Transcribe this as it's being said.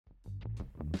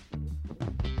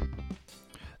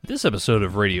This episode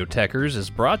of Radio Techers is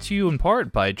brought to you in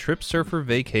part by Trip Surfer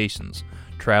Vacations.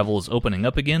 Travel is opening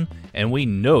up again, and we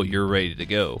know you're ready to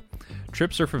go.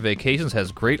 Trip Surfer Vacations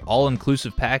has great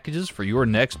all-inclusive packages for your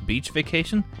next beach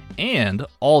vacation and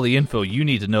all the info you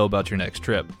need to know about your next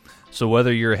trip. So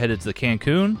whether you're headed to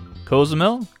Cancun,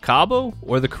 Cozumel, Cabo,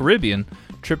 or the Caribbean,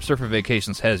 Trip Surfer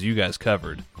Vacations has you guys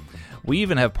covered. We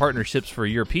even have partnerships for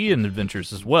European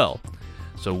adventures as well.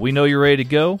 So we know you're ready to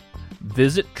go.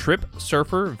 Visit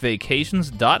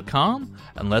TripSurferVacations.com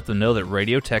and let them know that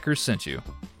Radio Techers sent you.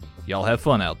 Y'all have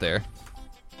fun out there.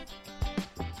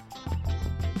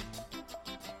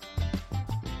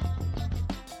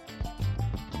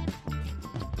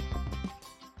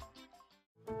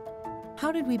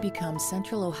 How did we become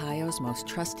Central Ohio's most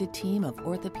trusted team of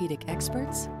orthopedic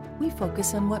experts? We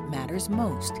focus on what matters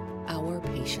most, our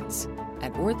patients.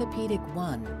 At Orthopedic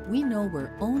One, we know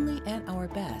we're only at our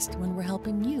best when we're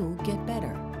helping you get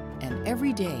better. And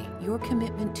every day, your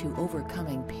commitment to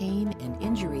overcoming pain and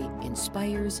injury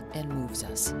inspires and moves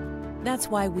us. That's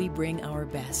why we bring our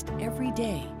best every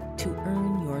day to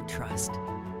earn your trust.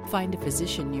 Find a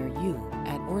physician near you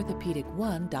at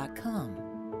orthopedic1.com.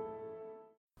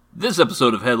 This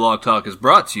episode of Headlock Talk is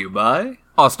brought to you by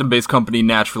Austin-based company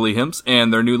Naturally Hemp's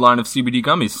and their new line of CBD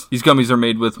gummies. These gummies are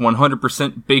made with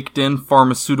 100% baked-in,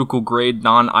 pharmaceutical-grade,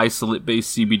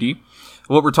 non-isolate-based CBD.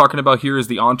 What we're talking about here is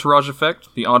the entourage effect.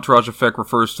 The entourage effect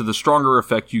refers to the stronger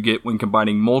effect you get when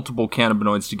combining multiple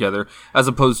cannabinoids together, as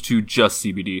opposed to just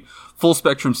CBD.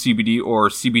 Full-spectrum CBD, or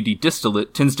CBD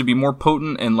distillate, tends to be more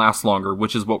potent and lasts longer,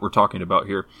 which is what we're talking about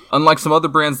here. Unlike some other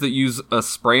brands that use a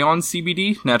spray-on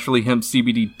CBD, Naturally Hemp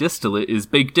CBD distillate is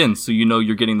baked in, so you know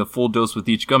you're getting the full dose with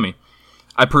each gummy.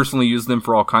 I personally use them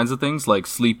for all kinds of things, like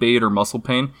sleep aid or muscle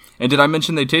pain. And did I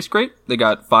mention they taste great? They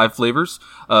got 5 flavors,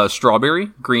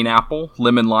 strawberry, green apple,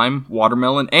 lemon lime,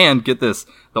 watermelon, and get this,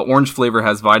 the orange flavor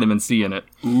has vitamin C in it.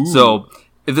 Ooh. So,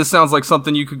 if this sounds like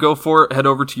something you could go for, head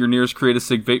over to your nearest Create a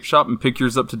Sig vape shop and pick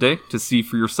yours up today to see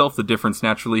for yourself the difference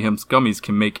Naturally Hemp's gummies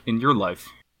can make in your life.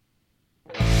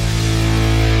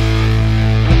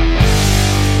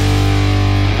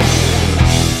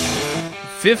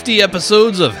 50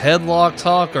 episodes of Headlock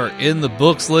Talk are in the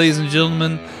books, ladies and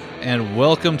gentlemen, and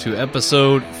welcome to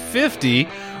episode 50,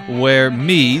 where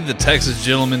me, the Texas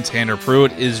gentleman Tanner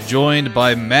Pruitt, is joined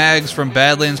by Mags from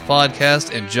Badlands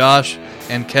Podcast and Josh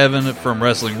and Kevin from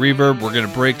Wrestling Reverb. We're going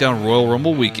to break down Royal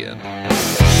Rumble weekend.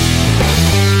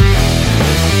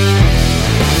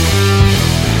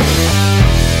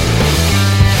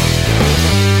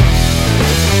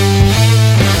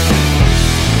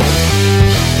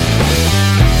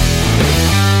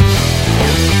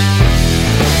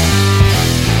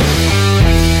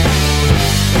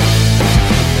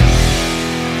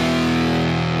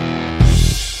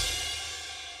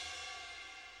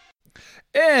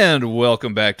 And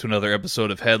welcome back to another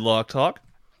episode of Headlock Talk.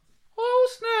 Oh,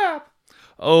 snap.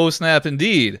 Oh, snap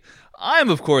indeed. I'm,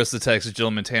 of course, the Texas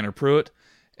gentleman Tanner Pruitt,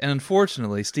 and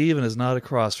unfortunately, Steven is not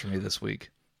across from me this week.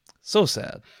 So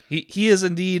sad. He is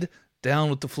indeed down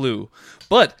with the flu.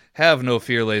 But have no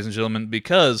fear, ladies and gentlemen,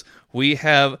 because we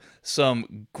have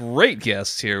some great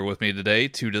guests here with me today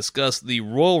to discuss the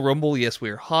Royal Rumble. Yes, we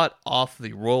are hot off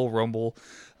the Royal Rumble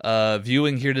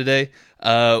viewing here today.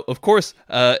 Of course,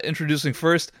 introducing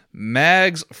first,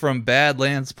 Mags from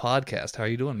Badlands Podcast. How are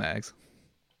you doing, Mags?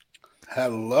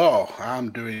 Hello,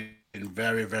 I'm doing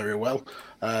very, very well.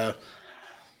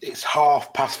 It's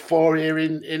 4:30 here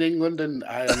in England, and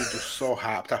I am just so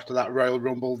hyped after that Royal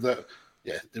Rumble that,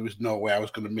 there was no way I was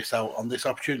going to miss out on this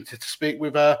opportunity to speak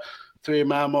with 3 of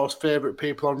my most favourite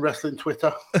people on wrestling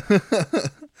Twitter.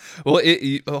 Well,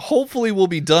 it hopefully we'll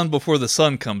be done before the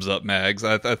sun comes up, Mags.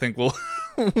 I think we'll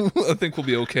I think we'll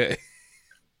be okay.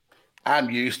 I'm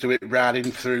used to it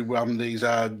riding through these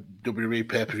WWE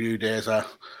pay-per-view days.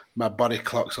 My body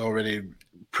clock's already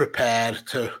prepared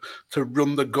to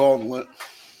run the gauntlet.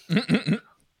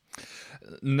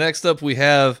 Next up, we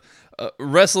have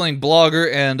wrestling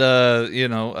blogger and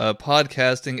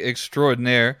podcasting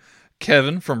extraordinaire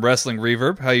Kevin from Wrestling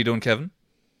Reverb. How you doing, Kevin?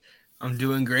 I'm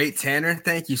doing great, Tanner.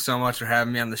 Thank you so much for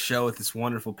having me on the show with this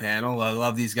wonderful panel. I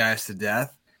love these guys to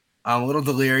death. I'm a little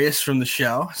delirious from the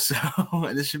show, so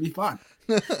this should be fun.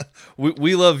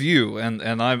 we love you, and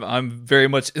I'm very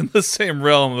much in the same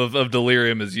realm of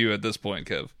delirium as you at this point,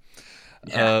 Kev.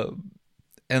 Yeah.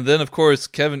 And then, of course,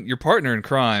 Kevin, your partner in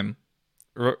crime,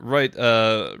 right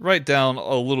down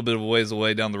a little bit of a ways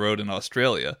away down the road in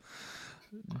Australia,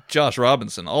 Josh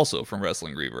Robinson, also from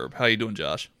Wrestling Reverb. How you doing,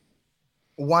 Josh?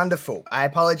 Wonderful. I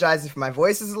apologize if my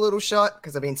voice is a little shot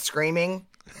because I've been screaming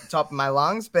at the top of my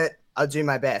lungs, but I'll do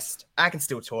my best. I can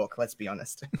still talk, let's be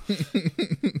honest.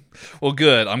 Well,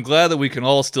 good. I'm glad that we can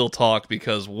all still talk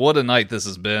because what a night this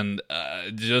has been.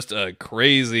 Just a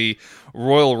crazy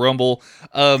Royal Rumble.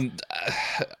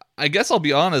 I guess I'll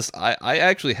be honest, I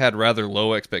actually had rather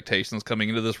low expectations coming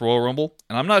into this Royal Rumble,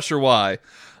 and I'm not sure why,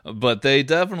 but they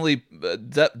definitely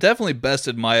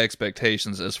bested my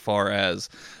expectations as far as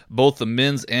both the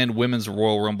men's and women's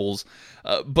Royal Rumbles,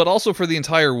 but also for the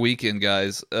entire weekend,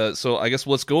 guys. So I guess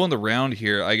let's go on the round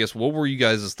here. I guess what were you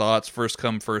guys' thoughts, first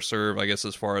come, first serve, I guess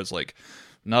as far as like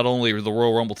not only the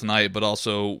Royal Rumble tonight, but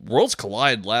also Worlds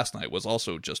Collide last night was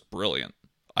also just brilliant,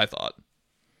 I thought.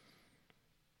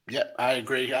 Yeah, I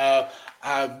agree. I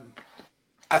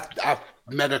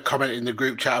made a comment in the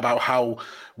group chat about how,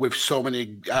 with so many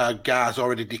guys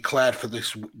already declared for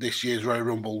this year's Royal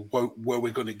Rumble, were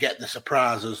we going to get the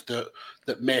surprises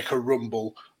that make a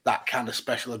Rumble that kind of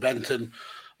special event? And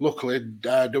luckily,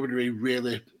 WWE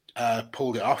really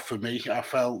pulled it off for me. I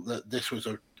felt that this was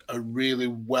a really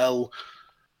well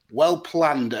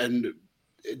planned and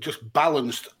just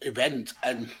balanced event.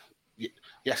 And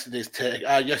yesterday's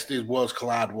Worlds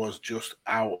Collide was just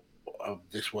out of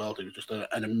this world. It was just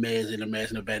an amazing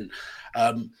event.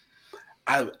 I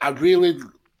really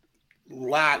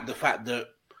like the fact that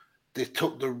they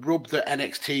took the rub that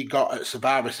NXT got at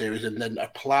Survivor Series and then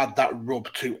applied that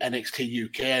rub to NXT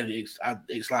UK, and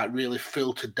it's like really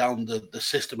filtered down the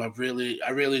system. I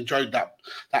really enjoyed that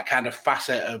kind of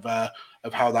facet of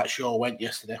how that show went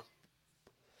yesterday.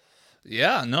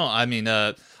 Yeah, no, I mean,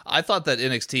 I thought that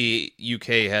NXT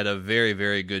UK had a very,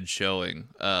 very good showing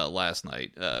last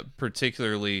night.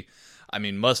 Particularly, I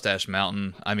mean, Mustache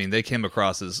Mountain. I mean, they came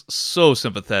across as so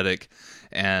sympathetic,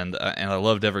 and I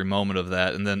loved every moment of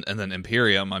that. And then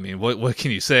Imperium. I mean, what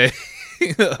can you say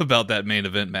about that main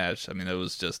event match? I mean, it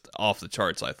was just off the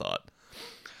charts, I thought.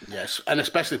 Yes, and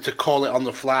especially to call it on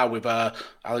the fly with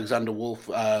Alexander Wolf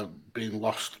being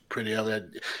lost pretty early.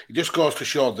 It just goes to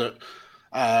show that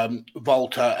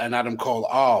Volta and Adam Cole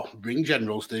are ring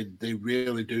generals. They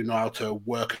really do know how to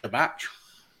work a match.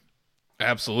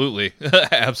 Absolutely.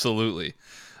 Josh,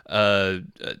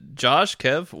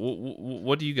 Kev,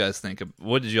 what do you guys think?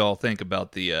 What did y'all think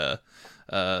about the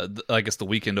I guess the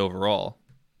weekend overall?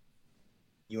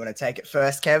 You want to take it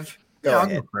first, Kev? I'll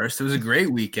go first. It was a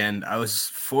great weekend. I was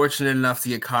fortunate enough to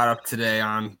get caught up today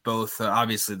on both,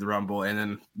 obviously the Rumble, and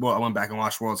then I went back and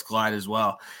watched Worlds Collide as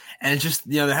well. And just,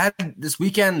 they had this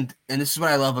weekend, and this is what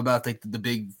I love about the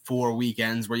big 4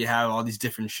 weekends where you have all these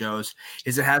different shows,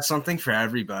 is it has something for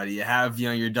everybody. You have,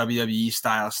 your WWE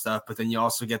style stuff, but then you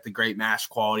also get the great match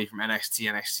quality from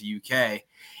NXT, NXT UK.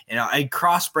 And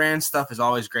cross-brand stuff is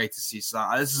always great to see. So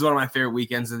this is one of my favorite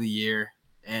weekends of the year,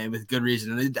 and with good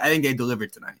reason. And I think they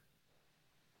delivered tonight.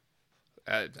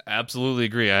 I absolutely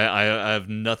agree. I have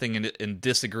nothing in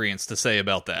disagreement to say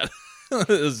about that. It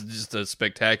was just a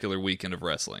spectacular weekend of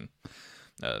wrestling.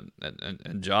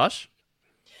 And Josh?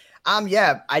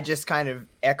 Yeah, I just kind of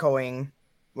echoing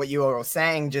what you were all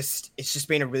saying. It's just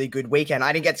been a really good weekend.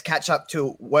 I didn't get to catch up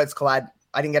to Worlds Collide.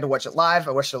 I didn't get to watch it live.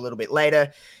 I watched it a little bit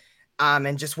later.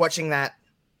 And just watching that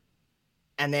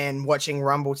and then watching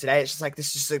Rumble today, it's just like,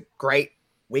 this is just a great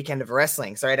weekend of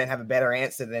wrestling. So I don't have a better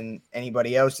answer than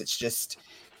anybody else. It's just,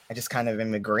 I just kind of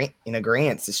am in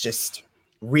agreement. It's just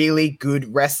really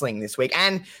good wrestling this week.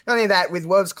 And not only that, with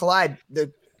Worlds Collide,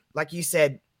 like you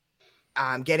said,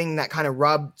 getting that kind of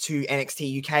rub to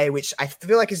NXT UK, which I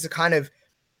feel like is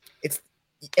it's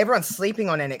everyone's sleeping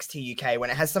on NXT UK when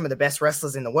it has some of the best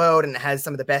wrestlers in the world and it has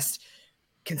some of the best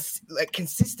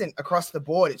consistent across the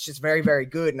board. It's just very, very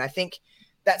good. And I think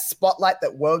that spotlight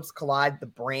that Worlds Collide, the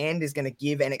brand, is going to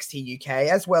give NXT UK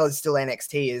as well as still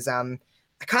NXT is, I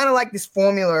kind of like this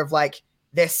formula of like,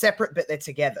 they're separate, but they're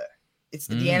together. It's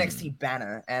the NXT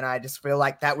banner. And I just feel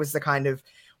like that was the kind of,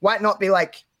 might not be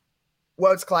like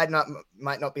Worlds Collide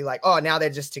might not be like, oh, now they're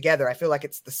just together. I feel like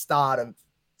it's the start of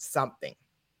something.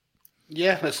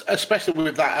 Yeah, especially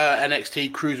with that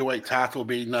NXT Cruiserweight title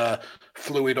being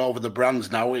fluid over the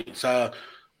brands now. It's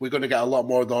we're going to get a lot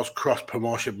more of those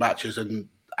cross-promotion matches, and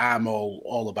I'm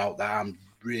all about that. I'm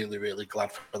really, really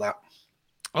glad for that.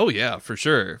 Oh yeah, for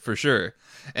sure.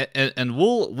 And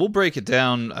we'll break it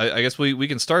down. I guess we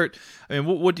can start. I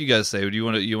mean, what do you guys say? Do you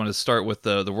want to start with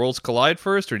the Worlds Collide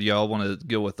first, or do y'all want to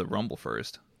go with the Rumble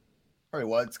first? Probably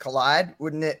Worlds Collide,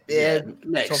 wouldn't it?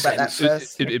 Makes talk sense. about that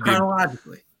first. It'd be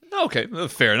Chronologically. okay.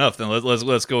 Fair enough. Then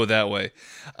let's go that way.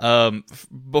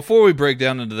 Before we break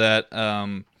down into that,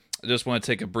 I just want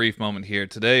to take a brief moment here.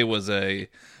 Today was a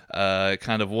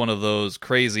kind of one of those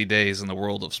crazy days in the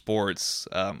world of sports,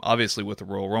 obviously with the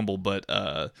Royal Rumble, but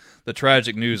the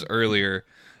tragic news earlier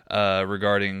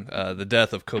regarding the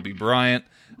death of Kobe Bryant.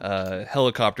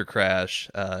 Helicopter crash,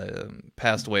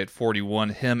 passed away at 41.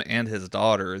 Him and his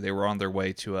daughter, they were on their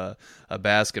way to a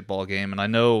basketball game. And I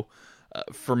know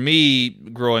for me,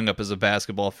 growing up as a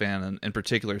basketball fan, and in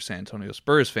particular San Antonio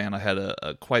Spurs fan, I had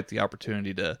quite the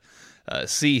opportunity to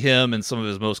see him in some of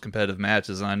his most competitive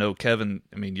matches. And I know, Kevin,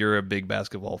 I mean, you're a big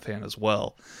basketball fan as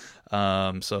well.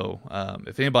 So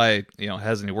if anybody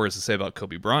has any words to say about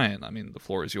Kobe Bryant, I mean, the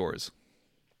floor is yours.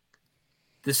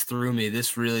 This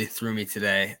really threw me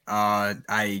today. I've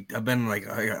been like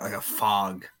a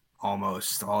fog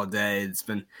almost all day. It's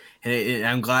been,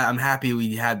 I'm happy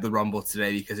we had the Rumble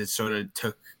today, because it sort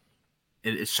of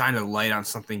it shined a light on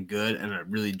something good in a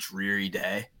really dreary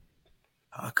day.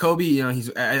 Kobe,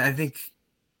 I think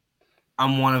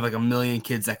I'm one of like a million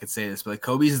kids that could say this, but like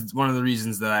Kobe's one of the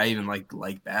reasons that I even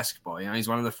like basketball. He's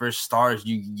one of the first stars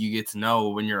you get to know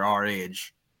when you're our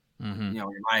age, when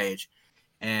you're my age,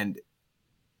 and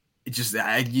it just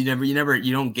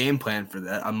you don't game plan for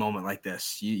a moment like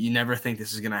this. You never think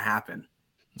this is gonna happen.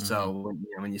 So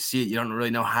when you see it, you don't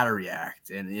really know how to react.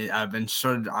 And I've been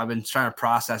trying to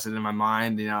process it in my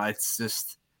mind. It's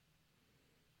just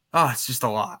a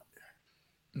lot.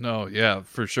 No, yeah,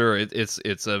 for sure.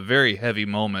 It's a very heavy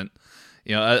moment.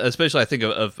 Especially I think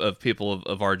of people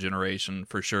of our generation,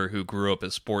 for sure, who grew up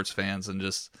as sports fans, and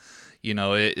just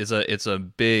it's a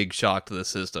big shock to the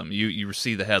system. You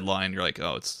see the headline, you're like,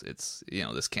 oh, it's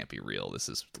this can't be real. This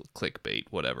is clickbait,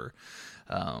 whatever.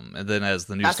 And then as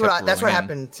the news that's what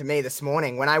happened to me this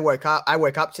morning when I woke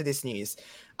up to this news.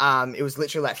 It was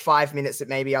literally like 5 minutes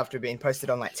maybe after being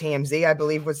posted on like TMZ, I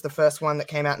believe was the first one that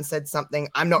came out and said something.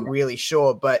 I'm not really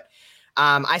sure, but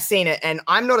I seen it, and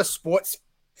I'm not a sports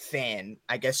fan,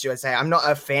 I guess you would say. I'm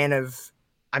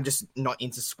just not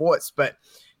into sports, but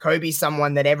Kobe's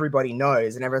someone that everybody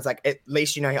knows, and everyone's like, at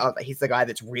least he's the guy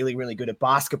that's really, really good at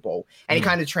basketball, and he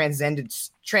kind of transcended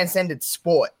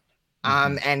sport.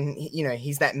 And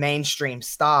he's that mainstream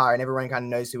star, and everyone kind of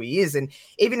knows who he is. And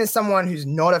even as someone who's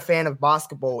not a fan of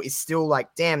basketball is still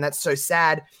like, damn, that's so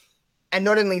sad. And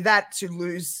not only that, to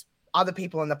lose other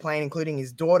people on the plane, including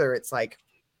his daughter, it's like,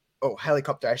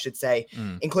 helicopter, I should say,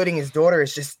 including his daughter,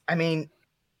 is just, I mean,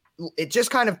 it just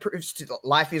kind of proves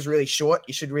life is really short.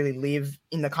 You should really live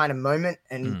in the kind of moment,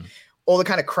 and all the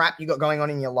kind of crap you got going on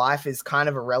in your life is kind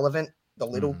of irrelevant. The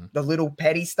little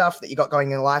petty stuff that you got going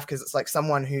in your life, because it's like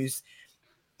someone who's,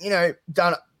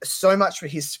 done so much for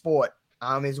his sport,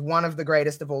 is one of the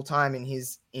greatest of all time in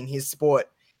his sport.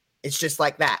 It's just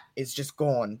like that. It's just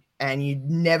gone, and you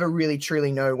never really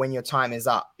truly know when your time is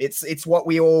up. It's what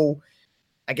we all,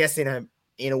 I guess, in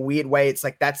a weird way, it's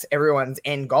like that's everyone's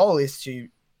end goal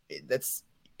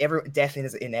death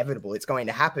is inevitable. It's going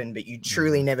to happen, but you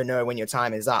truly never know when your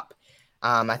time is up.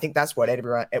 I think that's what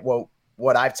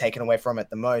I've taken away from it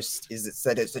the most is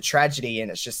it's a tragedy, and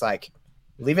it's just like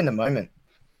live in the moment.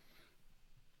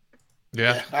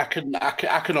 Yeah, I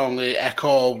can only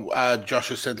echo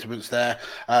Josh's sentiments there.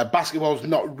 Basketball is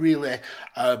not really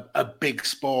a big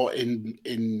sport in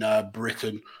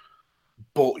Britain,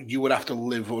 but you would have to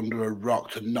live under a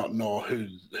rock to not know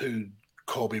who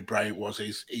Kobe Bryant was.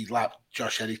 He's like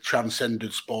Josh said, he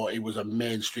transcended sport. He was a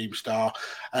mainstream star,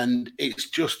 and it's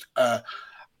just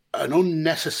an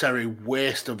unnecessary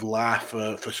waste of life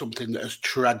for something as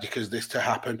tragic as this to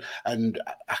happen. And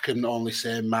I can only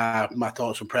say my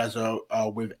thoughts and prayers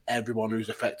are with everyone who's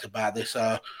affected by this.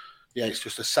 It's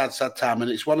just a sad time.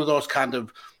 And it's one of those kind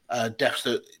of deaths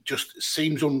that just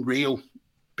seems unreal,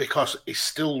 because he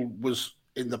still was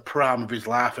in the prime of his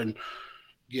life. And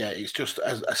it's just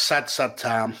a sad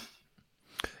time.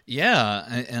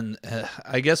 Yeah. And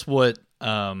I guess what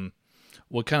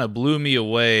kind of blew me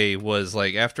away was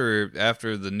like after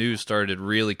the news started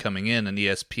really coming in, and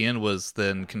ESPN was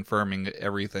then confirming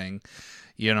everything.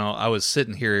 I was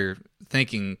sitting here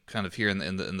thinking, kind of here in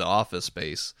the office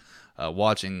space,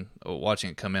 watching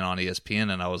it come in on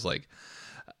ESPN, and I was like,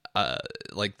 I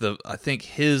think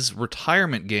his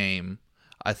retirement game,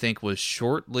 I think, was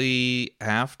shortly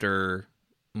after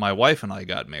my wife and I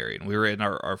got married, and we were in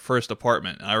our first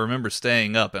apartment. And I remember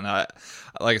staying up, and like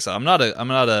I said, I'm not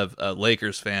a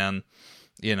Lakers fan.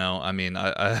 I mean,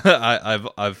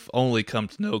 I've only come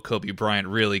to know Kobe Bryant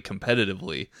really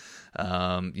competitively,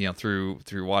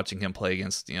 through watching him play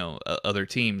against other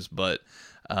teams. But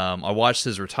I watched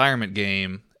his retirement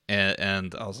game,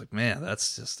 and I was like, man,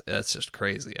 that's just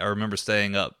crazy. I remember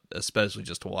staying up, especially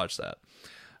just to watch that.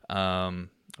 I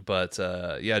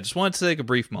just wanted to take a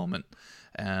brief moment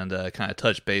and kind of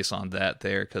touch base on that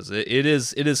there, because it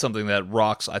is something that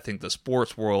rocks, I think, the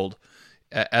sports world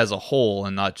as a whole,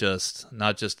 and not just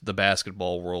the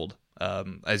basketball world.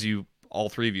 As you all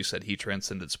three of you said he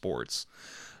transcended sports.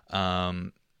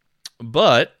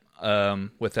 But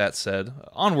with that said,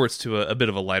 onwards to a bit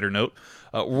of a lighter note.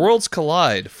 Worlds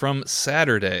Collide from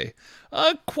Saturday.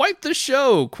 Quite the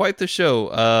show.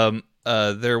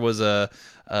 There was a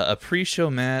pre-show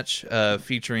match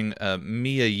featuring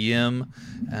Mia Yim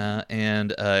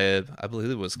and I believe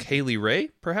it was Kaylee Ray,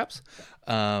 perhaps.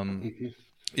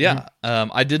 Yeah,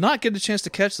 I did not get a chance to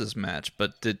catch this match,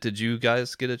 but did you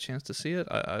guys get a chance to see it?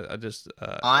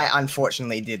 I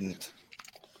unfortunately didn't.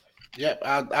 Yep,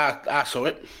 I saw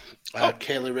it.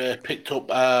 Kaylee Ray picked up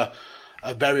a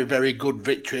very, very good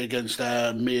victory against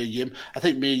Mia Yim. I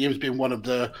think Mia Yim's been one of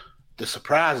the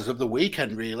surprises of the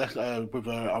weekend, really, with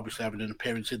her obviously having an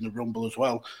appearance in the Rumble as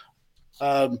well.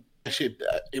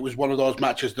 It was one of those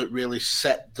matches that really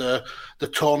set the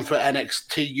tone for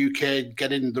NXT UK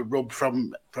getting the rub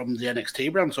from the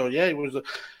NXT brand. So yeah,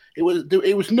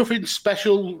 it was nothing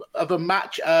special of a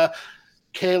match.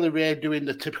 Kaylee Ray doing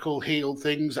the typical heel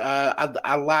things.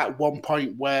 I like one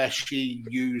point where she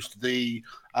used the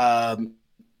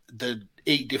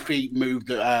eat defeat move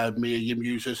that Mia Yim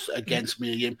uses against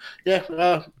Mia Yim.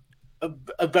 Yeah,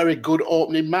 a very good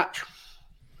opening match.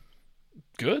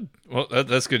 Good. Well,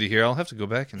 that's good to hear. I'll have to go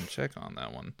back and check on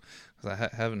that one because I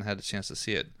haven't had a chance to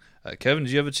see it. Kevin,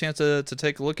 did you have a chance to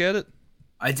take a look at it?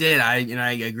 I did. I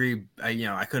agree.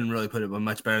 I couldn't really put it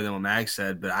much better than what Mag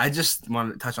said, but I just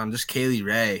wanted to touch on just Kaylee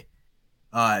Ray.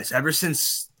 Ever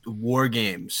since War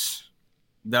Games,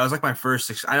 that was like my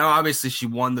first. I know obviously she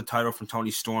won the title from Toni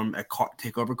Storm at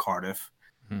Takeover Cardiff,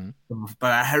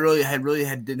 but I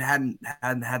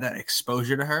hadn't had that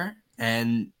exposure to her,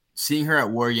 and seeing her at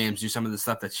War Games do some of the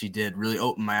stuff that she did really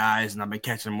opened my eyes, and I've been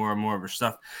catching more and more of her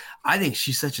stuff. I think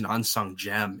she's such an unsung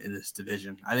gem in this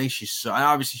division. I think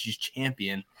obviously she's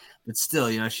champion, but still,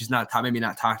 she's maybe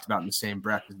not talked about in the same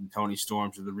breath as the Toni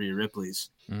Storms or the Rhea Ripleys.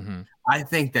 Mm-hmm. I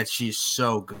think that she's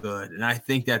so good, and I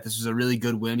think that this is a really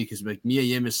good win because like Mia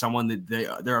Yim is someone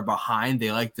that they're behind.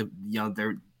 They like the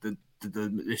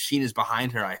machine is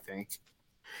behind her, I think.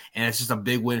 And it's just a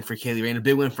big win for Kaylee Ray and a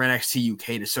big win for NXT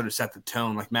UK to sort of set the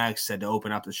tone, like Max said, to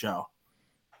open up the show.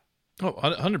 Oh,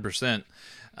 100%.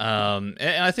 And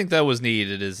I think that was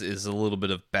needed is a little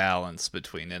bit of balance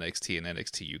between NXT and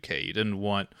NXT UK. You didn't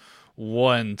want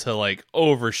one to like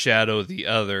overshadow the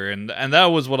other. And that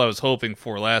was what I was hoping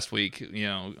for last week,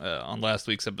 on last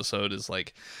week's episode is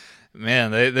like,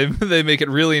 man, they make it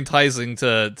really enticing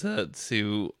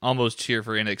to almost cheer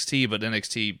for NXT, but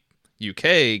NXT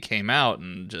UK came out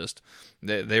and just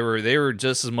they were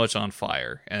just as much on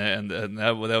fire, and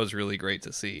that was really great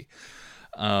to see.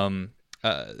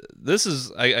 This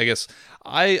is I guess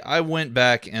I went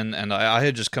back and I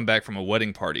had just come back from a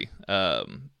wedding party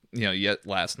yet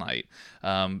last night.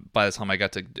 By the time I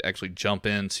got to actually jump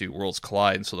into Worlds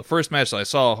Collide, and so the first match that I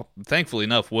saw, thankfully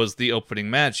enough, was the opening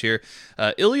match here.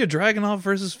 Ilya Dragunov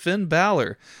versus Finn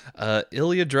Balor.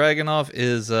 Ilya Dragunov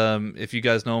is, if you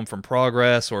guys know him from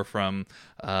Progress or from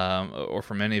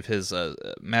any of his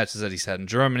matches that he's had in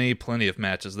Germany, plenty of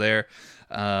matches there.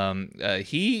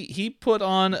 He put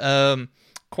on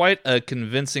quite a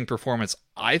convincing performance,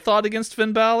 I thought, against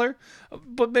Finn Balor,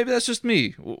 but maybe that's just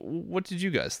me. What did you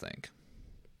guys think?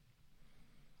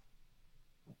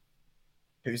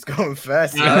 Who's going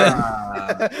first?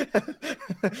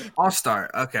 I'll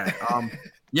start. Okay.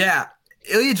 Yeah,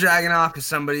 Ilya Dragunov is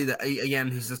somebody that, again,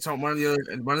 he's one of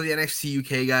the NXT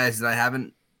UK guys that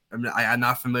I'm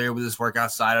not familiar with his work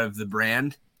outside of the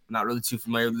brand. I'm not really too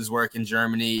familiar with his work in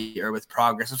Germany or with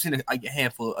Progress. I've seen a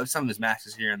handful of some of his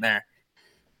matches here and there.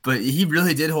 But he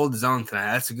really did hold his own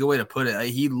tonight. That's a good way to put it.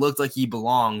 He looked like he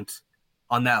belonged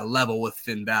on that level with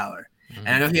Finn Balor. Mm-hmm. And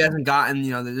I know he hasn't gotten,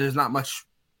 there's not much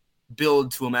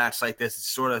build to a match like this. It's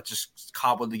sort of just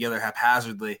cobbled together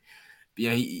haphazardly.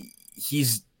 But,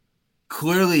 he's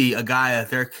clearly a guy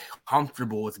that they're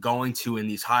comfortable with going to in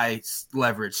these high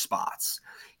leverage spots.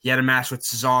 He had a match with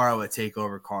Cesaro at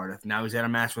TakeOver Cardiff. Now he's had a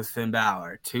match with Finn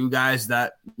Balor. Two guys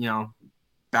that,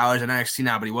 Balor's an NXT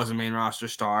now, but he was a main roster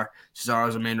star.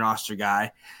 Cesaro's a main roster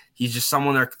guy. He's just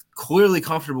someone they're clearly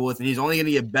comfortable with, and he's only going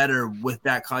to get better with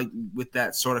that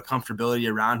sort of comfortability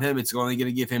around him. It's only going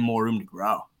to give him more room to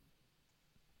grow.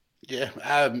 Yeah.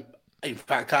 In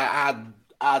fact,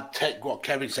 I'd take what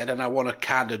Kevin said, and I want to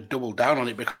kind of double down on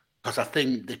it because I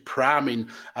think they're priming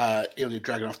Ilya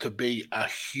Dragunov to be a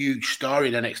huge star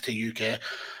in NXT UK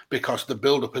because the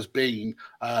build-up has been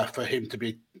for him to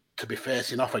be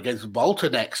facing off against Volta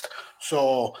next.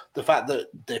 So the fact that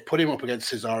they put him up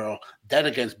against Cesaro, then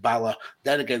against Balor,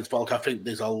 then against Volta, I think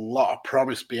there's a lot of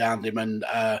promise behind him. And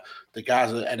the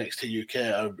guys at NXT UK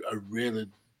are really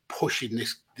pushing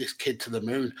this this kid to the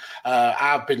moon.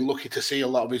 I've been lucky to see a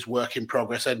lot of his work in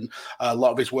progress and a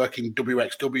lot of his work in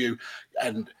WXW,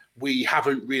 and we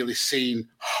haven't really seen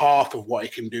half of what he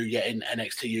can do yet in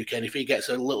NXT UK. And if he gets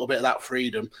a little bit of that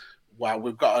freedom, well,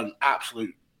 we've got an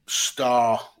absolute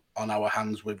star on our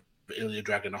hands with Ilya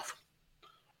Dragunov.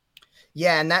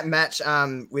 Yeah, and that match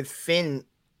with Finn,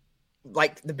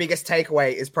 like the biggest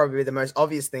takeaway is probably the most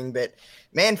obvious thing, but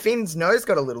man, Finn's nose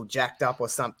got a little jacked up or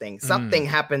something. Something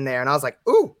happened there, and I was like,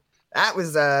 "Ooh, that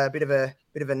was a bit of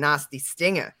a nasty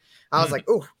stinger." I was like,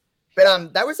 "Ooh,"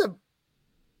 but that was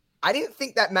I didn't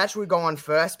think that match would go on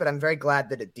first, but I'm very glad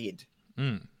that it did.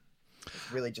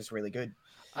 Really, just really good.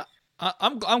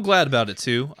 I'm glad about it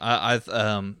too. Like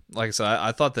I said,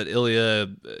 I thought that Ilya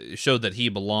showed that he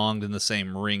belonged in the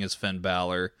same ring as Finn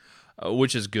Balor,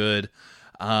 which is good.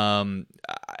 And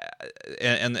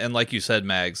like you said,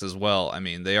 Mags, as well. I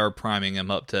mean, they are priming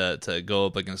him up to go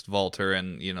up against Walter,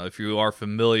 and if you are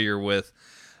familiar with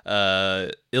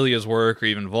Ilya's work or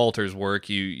even Walter's work,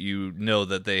 you know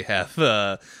that they have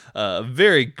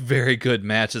very, very good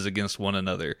matches against one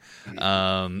another,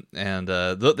 and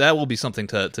that will be something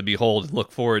to behold and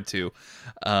look forward to.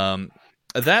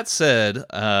 That said,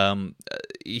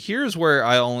 here's where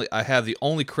I have the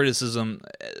only criticism,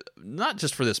 not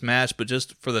just for this match, but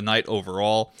just for the night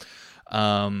overall.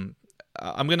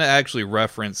 I'm going to actually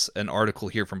reference an article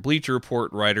here from Bleacher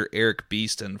Report writer Eric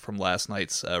Beeston from last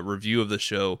night's review of the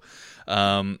show,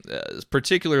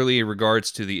 particularly in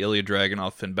regards to the Ilya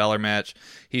Dragunov Finn Balor match.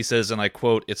 He says, and I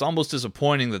quote, "It's almost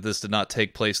disappointing that this did not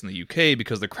take place in the UK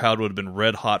because the crowd would have been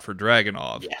red hot for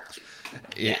Dragunov." Yes.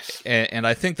 Yes. And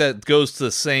I think that goes to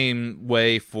the same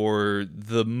way for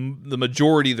the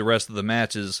majority of the rest of the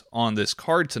matches on this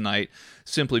card tonight,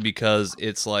 simply because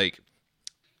it's like,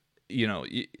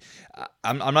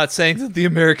 I'm not saying that the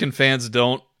American fans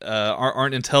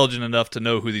aren't intelligent enough to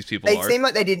know who these people are. It seemed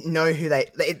like they didn't know who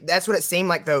that's what it seemed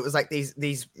like, though. It was like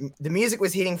the music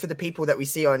was hitting for the people that we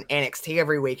see on NXT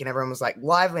every week, and everyone was like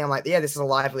lively. I'm like, yeah, this is a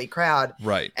lively crowd.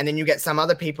 Right. And then you get some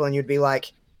other people and you'd be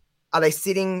like, are they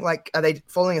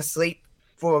falling asleep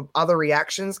for other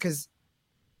reactions? Because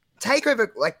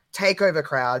takeover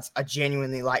crowds are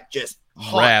genuinely like just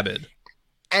hot. Rabid.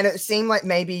 And it seemed like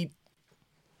maybe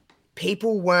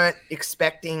people weren't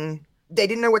expecting, they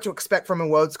didn't know what to expect from a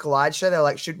Worlds Collide show. They're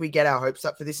like, should we get our hopes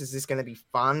up for this? Is this going to be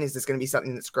fun? Is this going to be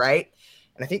something that's great?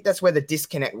 And I think that's where the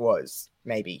disconnect was,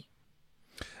 maybe.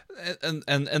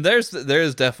 And there's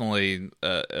definitely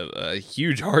a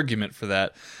huge argument for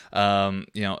that.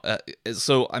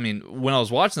 So I mean, when I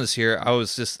was watching this here, I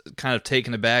was just kind of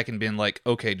taken aback and being like,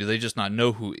 okay, do they just not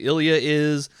know who Ilya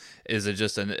is? Is it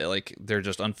just they're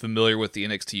just unfamiliar with the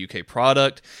NXT UK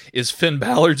product? Is Finn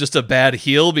Balor just a bad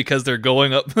heel because they're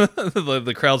going up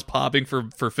the crowd's popping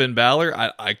for Finn Balor?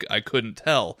 I couldn't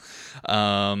tell.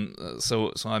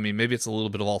 So I mean, maybe it's a little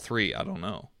bit of all three. I don't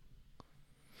know.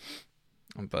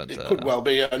 But it could well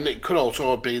be, and it could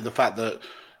also be the fact that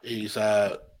he's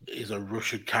a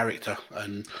Russian character,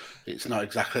 and it's not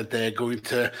exactly they're going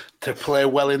to play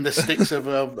well in the sticks of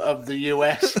the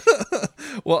US.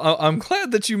 Well, I'm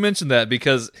glad that you mentioned that,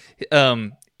 because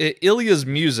Ilya's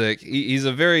music, he's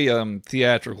a very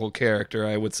theatrical character,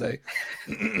 I would say,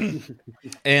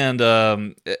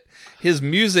 and his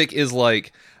music is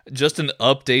like just an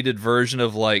updated version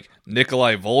of like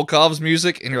Nikolai Volkov's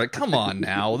music, and you're like, come on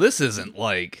now, this isn't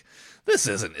Ilya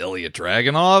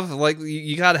Dragunov. Like,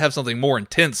 you got to have something more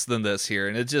intense than this here.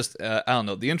 And it just, I don't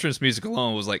know, the entrance music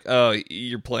alone was like, oh,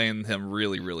 you're playing him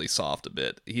really, really soft a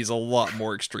bit. He's a lot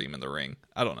more extreme in the ring.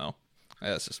 I don't know.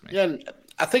 That's just me. Yeah, and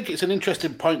I think it's an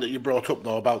interesting point that you brought up,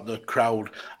 though, about the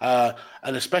crowd. And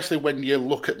especially when you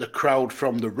look at the crowd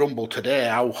from the Rumble today,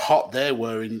 how hot they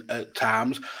were at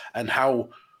times, and how,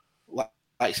 like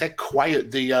I said,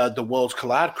 quiet the Worlds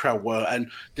Collide crowd were, and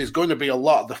there's going to be a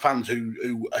lot of the fans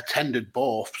who attended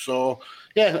both. So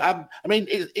yeah, I mean,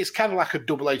 it's kind of like a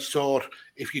double-edged sword.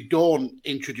 If you don't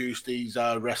introduce these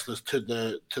wrestlers to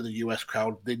the US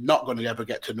crowd, they're not going to ever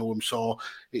get to know them. So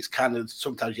it's kind of,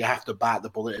 sometimes you have to bite the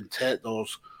bullet and take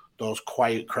those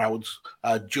quiet crowds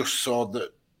just so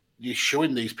that you're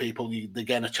showing these people they're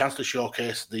getting a chance to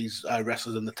showcase these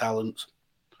wrestlers and the talents.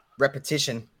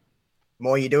 Repetition. The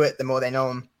more you do it, the more they know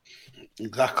them.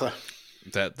 Exactly.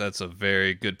 That's a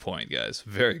very good point, guys.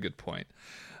 Very good point.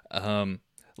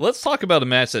 Let's talk about a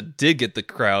match that did get the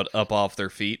crowd up off their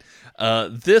feet.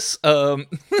 This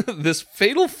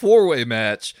fatal four-way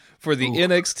match for the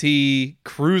NXT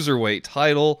Cruiserweight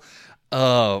title.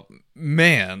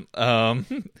 Man.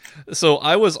 So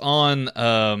I was on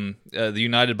the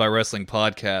United by Wrestling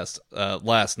podcast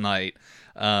last night.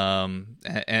 And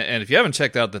if you haven't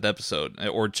checked out that episode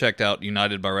or checked out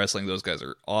United by Wrestling, those guys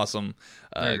are awesome.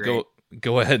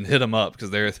 Go ahead and hit them up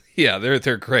because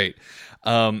they're great.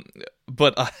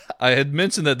 But I had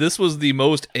mentioned that this was the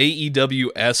most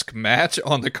AEW-esque match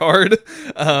on the card,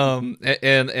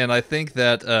 and I think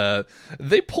that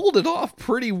they pulled it off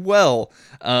pretty well.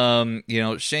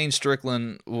 Shane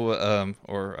Strickland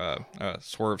or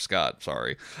Swerve Scott,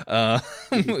 sorry,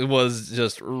 was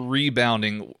just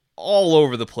rebounding all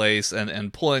over the place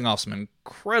and pulling off some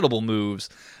incredible moves.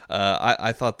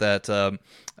 I thought that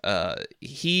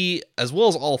he, as well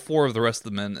as all four of the rest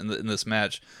of the men in this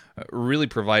match, really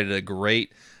provided a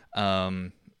great,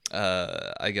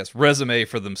 resume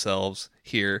for themselves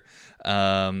here.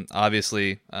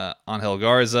 Obviously, Angel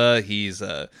Garza, he's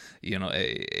a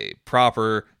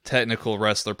proper technical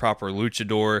wrestler, proper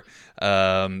luchador.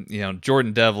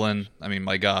 Jordan Devlin. I mean,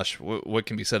 my gosh, what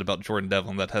can be said about Jordan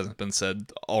Devlin that hasn't been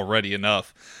said already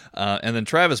enough? And then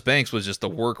Travis Banks was just a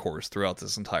workhorse throughout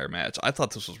this entire match. I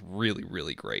thought this was really,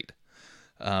 really great.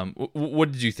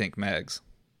 What did you think, Mags?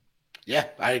 Yeah,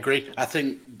 I agree. I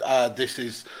think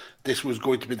this was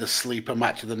going to be the sleeper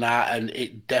match of the night, and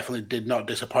it definitely did not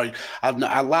disappoint.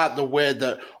 I like the way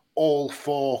that all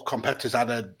four competitors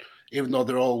had even though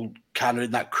they're all kind of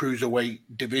in that cruiserweight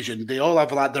division, they all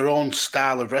have like their own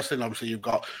style of wrestling. Obviously, you've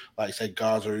got, like I said,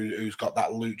 Garza, who's got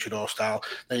that luchador style.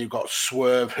 Then you've got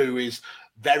Swerve, who is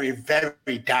very,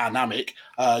 very dynamic.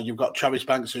 You've got Travis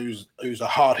Banks, who's a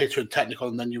hard hitter and technical,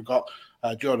 and then you've got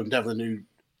Jordan Devlin,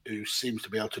 who seems to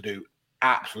be able to do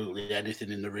absolutely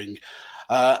anything in the ring.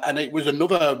 And it was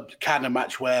another kind of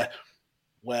match where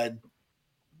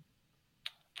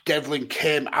Devlin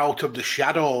came out of the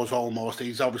shadows almost.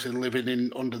 He's obviously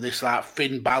living under this like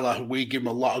Finn Balor. We give him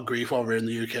a lot of grief over in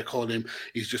the UK, calling him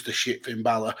he's just a shit Finn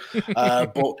Balor.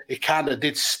 But he kind of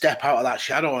did step out of that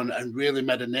shadow and really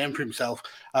made a name for himself.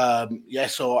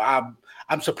 So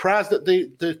I'm surprised that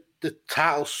the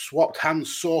title swapped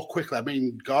hands so quickly. I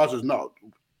mean, Garza's not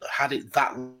had it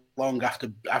that long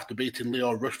after beating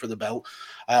Leo Rush for the belt.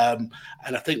 And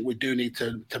I think we do need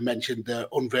to mention the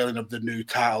unveiling of the new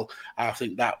title. I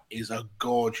think that is a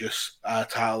gorgeous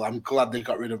title. I'm glad they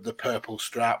got rid of the purple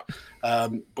strap.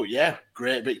 But yeah,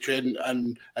 great victory.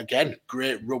 And again,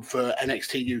 great rub for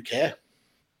NXT UK.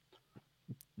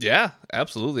 Yeah,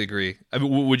 absolutely agree. I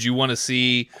mean, would you want to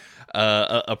see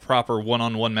a proper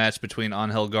one-on-one match between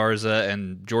Angel Garza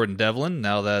and Jordan Devlin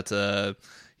now that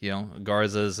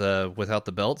Garza's without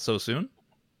the belt so soon?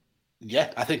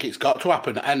 Yeah, I think it's got to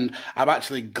happen. And I'm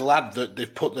actually glad that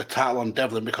they've put the title on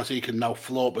Devlin because he can now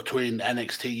float between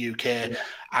NXT UK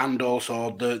and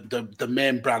also the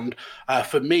main brand.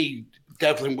 For me,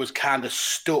 Devlin was kind of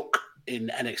stuck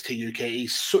in NXT UK.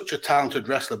 He's such a talented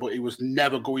wrestler, but he was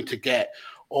never going to get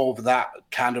over that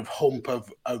kind of hump of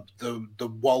the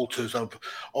Walters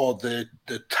or the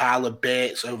Tyler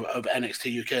Bates of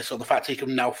NXT UK. So the fact he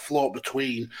can now float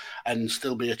between and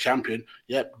still be a champion,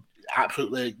 yep,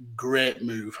 absolutely great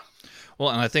move. Well,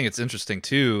 and I think it's interesting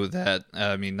too that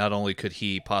not only could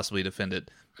he possibly defend it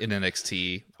in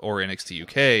NXT or NXT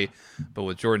UK, but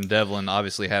with Jordan Devlin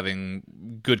obviously having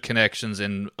good connections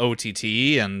in OTT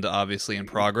and obviously in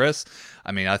Progress,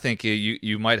 I think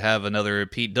you might have another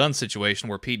Pete Dunne situation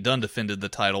where Pete Dunne defended the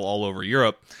title all over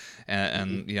Europe,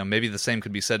 and maybe the same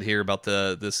could be said here about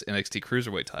this NXT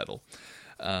Cruiserweight title.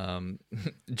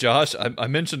 Josh, I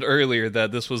mentioned earlier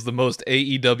that this was the most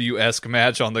AEW-esque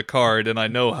match on the card, and I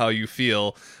know how you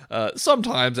feel,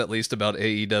 sometimes at least, about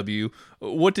AEW.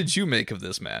 What did you make of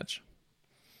this match?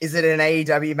 Is it an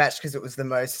AEW match because it was the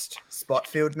most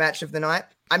spot-filled match of the night?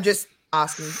 I'm just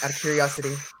asking out of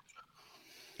curiosity.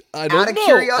 I don't know.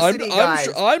 Curiosity, guys.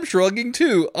 I'm shrugging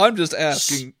too. I'm just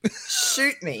asking.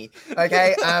 Shoot me,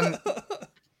 okay?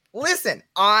 Listen,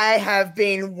 I have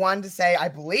been one to say, I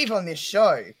believe on this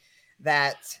show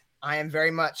that I am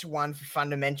very much one for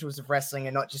fundamentals of wrestling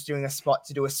and not just doing a spot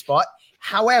to do a spot.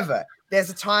 However, there's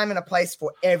a time and a place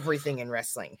for everything in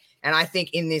wrestling. And I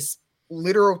think in this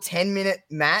literal 10-minute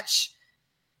match,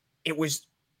 I'm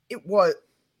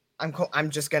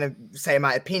just going to say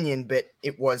my opinion, but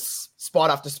it was spot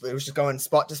after spot. It was just going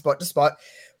spot to spot to spot.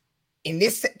 In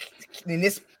this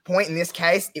point, in this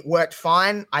case, it worked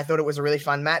fine. I thought it was a really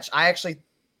fun match. I actually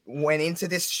went into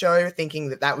this show thinking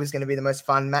that was going to be the most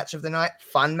fun match of the night,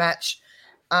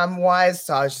 wise.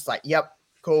 So I was just like, yep,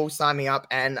 cool, sign me up.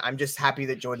 And I'm just happy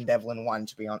that Jordan Devlin won,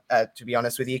 to be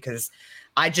honest with you, because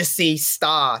I just see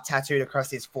Star tattooed across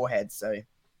his forehead. So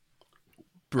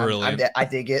brilliant. I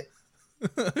dig it.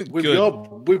 With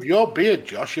your beard,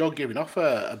 Josh, you're giving off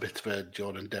a bit of a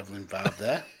Jordan Devlin vibe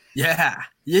there. Yeah,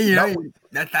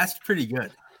 that's pretty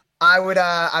good. I would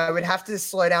have to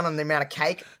slow down on the amount of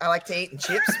cake I like to eat and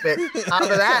chips, but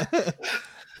after that,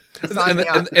 sign me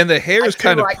up. And the hair is I do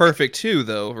kind of like perfect too,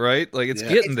 though, right? Like it's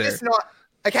getting It's there. just not.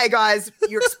 Okay, guys,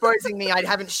 you're exposing me. I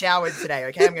haven't showered today.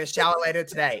 Okay, I'm going to shower later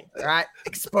today. All right,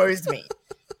 exposed me.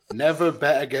 Never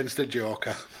bet against a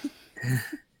joker.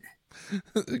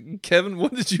 Kevin,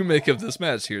 what did you make of this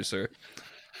match here, sir?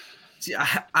 See,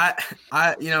 I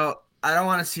don't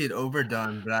want to see it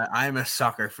overdone, but I'm a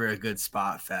sucker for a good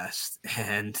spot fest,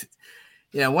 and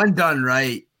when done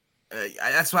right,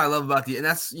 that's what I love about and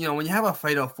that's when you have a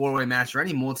Fatal 4-way match or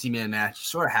any multi-man match, you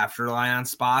sort of have to rely on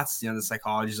spots. The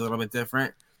psychology is a little bit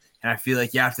different, and I feel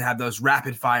like you have to have those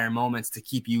rapid fire moments to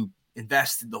keep you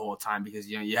invested the whole time because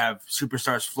you have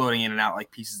superstars floating in and out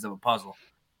like pieces of a puzzle.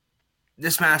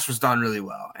 This match was done really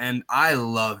well, and I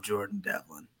love Jordan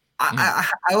Devlin. I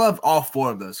love all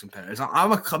four of those competitors.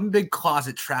 I'm a big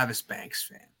closet Travis Banks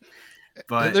fan.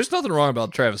 But there's nothing wrong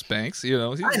about Travis Banks. He's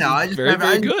I know. I just very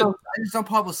good. I just don't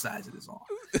publicize it, is all.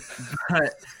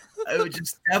 But it was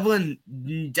just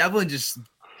Devlin just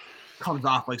comes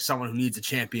off like someone who needs a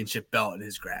championship belt in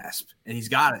his grasp, and he's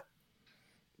got it.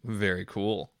 Very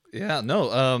cool. Yeah,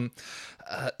 no.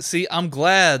 See, I'm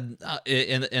glad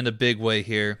in a big way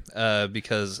here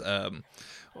because,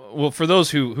 well, for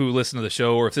those who listen to the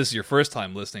show, or if this is your first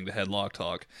time listening to Headlock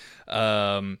Talk,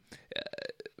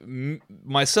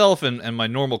 myself and my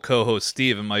normal co-host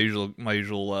Steve and my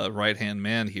usual right hand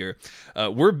man here,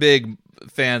 we're big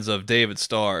fans of David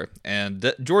Starr,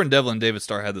 and Jordan Devlin and David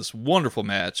Starr had this wonderful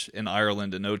match in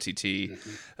Ireland in OTT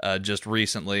just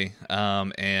recently,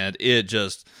 and it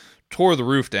just tore the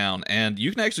roof down. And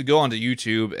you can actually go onto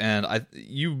YouTube, and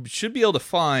you should be able to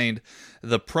find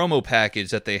the promo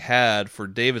package that they had for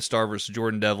David Starr versus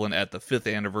Jordan Devlin at the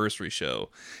 5th anniversary show,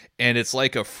 and it's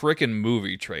like a frickin'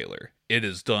 movie trailer. It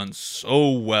is done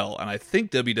so well, and I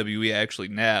think WWE actually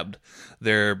nabbed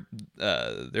their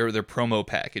promo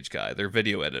package guy, their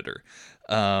video editor,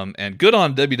 and good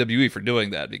on WWE for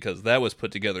doing that because that was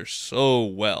put together so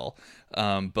well.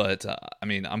 But I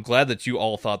mean, I'm glad that you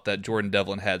all thought that Jordan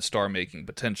Devlin had star-making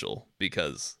potential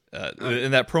because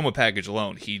in that promo package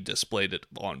alone, he displayed it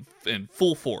in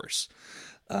full force.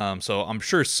 So I'm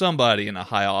sure somebody in a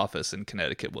high office in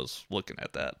Connecticut was looking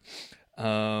at that.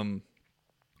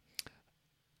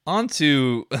 On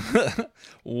to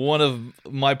one of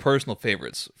my personal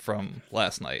favorites from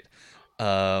last night.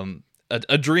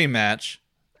 A dream match,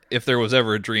 if there was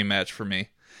ever a dream match for me.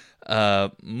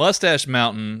 Mustache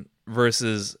Mountain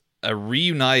versus a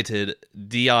reunited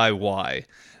DIY.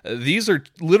 These are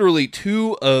literally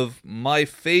two of my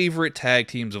favorite tag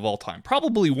teams of all time.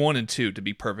 Probably 1 and 2, to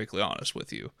be perfectly honest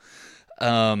with you.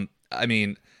 I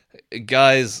mean,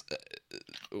 guys,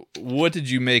 what did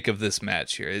you make of this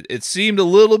match here? It seemed a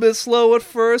little bit slow at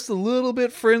first, a little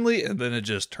bit friendly, and then it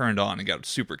just turned on and got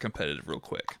super competitive real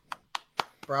quick.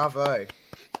 Bravo.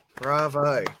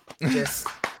 Just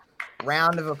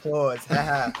round of applause.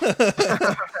 That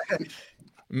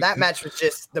match was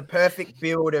just the perfect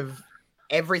build of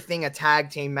everything a tag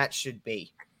team match should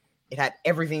be. It had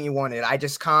everything you wanted. I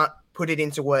just can't put it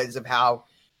into words of how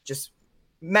just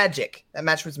magic. That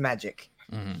match was magic.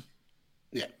 Mm-hmm.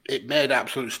 Yeah, it made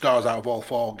absolute stars out of all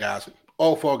four guys.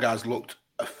 All four guys looked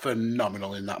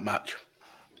phenomenal in that match.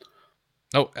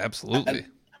 Oh, absolutely.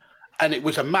 And it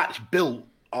was a match built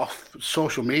off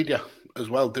social media as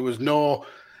well. There was no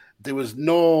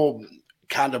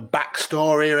kind of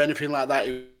backstory or anything like that.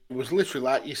 It was literally,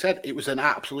 like you said, it was an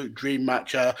absolute dream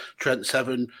match. Trent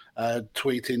Seven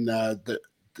tweeting that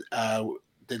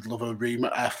they'd love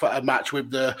a match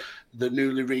with the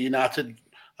newly reunited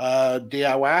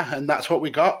DIY, and that's what we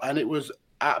got. And it was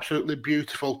absolutely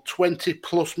beautiful. 20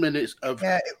 plus minutes of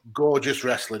gorgeous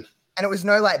wrestling. And it was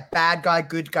no like bad guy,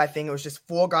 good guy thing. It was just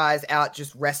 4 guys out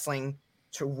just wrestling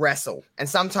to wrestle. And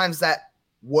sometimes that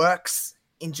works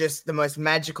in just the most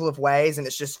magical of ways. And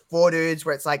it's just 4 dudes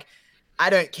where it's like, I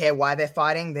don't care why they're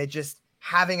fighting. They're just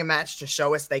having a match to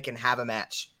show us they can have a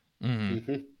match.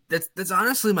 Mm-hmm. Mm-hmm. That's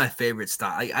honestly my favorite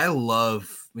style. I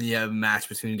love when you have a match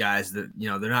between guys that,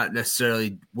 they're not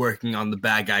necessarily working on the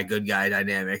bad guy, good guy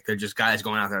dynamic. They're just guys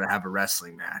going out there to have a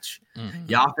wrestling match. Mm-hmm.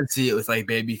 You often see it with like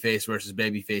babyface versus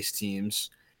babyface teams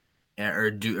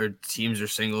or teams or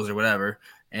singles or whatever.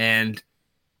 And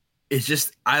it's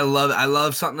just, I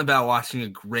love something about watching a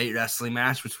great wrestling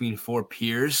match between 4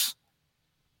 peers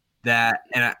that,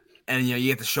 and you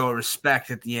get to show respect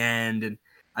at the end. And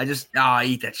I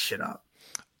eat that shit up.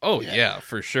 Oh yeah,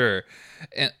 for sure.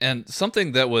 And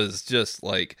something that was just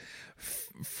like,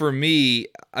 for me,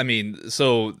 I mean,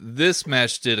 so this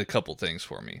match did a couple things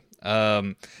for me.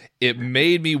 It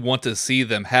made me want to see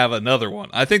them have another one.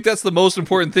 I think that's the most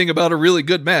important thing about a really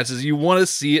good match is you want to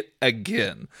see it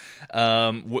again,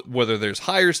 whether there's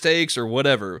higher stakes or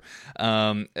whatever.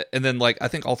 And then, like, I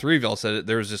think all three of y'all said it,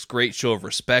 there was this great show of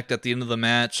respect at the end of the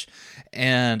match.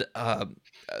 And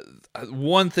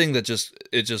one thing that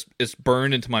it's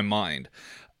burned into my mind.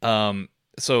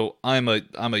 So I'm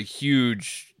a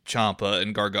huge Ciampa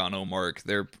and Gargano mark.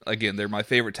 They're my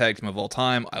favorite tag team of all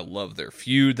time. I love their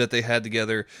feud that they had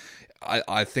together.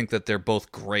 I think that they're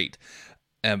both great.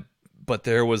 But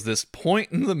there was this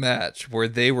point in the match where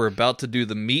they were about to do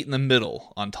the meet in the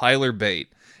middle on Tyler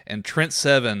Bate, and Trent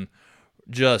Seven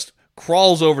just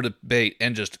crawls over to Bate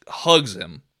and just hugs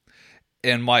him,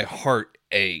 and my heart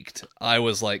ached. I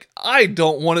was like, I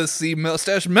don't want to see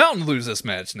Mustache Mountain lose this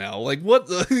match now. Like, what?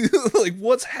 Like,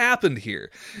 what's happened here?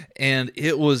 And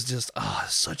it was just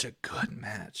such a good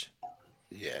match.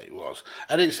 Yeah, it was,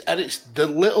 and it's the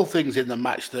little things in the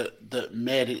match that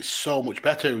made it so much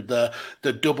better.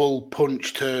 The double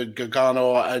punch to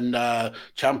Gargano and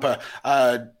Ciampa.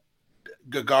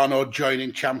 Gargano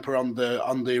joining Ciampa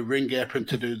on the ring apron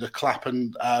to do the clap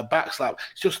and backslap.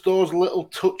 It's just those little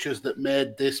touches that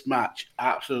made this match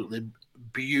absolutely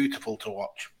beautiful to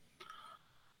watch.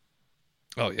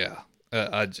 Oh yeah,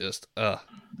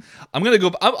 I'm gonna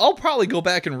go. I'll probably go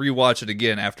back and rewatch it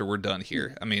again after we're done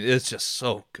here. I mean, it's just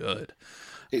so good.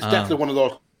 It's definitely one of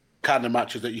those kind of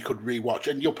matches that you could rewatch,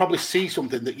 and you'll probably see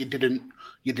something that you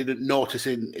didn't notice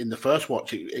in the first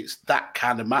watch. It's that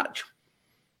kind of match.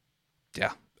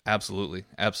 Yeah, absolutely.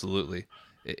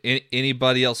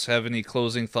 Anybody else have any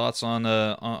closing thoughts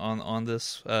on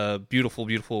this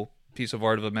beautiful piece of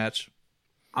art of a match?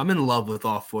 I'm in love with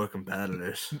all four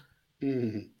competitors.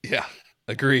 Yeah,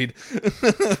 agreed.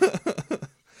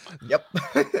 Yep.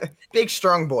 Big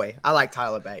strong boy. I like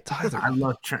Tyler Bate. I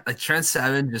love Trent. Like, Trent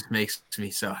Seven just makes me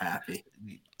so happy.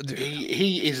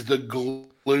 He is the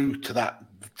glue to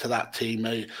that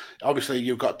team. Obviously,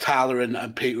 you've got Tyler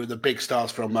and Pete who are the big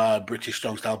stars from British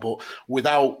Strong Style, but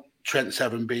without Trent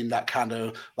Seven being that kind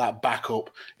of like backup,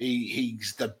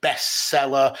 he's the best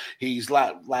seller. He's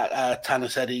like Tanner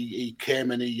said, he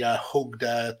came and he hugged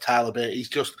Tyler Bate.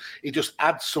 He just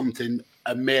adds something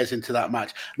amazing to that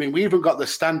match. I mean, we even got the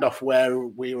standoff where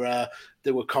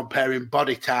they were comparing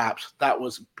body types. That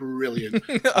was brilliant.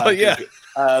 Yeah.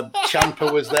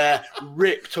 Ciampa was there,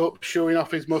 ripped up, showing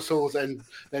off his muscles, and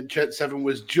then Trent Seven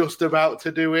was just about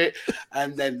to do it,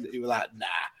 and then he was like, nah,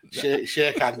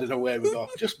 shake hand and away we go.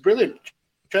 Just brilliant.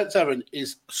 Trent Seven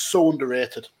is so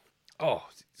underrated. Oh,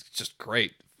 it's just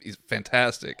great. He's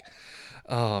fantastic.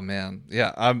 Oh man,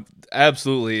 yeah, I'm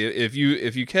absolutely. If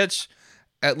you catch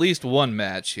at least one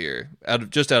match here, out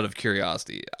of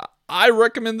curiosity, I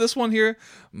recommend this one here,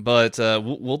 but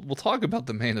we'll talk about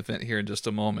the main event here in just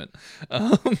a moment.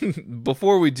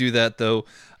 Before we do that, though,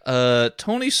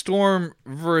 Toni Storm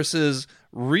versus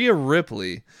Rhea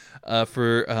Ripley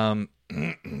for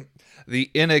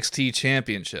the NXT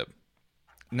Championship.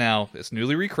 Now, it's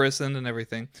newly rechristened and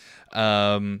everything.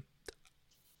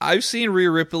 I've seen Rhea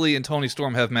Ripley and Toni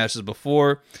Storm have matches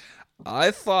before.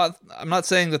 I'm not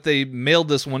saying that they mailed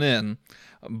this one in,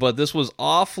 but this was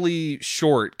awfully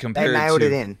short compared to... They mailed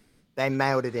it in. They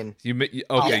mailed it in.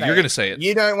 Okay, you're going to say it.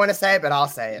 You don't want to say it, but I'll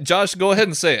say it. Josh, go ahead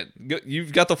and say it.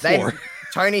 You've got the floor.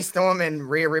 Toni Storm and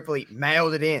Rhea Ripley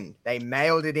mailed it in. They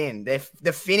mailed it in.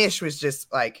 The finish was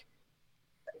just like...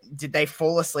 Did they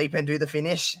fall asleep and do the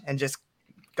finish? And just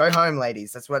go home,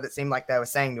 ladies. That's what it seemed like they were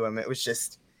saying to him. It was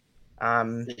just...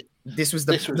 This was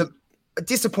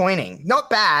disappointing. Not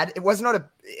bad. It was not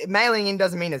mailing in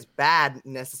doesn't mean it's bad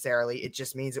necessarily. It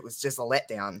just means it was just a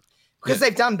letdown because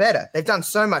they've done better. They've done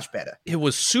so much better. It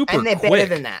was super and they're quick. Better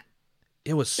than that.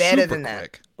 It was better super than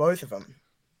quick. That. Both of them.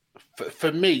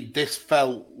 For me, this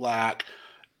felt like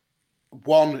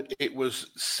one, it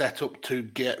was set up to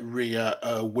get Rhea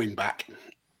a win back,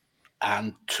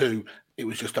 and two, it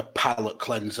was just a palate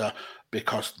cleanser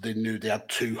because they knew they had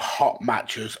two hot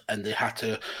matches and they had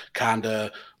to kind of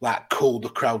like cool the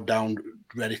crowd down,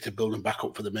 ready to build them back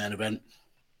up for the main event.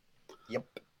 Yep.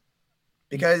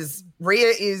 Because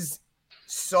Rhea is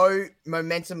so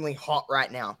momentumly hot right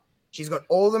now. She's got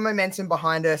all the momentum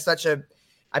behind her.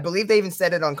 I believe they even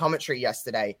said it on commentary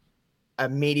yesterday, a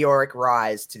meteoric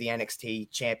rise to the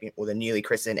NXT champion or the newly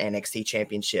christened NXT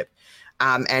championship.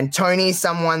 And Tony's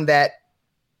someone that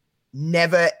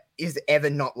never is ever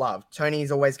not loved. Tony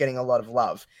is always getting a lot of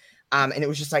love. And it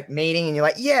was just like meeting, and you're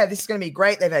like, yeah, this is going to be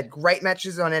great. They've had great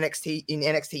matches on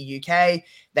NXT UK.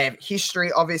 They have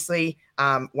history, obviously.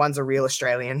 One's a real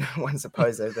Australian, one's a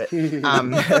poser, but we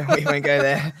won't go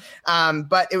there.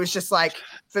 But it was just like,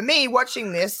 for me,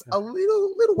 watching this, a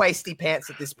little wasty pants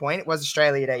at this point. It was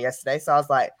Australia Day yesterday, so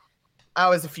I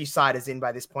was a few ciders in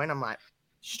by this point. I'm like,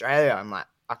 Australia. I'm like,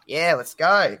 fuck yeah, let's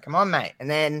go. Come on, mate. And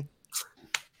then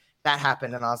that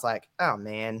happened, and I was like, oh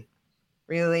man,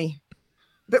 really?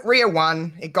 But Rhea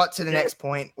won. It got to the next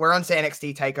point. We're on to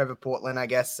NXT TakeOver Portland, I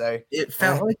guess. So it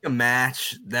felt like a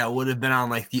match that would have been on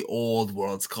like the old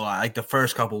Worlds Collide, like the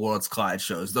first couple Worlds Collide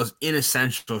shows, those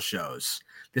inessential shows.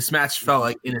 This match felt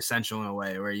like inessential in a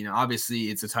way where, obviously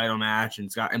it's a title match and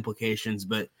it's got implications,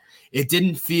 but it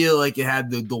didn't feel like it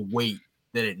had the weight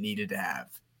that it needed to have.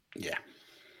 Yeah.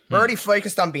 We're already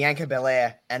focused on Bianca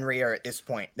Belair and Rhea at this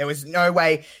point. There was no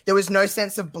way, there was no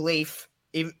sense of belief.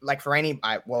 Even like for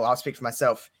I'll speak for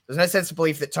myself. There's no sense of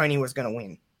belief that Tony was going to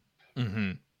win.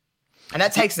 Mm-hmm. And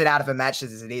that takes it out of a match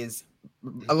as it is,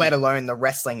 let alone the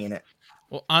wrestling in it.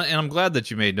 Well, and I'm glad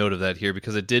that you made note of that here,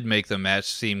 because it did make the match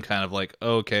seem kind of like,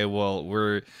 okay, well,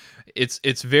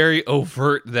 it's very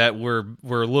overt that we're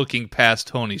looking past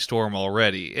Toni Storm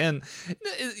already, and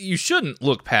you shouldn't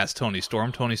look past Toni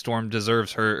Storm. Toni Storm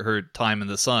deserves her time in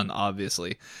the sun,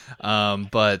 obviously,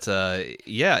 but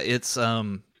yeah, it's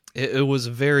It was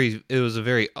a very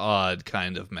odd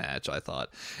kind of match, I thought.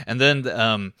 And then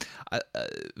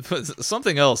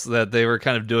something else that they were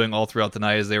kind of doing all throughout the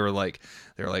night is they were like,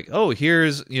 oh,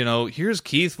 here's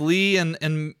Keith Lee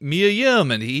and Mia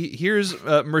Yim, and here's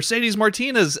Mercedes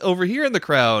Martinez over here in the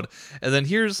crowd, and then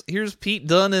here's Pete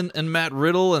Dunne and Matt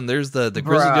Riddle, and there's the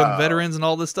Grizzled Young Veterans and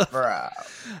all this stuff. Bro.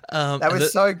 That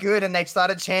was so good, and they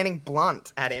started chanting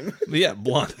Blunt at him. Yeah,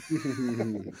 Blunt.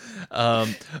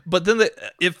 But then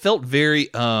it felt very,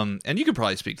 and you could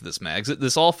probably speak to this, Mags.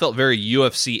 This all felt very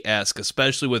UFC-esque,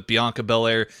 especially with Bianca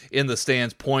Belair in the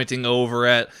stands pointing over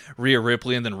at Rhea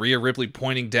Ripley, and then Rhea Ripley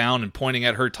pointing down and pointing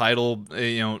at her title,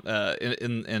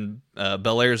 in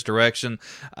Belair's direction.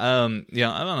 I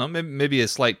don't know, maybe a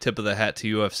slight tip of the hat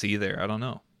to UFC there. I don't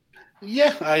know.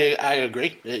 Yeah, I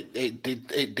agree. It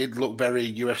did look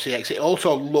very UFC-esque. It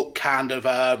also looked kind of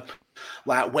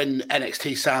like when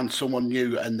NXT signed someone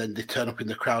new and then they turn up in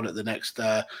the crowd at the next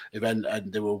event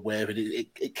and they were waving.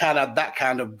 It kind of had that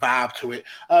kind of vibe to it.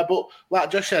 But like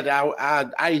Josh said,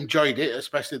 I enjoyed it,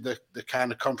 especially the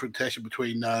kind of confrontation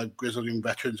between Grizzled Young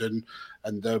Veterans and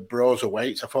the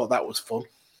Broserweights. I thought that was fun.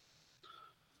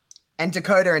 And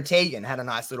Dakota and Tegan had a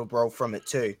nice little brawl from it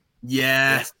too.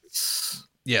 Yes.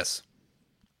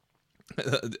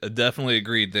 Definitely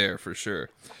agreed there for sure.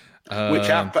 Which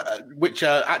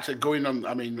actually going on,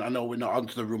 I mean, I know we're not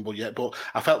onto the Rumble yet, but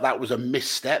I felt that was a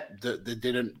misstep that they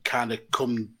didn't kind of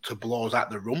come to blows at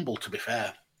the Rumble, to be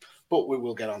fair. But we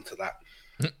will get onto that.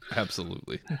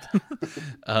 Absolutely.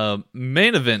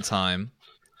 Main event time.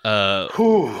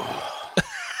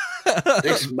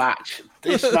 This match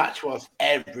was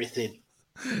everything.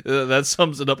 That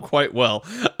sums it up quite well.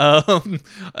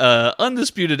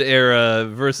 Undisputed Era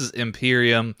versus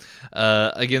Imperium.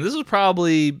 Again, this was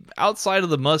probably outside of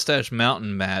the Mustache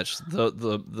Mountain match,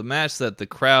 the match that the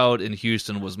crowd in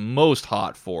Houston was most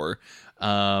hot for.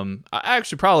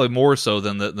 Actually, probably more so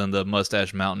than the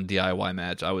Mustache Mountain DIY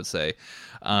match, I would say.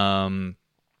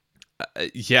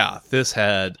 Yeah, this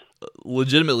had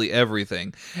legitimately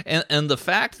everything, and the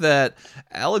fact that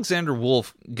Alexander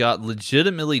Wolf got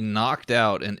legitimately knocked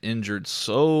out and injured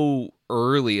so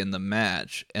early in the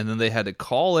match, and then they had to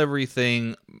call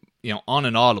everything on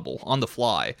an audible on the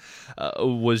fly,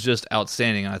 was just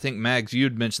outstanding. And I think, Mags,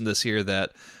 you'd mentioned this here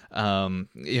that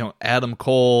Adam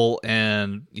Cole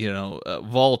and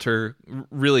Walter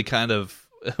really kind of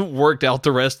worked out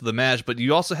the rest of the match, but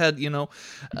you also had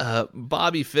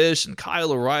Bobby Fish and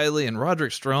Kyle O'Reilly and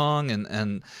Roderick Strong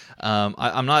and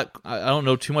I don't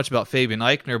know too much about Fabian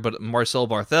Eichner, but Marcel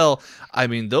Barthel. I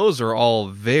mean, those are all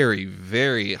very,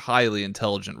 very highly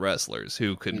intelligent wrestlers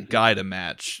who could guide a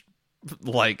match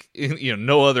like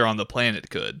no other on the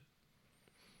planet could.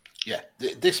 Yeah,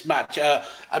 this match.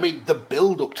 I mean, the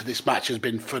build up to this match has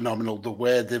been phenomenal. The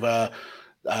way they've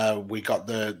we got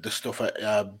the stuff at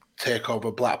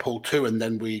TakeOver Blackpool 2, and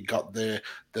then we got the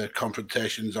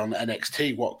confrontations on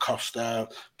NXT, what cost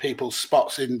people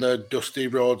spots in the Dusty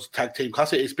Rhodes Tag Team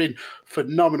Classic. It's been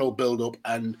phenomenal build-up,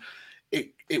 and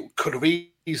it could have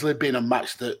easily been a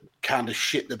match that kind of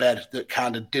shit the bed, that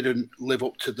kind of didn't live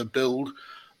up to the build.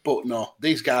 But no,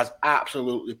 these guys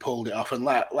absolutely pulled it off. And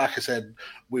like I said,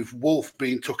 with Wolf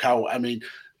being took out, I mean,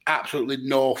 absolutely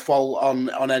no fault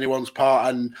on anyone's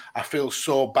part, and I feel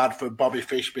so bad for Bobby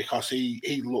Fish because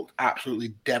he looked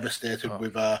absolutely devastated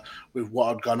with what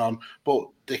had gone on. But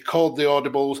they called the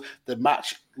audibles. The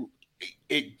match,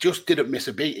 it just didn't miss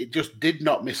a beat. It just did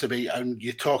not miss a beat, and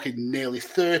you're talking nearly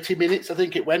 30 minutes, I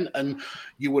think it went, and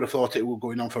you would have thought it was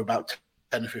going on for about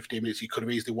 10 or 15 minutes. You could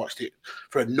have easily watched it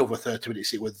for another 30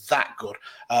 minutes. It was that good.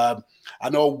 I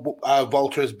know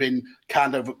Volta has been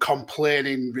kind of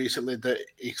complaining recently that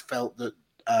he felt that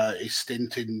his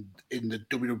stint in the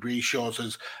WWE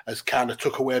shows has kind of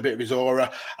took away a bit of his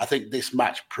aura. I think this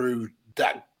match proved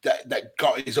that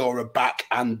got his aura back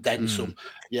and then some.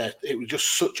 Yeah, it was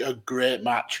just such a great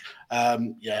match.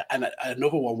 And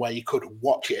another one where you could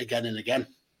watch it again and again.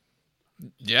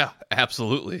 Yeah,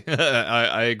 absolutely.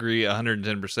 I agree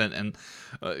 110%. And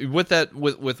with that,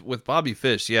 with Bobby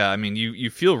Fish, yeah, I mean,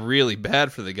 you feel really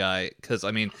bad for the guy because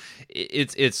I mean,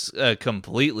 it's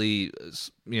completely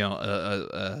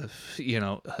a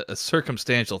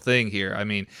circumstantial thing here. I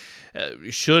mean,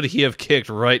 should he have kicked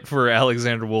right for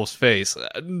Alexander Wolf's face?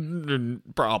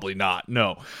 Probably not.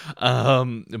 No.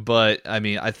 But I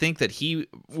mean, I think that he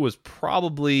was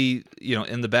probably,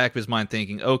 in the back of his mind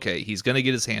thinking, okay, he's going to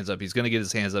get his hands up. He's going to get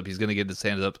his hands up. He's going to get his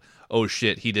hands up. Oh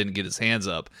shit, he didn't get his hands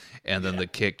up. And then the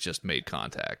kick just made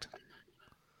contact.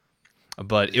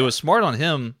 But it was smart on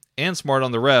him and smart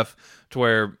on the ref to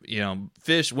where,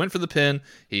 Fish went for the pin.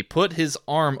 He put his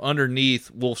arm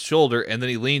underneath Wolf's shoulder, and then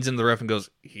he leans into the ref and goes,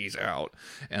 he's out.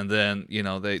 And then,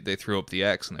 they threw up the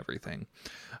X and everything.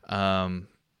 I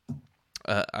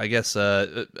guess,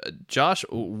 Josh,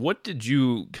 what did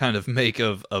you kind of make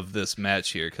of this match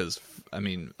here? Because, I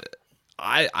mean,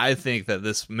 I think that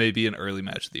this may be an early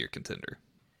match of the year contender.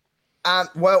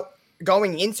 Well,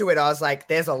 going into it, I was like,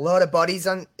 there's a lot of bodies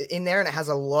in there, and it has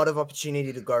a lot of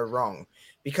opportunity to go wrong.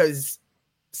 Because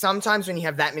sometimes when you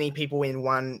have that many people in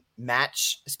one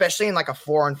match, especially in like a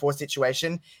 4-on-4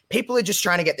 situation, people are just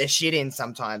trying to get their shit in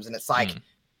sometimes. And it's like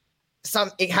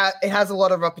it has a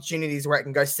lot of opportunities where it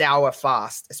can go sour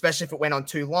fast, especially if it went on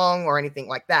too long or anything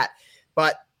like that.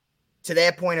 But to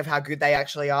their point of how good they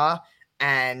actually are,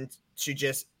 and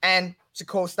to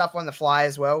call stuff on the fly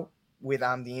as well with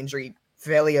the injury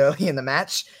fairly early in the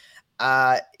match,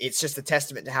 it's just a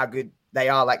testament to how good they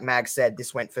are. Like Mag said,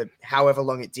 this went for however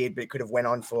long it did, but it could have went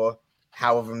on for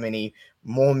however many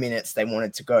more minutes they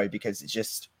wanted to go because it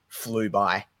just flew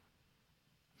by.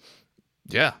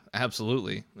 Yeah,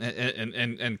 absolutely.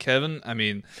 And Kevin, I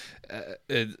mean,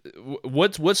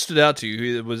 what stood out to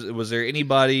you? Was there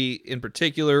anybody in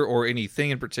particular or anything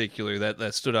in particular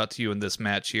that stood out to you in this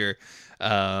match here?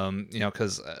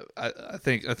 Because I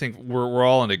think we're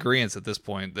all in agreement at this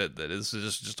point that this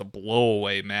is just a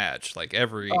blowaway match. Like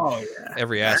every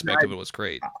aspect of it was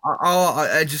great.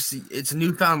 It's a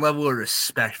newfound level of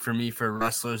respect for me for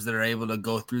wrestlers that are able to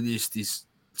go through these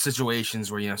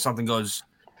situations where something goes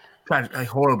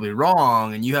horribly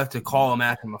wrong and you have to call a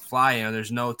match on the fly.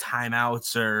 There's no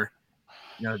timeouts or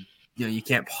you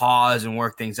can't pause and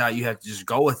work things out. You have to just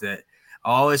go with it.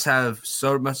 I always have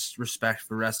so much respect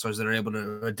for wrestlers that are able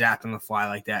to adapt on the fly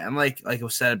like that. And like I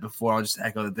said before, I'll just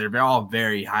echo that they're all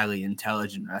very highly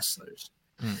intelligent wrestlers.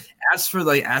 As for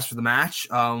the match,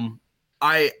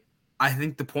 I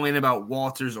think the point about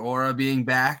Walter's aura being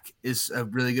back is a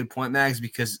really good point, Mags,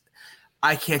 because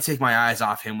I can't take my eyes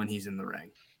off him when he's in the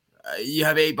ring. You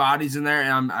have 8 bodies in there,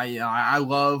 and I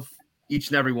love each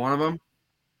and every one of them.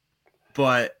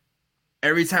 But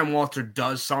every time Walter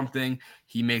does something,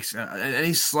 he makes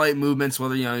any slight movements,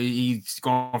 whether he's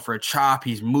going for a chop,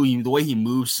 he's moving the way he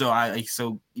moves. He's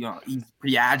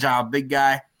pretty agile, big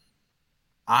guy.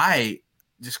 I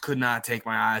just could not take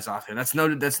my eyes off him. That's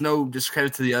no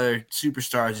discredit to the other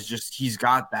superstars. It's just he's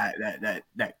got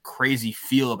that crazy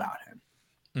feel about him.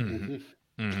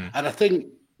 Mm-hmm. Mm-hmm. And I think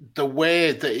the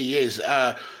way that he is,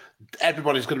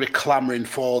 everybody's going to be clamoring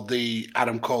for the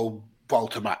Adam Cole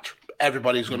Volta match.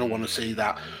 Everybody's going to want to see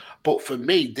that. But for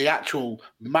me, the actual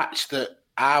match that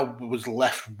I was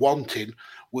left wanting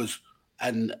was,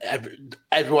 and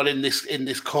everyone in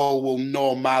this call will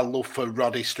know my love for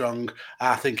Roddy Strong.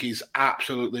 I think he's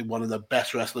absolutely one of the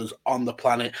best wrestlers on the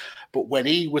planet. But when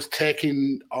he was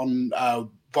taking on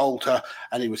Volta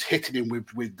and he was hitting him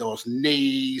with those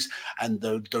knees and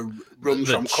the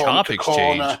runs from corner to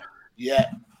corner,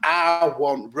 yeah, I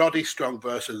want Roddy Strong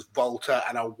versus Volta,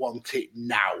 and I want it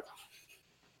now.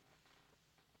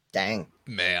 Dang.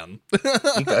 Man.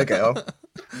 You gotta go.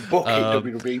 Book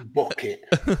it, WWE, book it.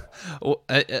 Well,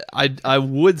 I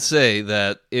would say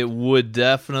that it would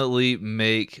definitely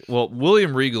make... Well,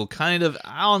 William Regal kind of...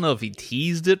 I don't know if he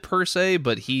teased it per se,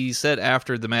 but he said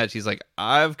after the match, he's like,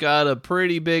 I've got a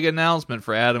pretty big announcement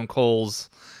for Adam Cole's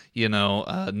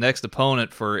next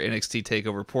opponent for NXT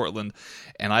TakeOver Portland,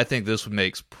 and I think this would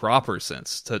make proper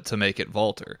sense to make it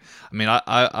Walter. I mean,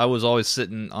 I was always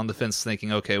sitting on the fence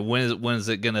thinking, okay, when is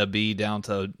it gonna be down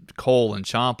to Cole and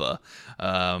Ciampa?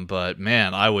 But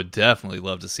man, I would definitely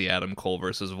love to see Adam Cole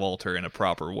versus Walter in a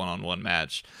proper one-on-one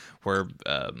match where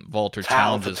Walter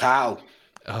challenges.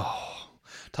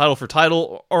 Title for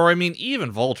title, or I mean,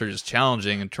 even Walter just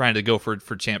challenging and trying to go for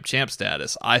champ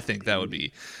status. I think that would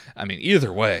be, I mean,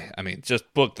 either way. I mean,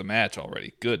 just book the match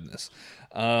already. Goodness.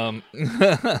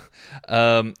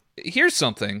 Here's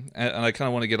something, and I kind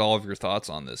of want to get all of your thoughts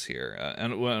on this here,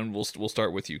 and we'll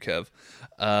start with you, Kev.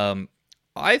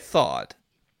 I thought,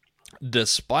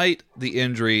 despite the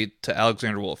injury to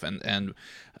Alexander Wolf, and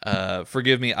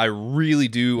forgive me, I really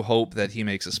do hope that he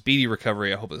makes a speedy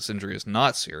recovery. I hope this injury is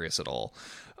not serious at all.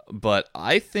 But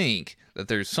I think that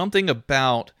there's something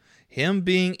about him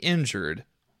being injured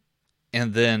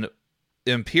and then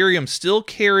Imperium still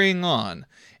carrying on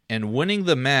and winning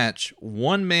the match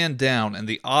one man down, and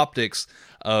the optics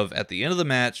of, at the end of the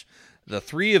match, the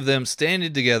three of them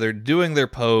standing together, doing their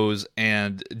pose,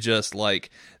 and just like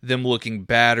them looking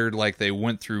battered like they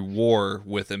went through war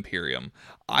with Imperium.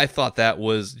 I thought that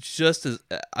was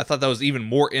even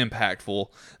more impactful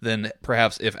than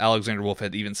perhaps if Alexander Wolf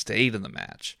had even stayed in the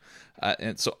match.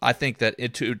 And so I think that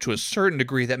to a certain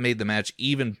degree that made the match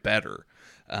even better.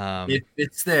 It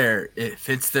fits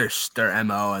their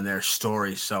MO and their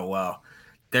story so well.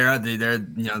 You have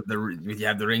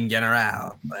the Ring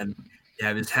General and you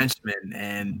have his henchmen,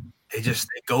 and they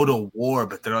go to war,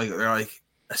 but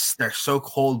they're so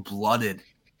cold blooded.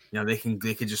 They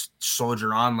could just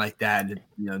soldier on like that, and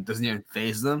it doesn't even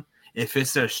faze them. It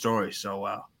fits their story so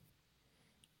well.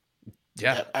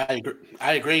 Yeah, I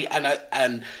agree,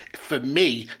 and for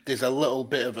me, there's a little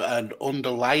bit of an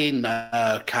underlying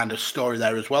kind of story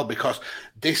there as well, because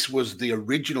this was the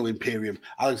original Imperium.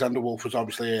 Alexander Wolf was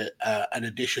obviously an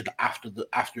addition after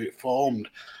it formed,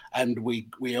 and we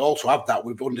also have that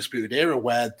with Undisputed Era,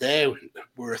 where they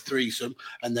were a threesome,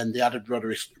 and then they added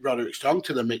Roderick Strong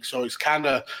to the mix. So it's kind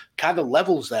of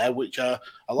levels there, which a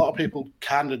lot of people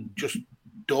kind of just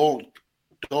don't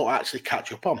actually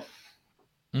catch up on.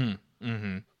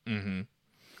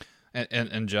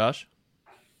 And Josh,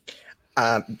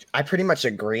 I pretty much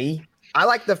agree. I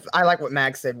like what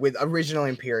Mag said with original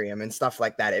Imperium and stuff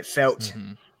like that. It felt,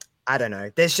 I don't know.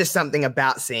 There's just something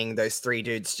about seeing those three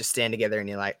dudes just stand together, and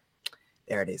you're like,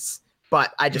 there it is.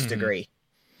 But I just agree.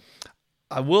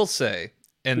 I will say,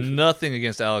 and nothing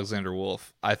against Alexander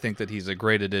Wolf, I think that he's a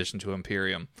great addition to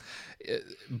Imperium.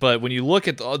 But when you look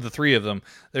at the three of them,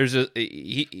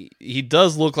 he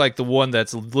does look like the one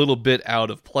that's a little bit out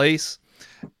of place,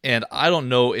 and I don't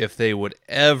know if they would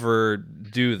ever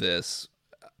do this.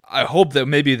 I hope that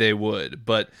maybe they would,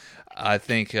 but I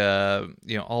think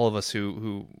all of us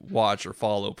who watch or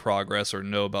follow Progress or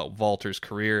know about Walter's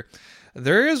career,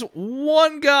 there is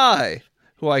one guy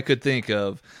who I could think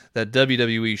of that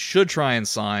WWE should try and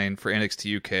sign for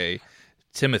NXT UK,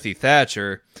 Timothy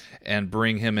Thatcher, and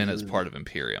bring him in as part of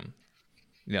Imperium.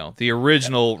 The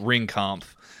original Ring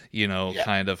Conf,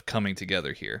 kind of coming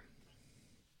together here.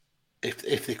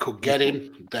 If they could get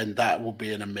him, then that would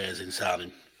be an amazing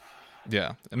signing.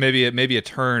 Yeah, maybe a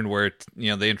turn where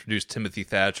they introduce Timothy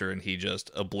Thatcher and he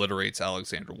just obliterates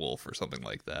Alexander Wolf or something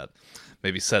like that.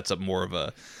 Maybe sets up more of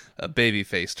a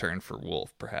babyface turn for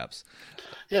Wolf, perhaps.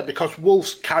 Yeah, because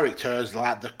Wolf's character is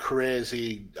like the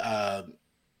crazy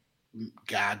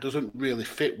guy, doesn't really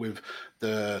fit with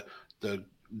the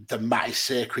mighty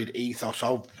sacred ethos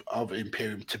of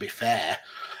Imperium. To be fair,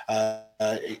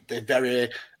 they're very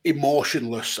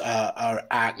emotionless. Are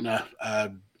Agner,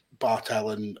 Bartel,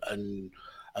 and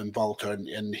Walter,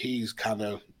 and he's kind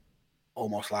of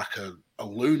almost like a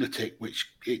lunatic,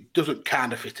 which it doesn't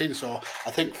kind of fit in. So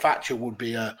I think Thatcher would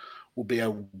be a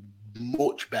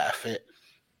much better fit.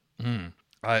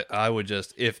 I would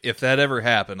just, if that ever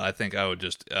happened, I think I would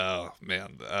just,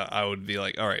 I would be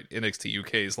like, all right, NXT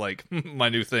UK is like my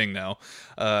new thing now.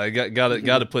 Got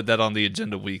to put that on the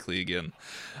agenda weekly again.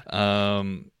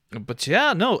 But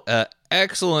yeah, no,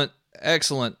 excellent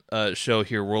show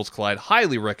here, Worlds Collide.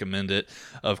 Highly recommend it,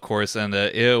 of course, and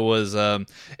it was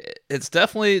it's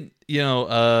definitely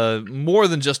more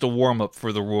than just a warm up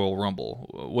for the Royal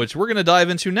Rumble, which we're gonna dive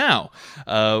into now.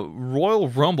 Royal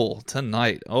Rumble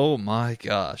tonight. Oh my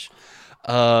gosh,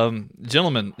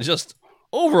 gentlemen, just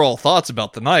overall thoughts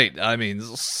about the night. I mean,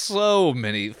 so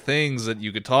many things that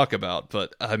you could talk about,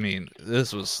 but I mean,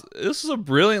 this was a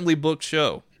brilliantly booked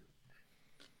show.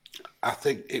 I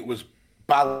think it was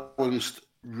balanced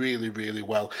really, really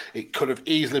well. It could have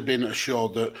easily been a show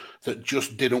that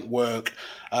just didn't work.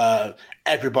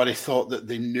 Everybody thought that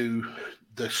they knew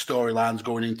the storylines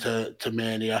going into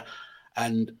Mania,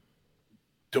 and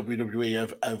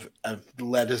WWE have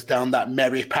led us down that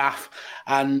merry path,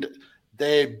 and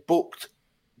they booked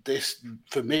this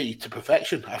for me to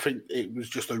perfection. I think it was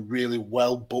just a really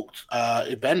well booked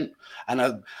event,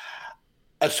 and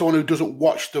as someone who doesn't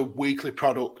watch the weekly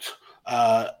product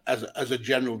as a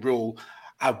general rule,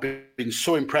 I've been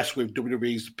so impressed with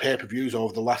WWE's pay-per-views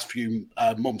over the last few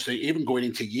months. Even going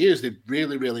into years, they've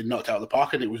really, really knocked out of the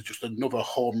park, and it was just another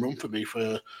home run for me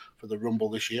for the Rumble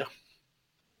this year.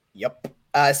 Yep.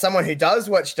 Someone who does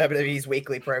watch WWE's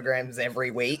weekly programs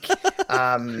every week,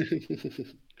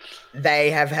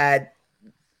 they have had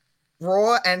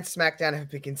Raw and SmackDown have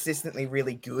been consistently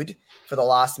really good for the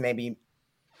last maybe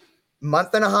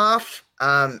month and a half.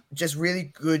 Just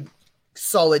really good,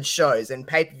 solid shows. And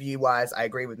pay-per-view wise, I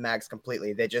agree with Mags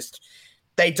completely. Their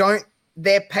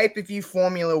pay-per-view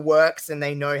formula works, and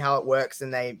they know how it works,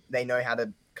 and they know how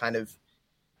to kind of,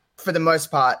 for the most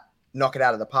part, knock it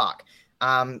out of the park.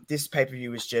 This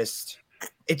pay-per-view is just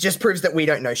proves that we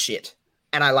don't know shit.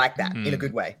 And I like that in a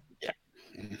good way.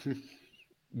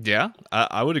 Yeah,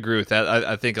 I would agree with that.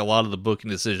 I think a lot of the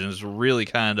booking decisions really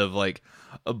kind of like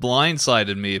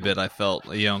blindsided me a bit. I felt,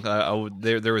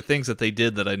 there were things that they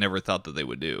did that I never thought that they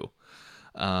would do.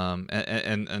 And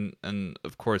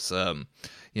of course,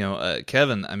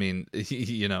 Kevin, I mean,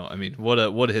 what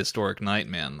a historic night,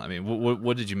 man. I mean,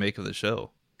 what did you make of the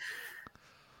show?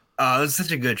 It was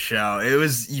such a good show. It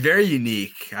was very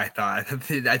unique, I thought. I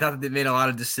thought that they made a lot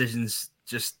of decisions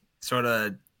just sort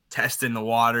of testing the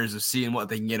waters of seeing what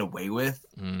they can get away with,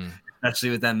 especially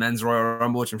with that men's Royal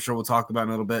Rumble, which I'm sure we'll talk about in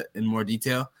a little bit in more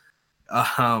detail.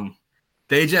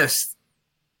 They just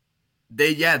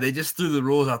threw the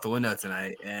rules out the window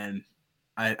tonight, and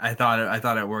I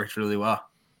thought it worked really well.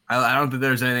 I don't think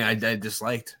there was anything I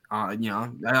disliked. I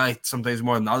liked some things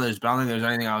more than others, but I don't think there was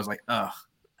anything I was like, ugh,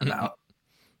 about.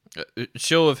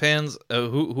 Show of hands,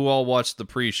 who all watched the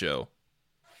pre-show?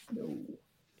 No.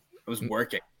 I was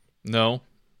working. No?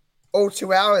 All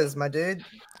 2 hours, my dude.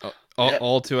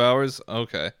 All 2 hours?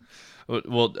 Okay.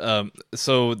 Well,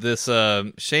 so this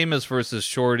Sheamus versus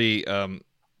Shorty,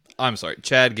 I'm sorry,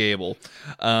 Chad Gable.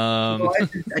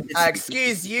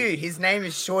 Excuse you, his name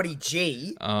is Shorty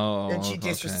G. Oh, don't you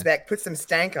disrespect? Okay. Put some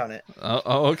stank on it.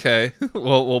 Oh, okay.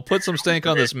 Well, we'll put some stank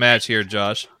on this match here,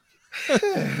 Josh.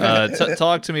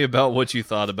 Talk to me about what you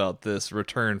thought about this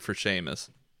return for Sheamus.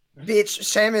 Bitch,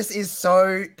 Sheamus is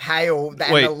so pale that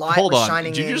the light hold was on.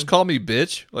 shining in. Did you just call me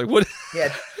bitch? Like what?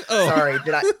 Yeah. Sorry.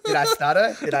 Did I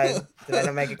stutter? Did I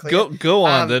not make it clear? Go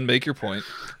on then. Make your point.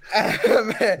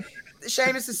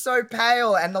 Sheamus is so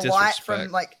pale, and the light from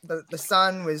like the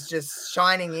sun was just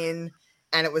shining in,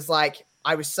 and it was like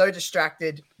I was so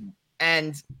distracted.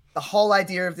 And the whole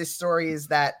idea of this story is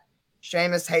that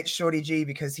Sheamus hates Shorty G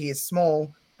because he is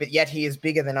small, but yet he is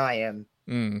bigger than I am.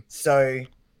 So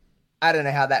I don't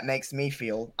know how that makes me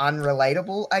feel.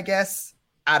 Unrelatable, I guess.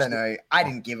 I don't know. I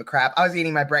didn't give a crap. I was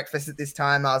eating my breakfast at this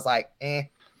time. I was like,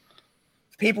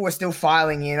 People were still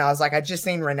filing in. I was like, I just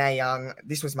seen Renee Young.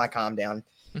 This was my calm down.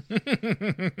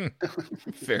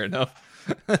 Fair enough.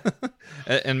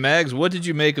 And Mags, what did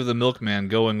you make of the milkman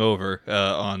going over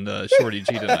on Shorty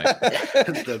G tonight?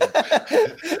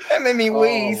 That made me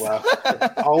wheeze. Wow.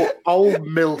 Old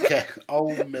Milky.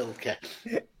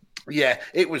 Yeah,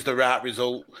 it was the right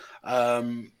result.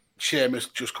 Sheamus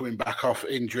just coming back off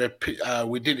injury.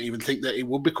 We didn't even think that he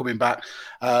would be coming back.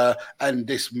 And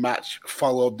this match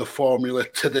followed the formula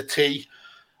to the T.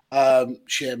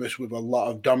 Sheamus with a lot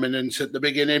of dominance at the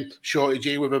beginning. Shorty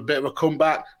G with a bit of a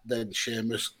comeback. Then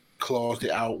Sheamus closed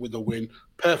it out with a win.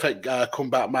 Perfect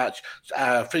comeback match.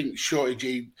 I think Shorty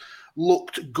G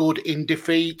looked good in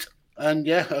defeat. And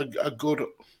yeah, a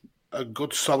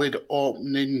good solid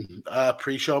opening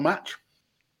pre-show match.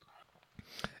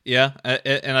 Yeah,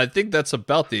 and I think that's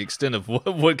about the extent of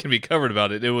what can be covered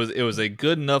about it. It was a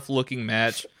good enough looking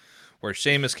match where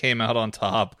Sheamus came out on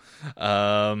top.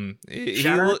 Shout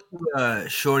out to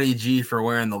Shorty G for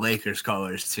wearing the Lakers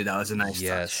colors too. That was a nice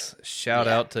touch. Shout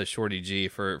out to Shorty G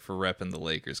for repping the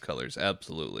Lakers colors.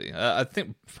 Absolutely. I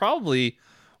think probably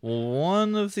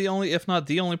one of the only, if not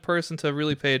the only person to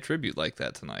really pay a tribute like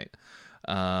that tonight.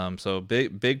 So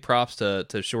big props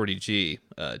to Shorty G,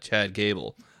 Chad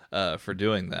Gable, for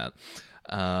doing that.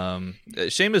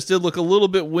 Sheamus did look a little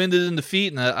bit winded in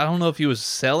defeat, and I don't know if he was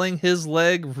selling his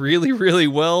leg really, really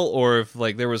well, or if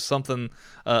like there was something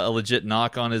a legit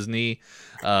knock on his knee.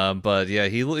 But yeah,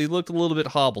 he looked a little bit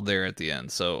hobbled there at the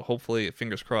end. So hopefully,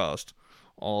 fingers crossed,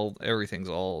 everything's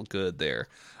all good there.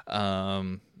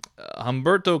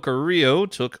 Humberto Carrillo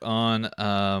took on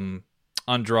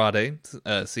Andrade,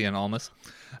 Cien Almas,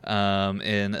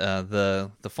 in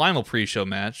the final pre-show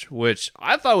match, which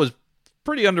I thought was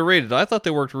pretty underrated. I thought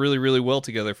they worked really, really well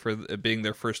together for it being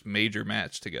their first major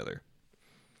match together.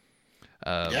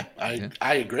 I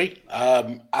agree.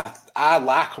 I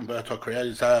like Humberto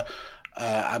Carrillo.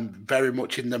 I'm very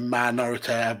much in the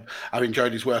minority. I've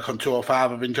enjoyed his work on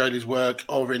 205. I've enjoyed his work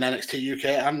over in NXT UK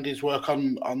and his work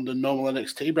on the normal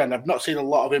NXT brand. I've not seen a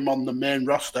lot of him on the main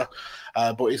roster,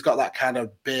 but he's got that kind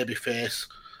of baby face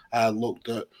look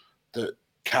that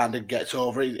kind of gets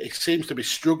over. He seems to be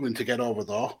struggling to get over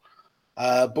though.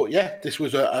 But yeah, this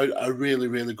was a really,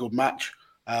 really good match.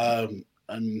 And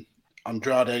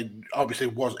Andrade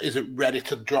obviously isn't ready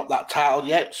to drop that title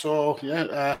yet. So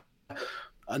yeah,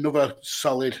 another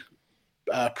solid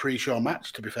pre-show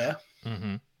match, to be fair.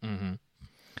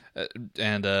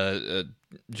 And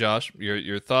Josh,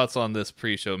 your thoughts on this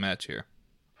pre-show match here?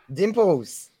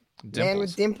 Dimples. Man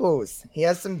with dimples. He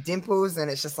has some dimples, and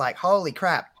it's just like, holy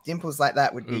crap, dimples like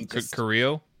that would be just...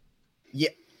 Carrillo?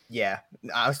 Yeah.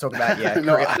 I was talking about,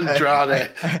 No,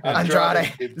 Andrade.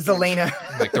 Zelina.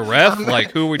 Like the ref?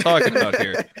 Like, who are we talking about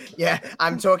here? Yeah,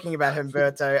 I'm talking about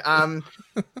Humberto.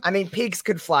 I mean, pigs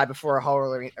could fly before a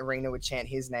whole arena would chant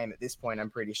his name at this point, I'm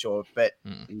pretty sure. But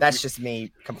that's just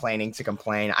me complaining to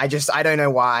complain. I don't know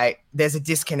why. There's a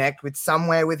disconnect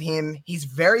somewhere with him. He's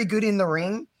very good in the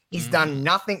ring. He's done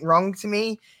nothing wrong to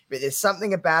me. But there's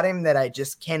something about him that I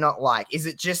just cannot like. Is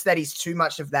it just that he's too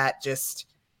much of that just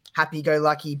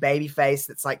happy-go-lucky baby face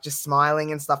that's like just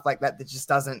smiling and stuff like that just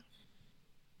doesn't,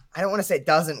 I don't want to say it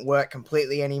doesn't work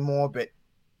completely anymore, but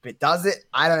does it?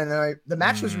 I don't know. The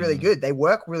match was really good. They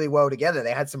work really well together.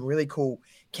 They had some really cool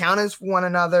counters for one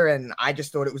another, and I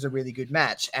just thought it was a really good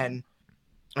match. And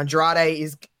Andrade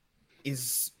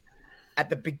is at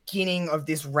the beginning of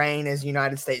this reign as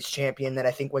United States champion that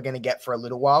I think we're going to get for a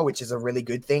little while, which is a really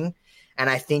good thing. And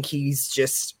I think he's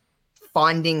just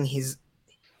finding his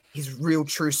real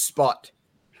true spot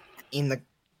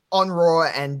on Raw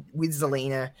and with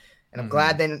Zelina. And I'm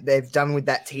glad they've done with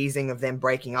that teasing of them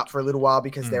breaking up for a little while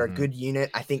because they're a good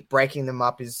unit. I think breaking them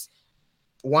up is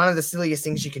one of the silliest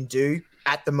things you can do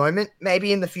at the moment,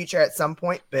 maybe in the future at some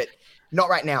point, but not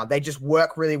right now. They just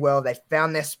work really well. They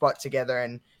found their spot together,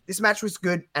 and this match was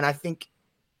good. And I think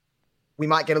we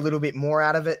might get a little bit more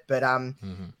out of it, but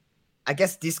I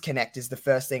guess disconnect is the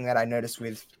first thing that I noticed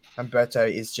with Humberto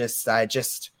is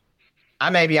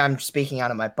maybe I'm speaking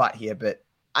out of my butt here, but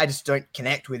I just don't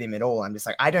connect with him at all. I'm just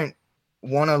like, I don't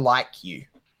want to like you.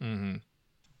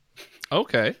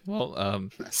 Okay. Well,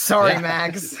 sorry,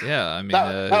 Mags. Yeah, I mean,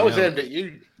 that was aimed at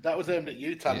you. That was aimed at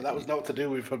you, Tanner. Yeah. That was not to do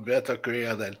with Humberto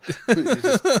Carrillo then.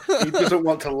 He doesn't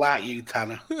want to like you,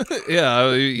 Tanner.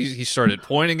 Yeah, he started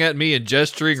pointing at me and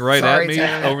gesturing at me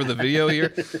Tanner. Over the video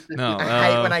here. No, I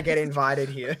hate when I get invited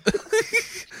here.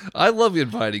 I love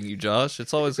inviting you, Josh.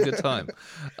 It's always a good time.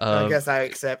 I guess I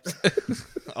accept.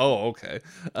 Oh, okay.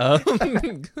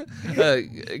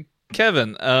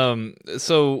 Kevin,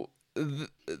 so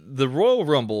the Royal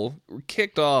Rumble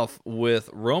kicked off with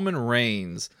Roman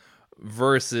Reigns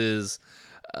versus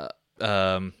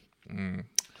Baron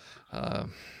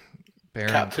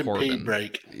Captain Corbin. Pete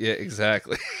Break. Yeah,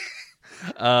 exactly.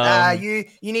 You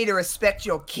need to respect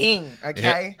your king,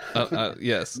 okay?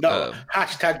 Yes. No,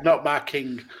 hashtag not my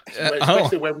king.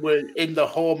 Especially when we're in the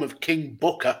home of King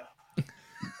Booker.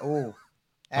 Oh,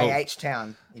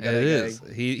 H-Town. It is.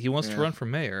 He wants to run for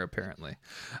mayor, apparently.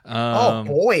 Oh,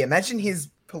 boy. Imagine his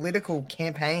political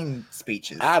campaign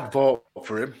speeches. I'd vote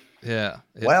for him. Yeah.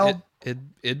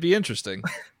 It'd be interesting.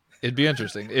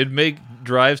 It'd make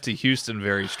drives to Houston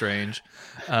very strange.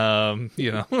 There'd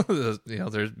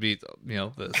be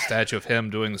the statue of him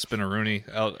doing the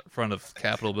spinneroonie out front of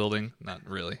Capitol building. Not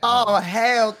really. Oh,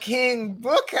 hail King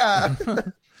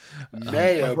Booker!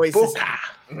 Mayor Booker.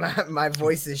 My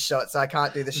voice is shot, so I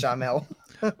can't do the Shamel.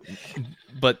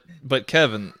 But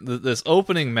Kevin, this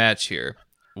opening match here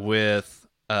with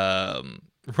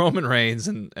Roman Reigns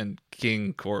and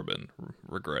King Corbin,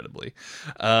 regrettably.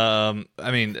 I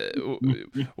mean,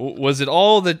 was it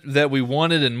all that we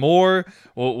wanted and more?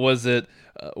 Was it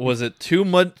too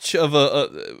much of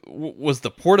was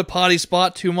the porta potty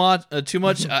spot too much?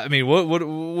 I mean,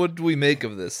 what do we make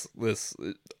of this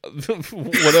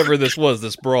whatever this was,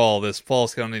 this brawl, this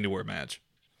Falls Count Anywhere match?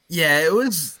 Yeah, it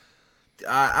was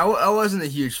I wasn't a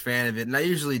huge fan of it, and I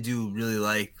usually do really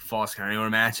like Falls Count Anywhere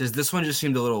matches. This one just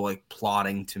seemed a little like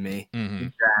plotting to me. Mm-hmm.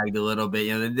 It dragged a little bit.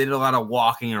 They did a lot of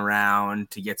walking around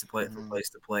to get to from place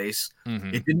to place.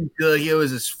 Mm-hmm. It didn't feel like it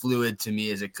was as fluid to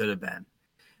me as it could have been.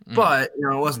 But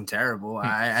it wasn't terrible.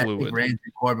 I think Reigns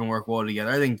and Corbin work well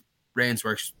together. I think Reigns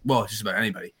works well just about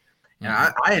anybody. And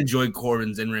I enjoyed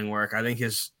Corbin's in-ring work. I think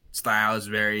his style is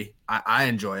very – I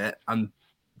enjoy it. I'm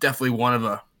definitely one of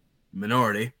a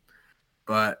minority.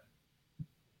 But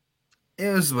it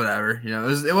was whatever.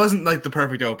 It wasn't like the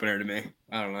perfect opener to me.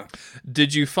 I don't know.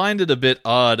 Did you find it a bit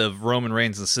odd of Roman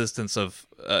Reigns' insistence of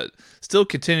still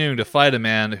continuing to fight a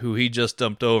man who he just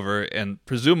dumped over and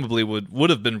presumably would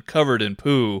have been covered in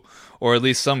poo or at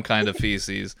least some kind of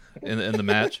feces in the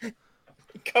match?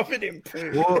 Covered in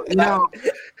poo. Well,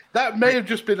 that may have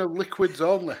just been a liquids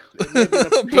only. It may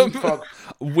have been a pee fog.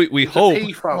 We hope.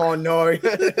 Pee fog. Oh no! I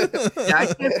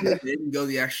can't believe they didn't go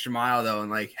the extra mile though, and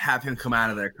like have him come out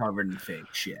of there covered in fake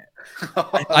shit.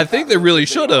 I think they really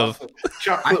should have. I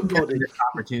Chocolate think that's pudding. an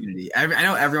opportunity. I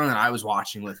know everyone that I was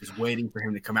watching with was waiting for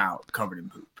him to come out covered in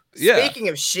poop. Yeah. Speaking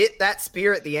of shit, that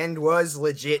spear at the end was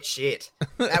legit shit.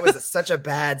 That was such a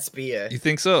bad spear. You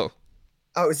think so?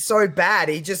 Oh, it was so bad.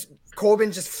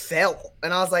 Corbin just fell,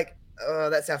 and I was like, "Oh,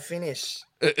 that's our finish."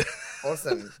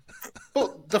 Awesome.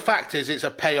 But the fact is, it's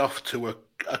a payoff to a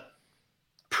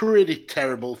pretty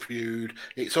terrible feud.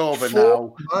 It's over 4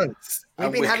 now. months. We've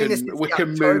And been we having this. can- since we the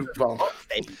can October move on.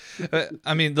 month.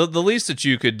 I mean, the least that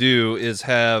you could do is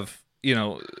have,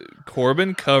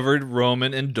 Corbin covered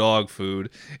Roman in dog food.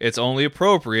 It's only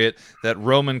appropriate that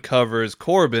Roman covers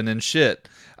Corbin in shit.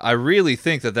 I really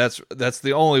think that's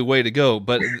the only way to go,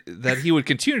 but that he would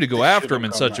continue to go after him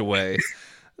in such a way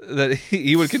that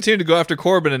he would continue to go after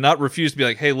Corbin and not refuse to be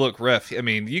like, hey, look, ref, I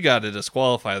mean, you got to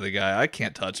disqualify the guy. I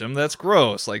can't touch him. That's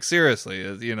gross. Like, seriously,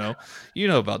 you know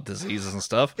about diseases and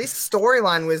stuff. This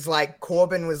storyline was like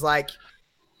Corbin was like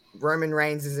Roman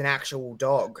Reigns is an actual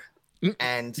dog,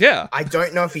 and Yeah. I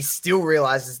don't know if he still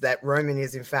realizes that Roman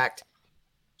is in fact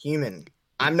human.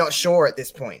 I'm not sure at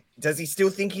this point. Does he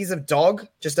still think he's a dog,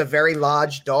 just a very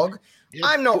large dog? Yeah,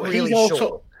 I'm not but really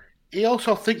sure. He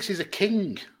also thinks he's a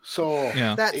king. So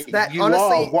Yeah. That you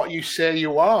honestly, are what you say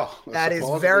you are. I that is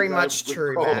suppose, very with, much with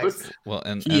true, Corbin. Max. Well,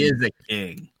 and He is a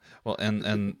king. Well,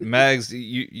 and Mags,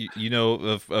 you know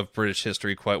of British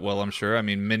history quite well, I'm sure. I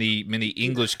mean, many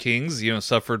English kings,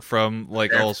 suffered from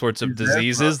like all sorts of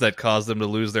diseases that caused them to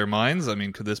lose their minds. I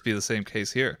mean, could this be the same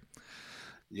case here?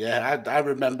 Yeah, I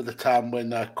remember the time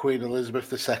when Queen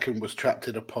Elizabeth II was trapped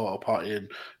in a porta potty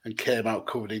and came out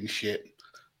covered in shit.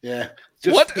 Yeah,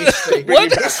 just What? history, What? bringing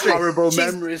back horrible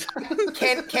She's- memories.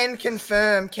 Can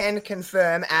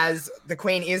confirm as the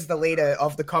Queen is the leader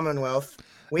of the Commonwealth.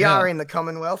 We Yeah. are in the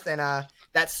Commonwealth, and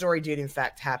that story did in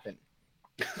fact happen.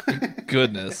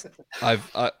 Goodness, I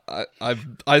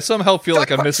somehow feel Don't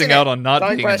like I'm missing question out it. on not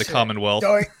Don't being in the question it. Commonwealth.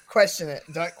 Don't question it.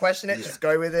 Don't question it. Yeah. Just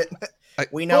go with it.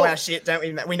 We know our shit, don't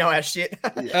we? We know our shit.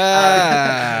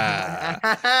 Ah.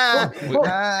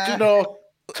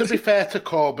 To be fair to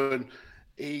Corbin,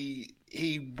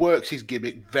 he works his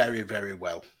gimmick very, very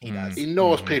well. He does. He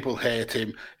knows people hate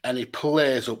him, and he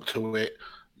plays up to it.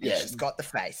 He's Yeah, just got the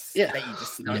face Yeah. that you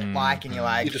just don't like, and you're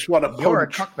like, you just want to you're a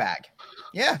punch. cockbag.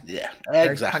 Yeah. Yeah, Very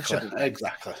exactly, punchable.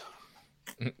 exactly.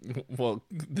 Well,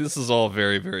 this is all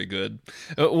very, very good.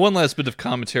 One last bit of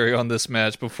commentary on this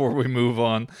match before we move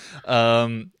on.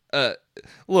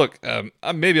 Look,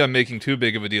 maybe I'm making too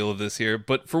big of a deal of this here,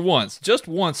 but for once, just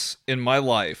once in my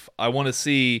life, I want to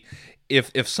see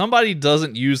if somebody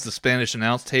doesn't use the Spanish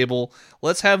announce table,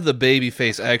 let's have the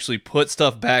babyface actually put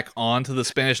stuff back onto the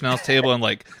Spanish announce table and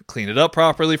like clean it up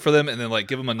properly for them, and then like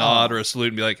give them a nod or a salute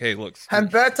and be like, "Hey, look."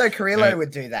 Humberto Carrillo Right.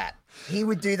 would do that. He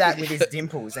would do that with his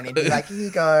dimples, and he'd be like, "Here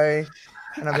you go,"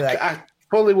 and I'd be like, I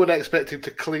fully would expect him to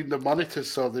clean the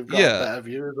monitors so they've got Yeah. a better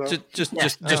view as well. Just Oh,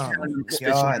 Stitch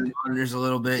God. the monitors a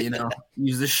little bit,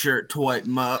 use the shirt to white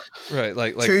them up. right,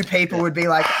 like two people would be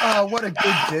like, "Oh, what a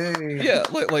good dude." yeah,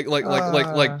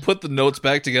 like put the notes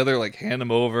back together, like hand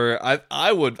them over.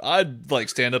 I'd like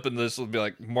stand up and this would be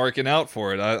like marking out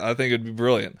for it. I think it'd be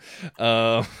brilliant.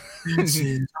 This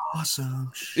is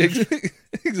awesome.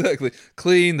 Exactly.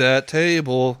 Clean that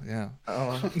table. Yeah.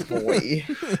 Oh boy.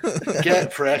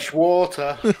 Get fresh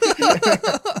water.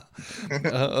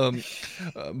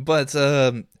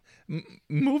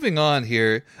 Moving on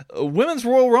here, women's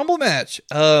Royal Rumble match.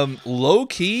 Low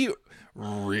key,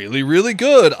 really, really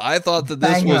good. I thought that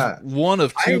this Banger. was one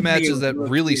of I two think matches it that was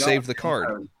really good. saved the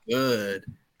card. Good.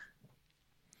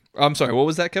 I'm sorry, what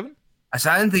was that, Kevin? I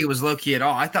didn't think it was low key at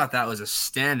all. I thought that was a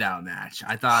standout match.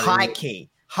 I thought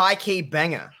High key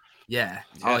banger. Yeah.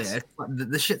 Yes. Oh yeah.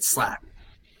 The shit slap.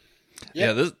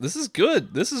 Yeah, this is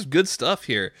good. This is good stuff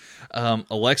here.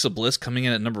 Alexa Bliss coming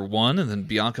in at number 1, and then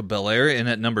Bianca Belair in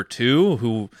at number 2,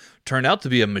 who turned out to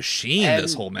be a machine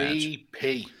this whole match.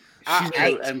 MVP.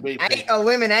 Eight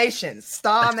eliminations.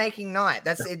 Star making night.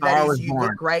 That is you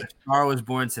look great. Star was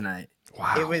born tonight.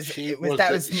 Wow. She was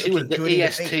the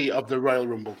EST of the Royal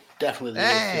Rumble. Definitely the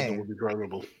EST of the Royal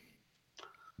Rumble.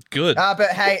 Good.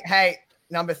 But hey,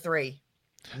 number 3.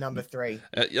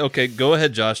 Okay, go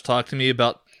ahead, Josh. Talk to me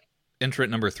about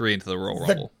entrant number 3 into the Royal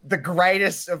Rumble. The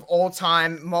greatest of all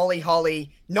time, Molly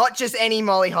Holly. Not just any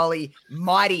Molly Holly,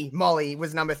 Mighty Molly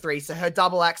was number 3. So her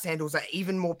double axe handles are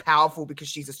even more powerful because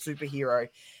she's a superhero.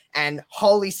 And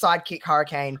Holy Sidekick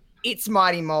Hurricane, it's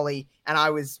Mighty Molly.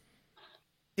 And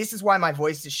this is why my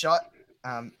voice is shot.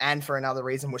 And for another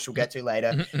reason, which we'll get to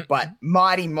later. But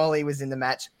Mighty Molly was in the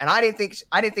match. And I didn't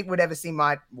think we'd ever see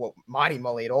Mighty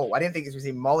Molly at all. I didn't think we'd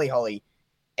see Molly Holly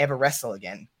ever wrestle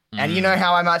again. And you know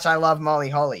how much I love Molly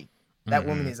Holly. That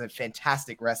woman is a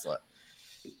fantastic wrestler.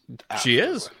 She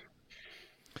is.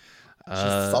 She's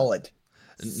solid.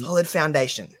 Solid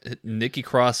foundation. Nikki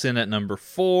Cross in at number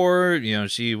 4. You know,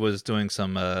 she was doing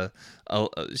some.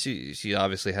 She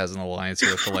obviously has an alliance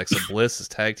here with Alexa Bliss as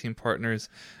tag team partners.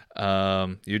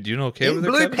 You doing okay in with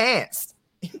her? Blue pants.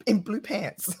 In blue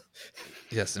pants.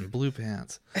 Yes, in blue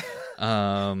pants.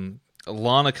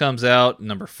 Lana comes out,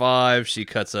 number 5. She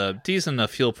cuts a decent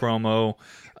enough heel promo.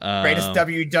 Greatest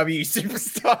WWE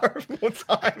superstar of all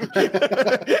time.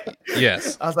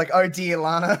 Yes. I was like, oh dear,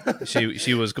 Lana.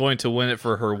 She was going to win it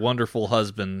for her wonderful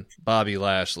husband, Bobby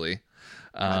Lashley.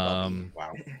 Wow.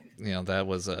 You know, that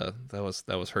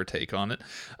was her take on it.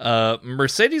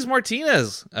 Mercedes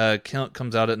Martinez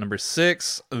comes out at number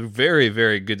 6. Very,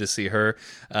 very good to see her.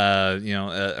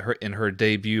 Her in her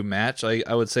debut match,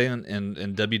 I would say in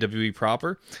WWE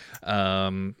proper.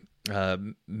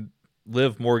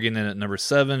 Liv Morgan in at number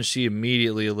 7. She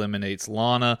immediately eliminates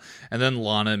Lana, and then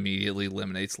Lana immediately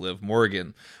eliminates Liv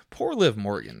Morgan. Poor Liv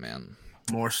Morgan, man.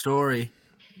 More story.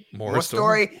 More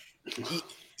story.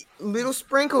 Little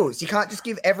sprinkles. You can't just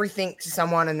give everything to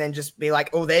someone and then just be like,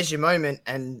 oh, there's your moment.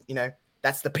 And,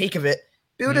 that's the peak of it.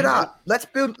 Build it up. Let's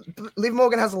build. Liv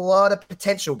Morgan has a lot of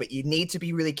potential, but you need to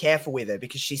be really careful with her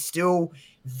because she's still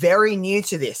very new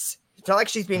to this. It's not like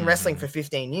she's been wrestling for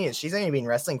 15 years. She's only been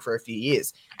wrestling for a few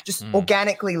years. Just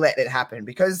organically let it happen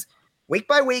because week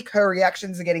by week, her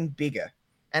reactions are getting bigger.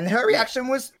 And her reaction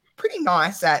was pretty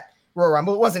nice at Royal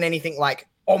Rumble. It wasn't anything like,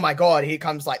 oh my God, here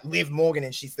comes like Liv Morgan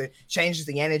and changes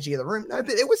the energy of the room. No,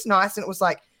 but it was nice and it was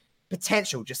like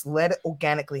potential. Just let it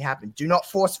organically happen. Do not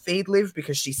force feed Liv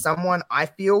because she's someone I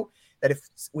feel that if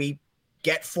we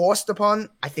get forced upon,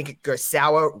 I think it goes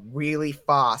sour really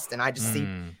fast. And I just see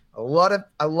a lot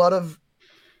of,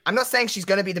 I'm not saying she's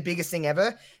going to be the biggest thing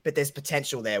ever, but there's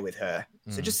potential there with her.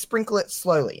 So just sprinkle it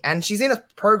slowly. And she's in a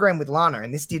program with Lana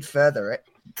and this did further it.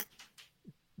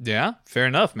 Yeah, fair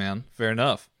enough, man. Fair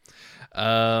enough.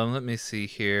 Let me see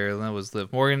here. That was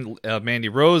Liv Morgan. Mandy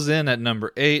Rose in at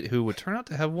number 8, who would turn out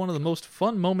to have one of the most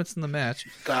fun moments in the match.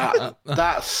 That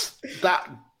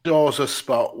Dozer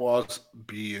spot was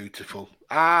beautiful.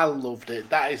 I loved it.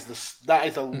 That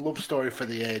is a love story for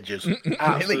the ages. It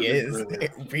really is. Brilliant.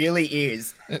 It really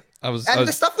is.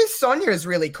 The stuff with Sonya is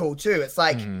really cool too. It's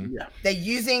like they're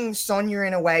using Sonya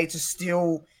in a way to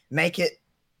still make it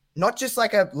not just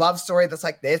like a love story that's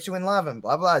like they're two in love and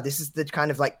blah, blah. This is the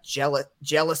kind of like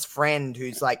jealous friend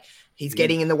who's like, he's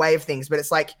getting in the way of things. But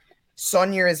it's like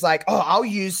Sonya is like, oh, I'll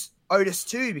use Otis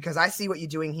too because I see what you're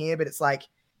doing here. But it's like,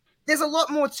 there's a lot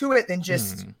more to it than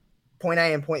just point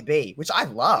A and point B, which I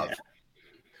love.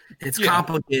 Yeah. It's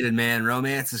complicated, man.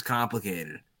 Romance is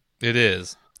complicated. It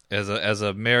is. As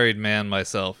a married man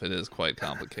myself, it is quite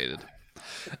complicated.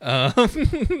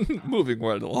 Moving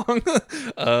right along.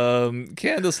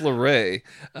 Candice LeRae,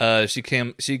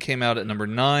 she came out at number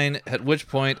 9, at which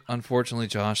point, unfortunately,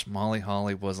 Josh, Molly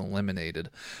Holly was eliminated.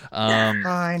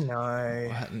 I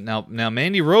know. Now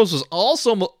Mandy Rose was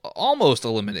also almost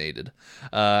eliminated.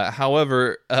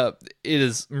 However, it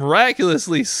is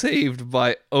miraculously saved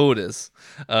by Otis,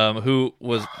 who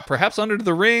was perhaps under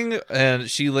the ring, and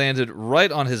she landed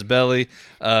right on his belly,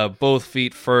 both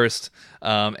feet first.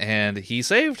 And he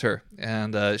saved her,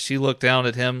 and she looked down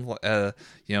at him,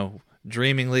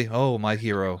 dreamingly. Oh, my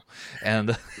hero!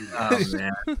 And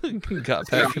got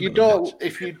back.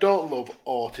 If you don't love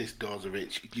Otis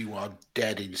Dozovich, you are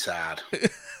dead inside.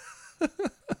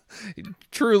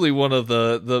 Truly one of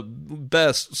the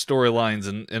best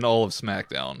storylines in all of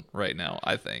SmackDown right now.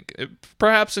 I think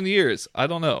perhaps in years. I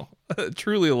don't know.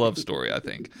 Truly a love story. I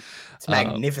think it's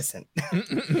magnificent.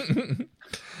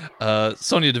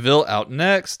 Sonya Deville out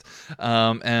next,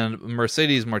 and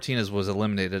Mercedes Martinez was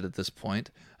eliminated at this point.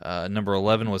 Number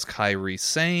 11 was Kairi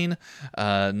Sane.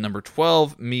 Number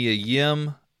 12, Mia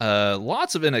Yim.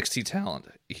 Lots of NXT talent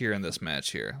here in this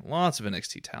match here. Lots of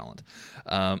NXT talent.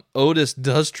 Otis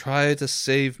does try to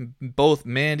save both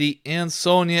Mandy and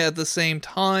Sonya at the same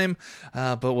time,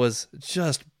 but was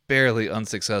just barely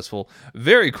unsuccessful.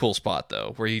 Very cool spot,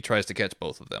 though, where he tries to catch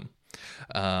both of them.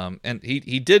 And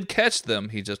he did catch them.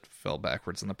 He just fell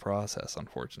backwards in the process,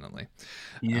 unfortunately.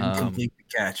 He didn't complete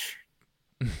the catch.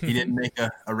 He didn't make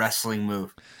a wrestling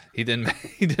move. He didn't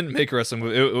make a wrestling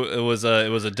move. It was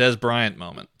a Des Bryant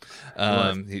moment.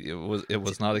 It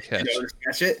was not a catch. Did you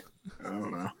catch it? I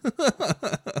don't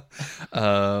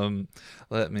know.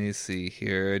 Let me see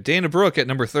here. Dana Brooke at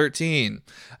number 13.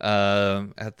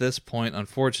 At this point,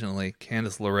 unfortunately,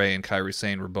 Candice LeRae and Kairi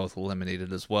Sane were both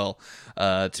eliminated as well.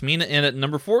 Tamina in at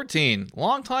number 14.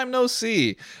 Long time no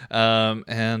see. Then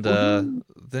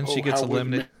she gets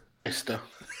eliminated.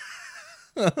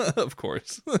 Of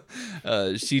course.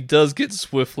 She does get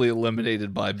swiftly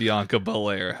eliminated by Bianca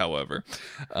Belair, however.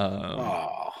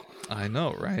 I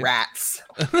know, right? Rats.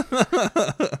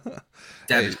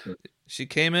 Hey, she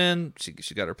came in,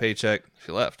 she got her paycheck,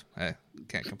 she left. Hey,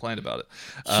 can't complain about it.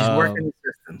 She's working the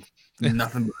system.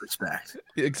 Nothing but respect.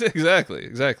 Exactly.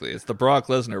 It's the Brock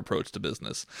Lesnar approach to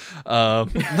business.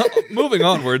 Moving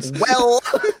onwards. Well,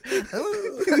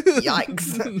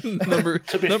 yikes.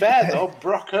 To be fair, though,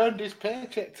 Brock earned his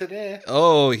paycheck today.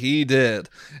 Oh, he did.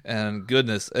 And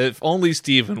goodness, if only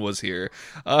Steven was here.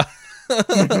 I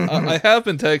have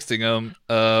been texting him,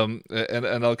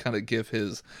 and I'll kind of give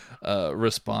his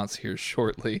response here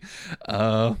shortly.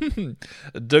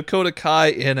 Dakota Kai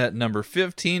in at number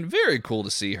 15. Very cool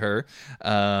to see her.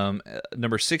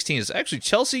 Number 16 is actually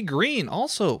Chelsea Green,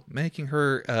 also making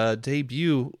her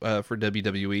debut for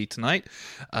WWE tonight.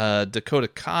 Dakota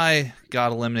Kai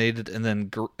got eliminated, and then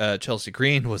Chelsea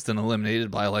Green was then eliminated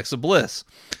by Alexa Bliss.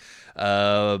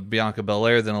 Bianca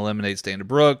Belair then eliminates Dana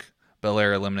Brooke.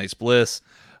 Belair eliminates Bliss.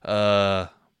 Boo.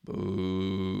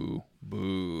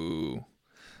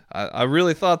 I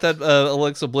really thought that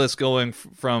Alexa Bliss going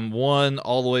from 1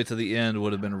 all the way to the end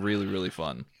would have been really, really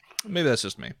fun. Maybe that's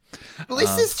just me.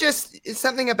 Bliss is just it's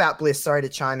something about Bliss. Sorry to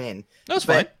chime in. That's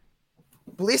fine.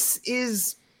 Bliss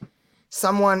is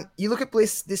someone, you look at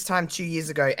Bliss this time 2 years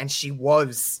ago, and she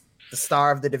was the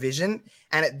star of the division.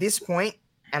 And at this point,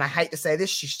 and I hate to say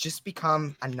this, she's just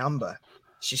become a number.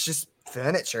 She's just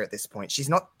furniture at this point. She's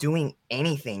not doing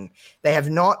anything. They have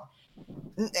not.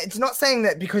 It's not saying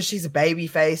that because she's a baby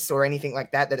face or anything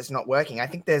like that it's not working. I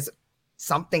think there's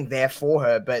something there for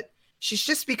her, but she's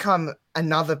just become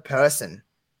another person,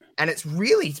 and it's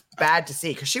really bad to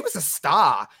see because she was a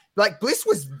star. Like, Bliss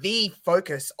was the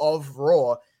focus of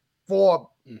Raw for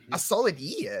a solid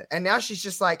year, and now she's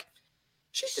just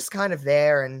kind of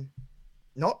there and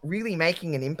not really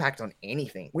making an impact on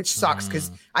anything, which sucks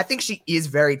because I think she is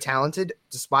very talented,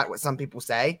 despite what some people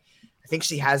say. I think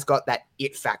she has got that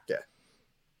it factor.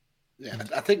 Yeah,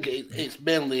 I think it's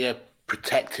mainly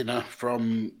protecting her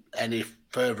from any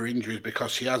further injuries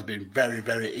because she has been very,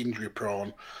 very injury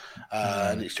prone,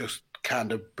 and it's just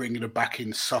kind of bringing her back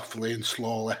in softly and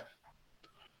slowly.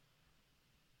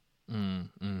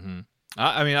 Mm-hmm.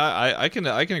 I mean, I can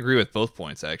agree with both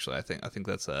points. Actually, I think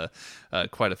that's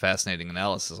quite a fascinating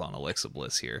analysis on Alexa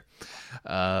Bliss here.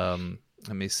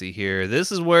 Let me see here.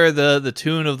 This is where the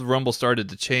tune of the Rumble started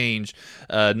to change.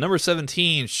 Number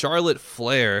 17, Charlotte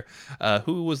Flair,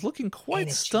 who was looking quite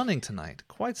stunning tonight.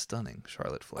 Quite stunning,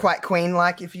 Charlotte Flair. Quite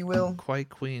queen-like, if you will. Quite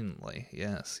queenly,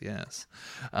 yes.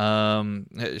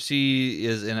 She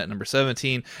is in at number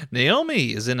 17.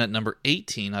 Naomi is in at number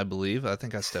 18, I believe. I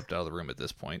think I stepped out of the room at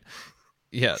this point.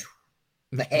 Yeah.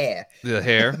 The hair.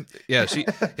 Yeah,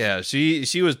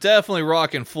 she was definitely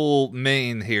rocking full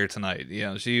mane here tonight.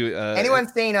 Yeah, she. Anyone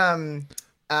seen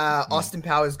Austin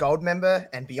Powers Goldmember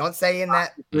and Beyonce in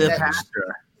that?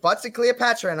 Cleopatra. Butts of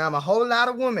Cleopatra, and I'm a whole lot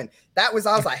of woman. I was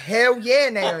like, hell yeah,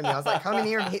 Naomi. I was like, come in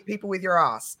here and hit people with your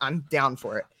ass. I'm down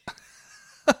for it.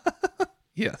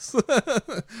 Yes.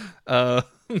 Yeah,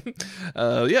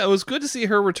 it was good to see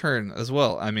her return as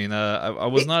well. I mean, I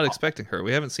was not expecting her.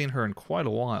 We haven't seen her in quite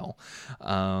a while.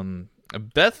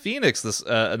 Beth Phoenix, this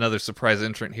another surprise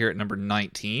entrant here at number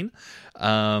 19.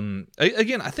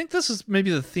 Again, I think this is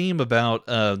maybe the theme about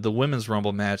the Women's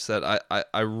Rumble match that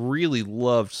I really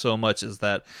loved so much is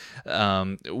that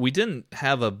we didn't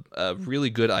have a really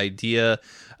good idea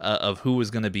of who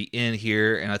was going to be in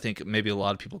here, and I think maybe a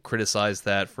lot of people criticized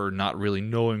that for not really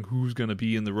knowing who's going to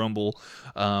be in the Rumble.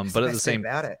 But at the same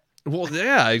Well,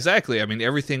 yeah, exactly. I mean,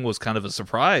 everything was kind of a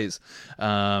surprise,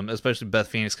 especially Beth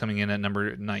Phoenix coming in at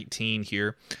number 19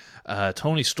 here.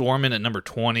 Toni Storm in at number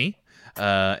 20.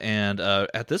 And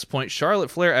at this point,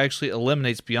 Charlotte Flair actually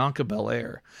eliminates Bianca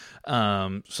Belair.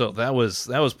 So that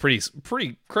was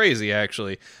pretty crazy,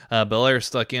 actually. Belair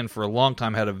stuck in for a long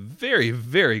time, had a very,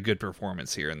 very good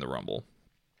performance here in the Rumble.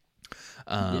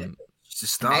 She's a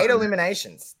star. 8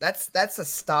 eliminations. That's a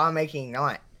star-making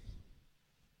night.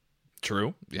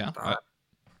 True. Yeah.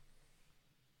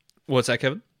 What's that,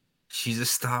 Kevin? She's a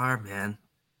star, man.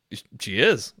 She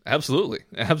is absolutely.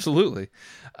 Yeah,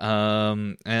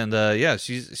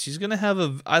 she's gonna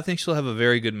have I think she'll have a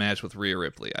very good match with Rhea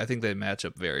Ripley. I think they match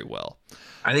up very well.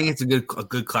 I think it's a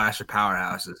good clash of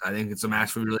powerhouses. I think it's a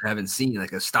match we really haven't seen,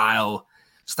 like a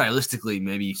stylistically,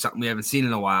 maybe something we haven't seen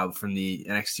in a while from the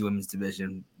NXT Women's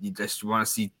Division. You just want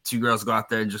to see two girls go out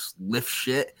there and just lift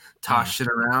shit, toss shit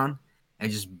around,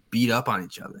 and just beat up on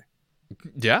each other.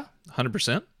 Yeah,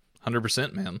 100%,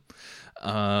 man.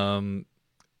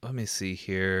 Let me see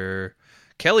here.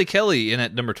 Kelly in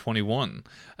at number 21.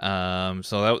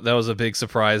 So that was a big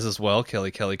surprise as well.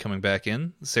 Kelly coming back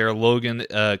in. Sarah Logan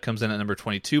comes in at number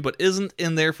 22, but isn't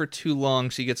in there for too long.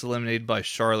 She gets eliminated by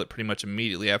Charlotte pretty much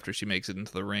immediately after she makes it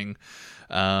into the ring.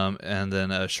 And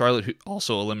then Charlotte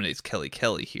also eliminates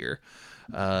Kelly here.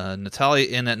 Natalia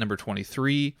in at number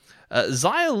 23.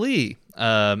 Xia Li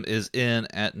is in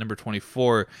at number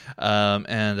 24.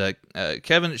 And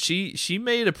Kevin, she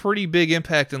made a pretty big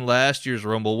impact in last year's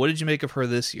Rumble. What did you make of her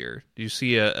this year? Do you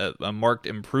see a marked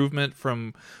improvement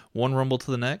from one Rumble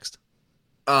to the next?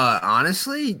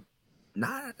 Honestly,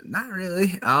 not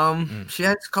really. She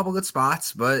had a couple good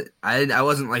spots, but I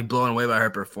wasn't like blown away by her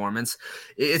performance.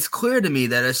 It's clear to me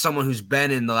that as someone who's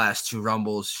been in the last 2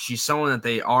 Rumbles, she's someone that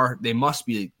they must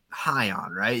be high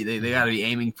on, right? They got to be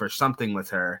aiming for something with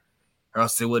her, or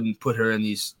else they wouldn't put her in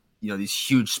these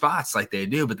huge spots like they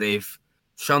do. But they've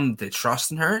shown that they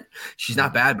trust in her. She's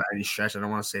not bad by any stretch. I don't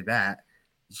want to say that.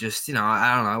 It's just I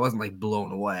don't know. I wasn't like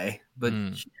blown away, but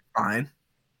she's fine.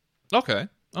 Okay.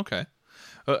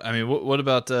 I mean, what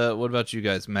about you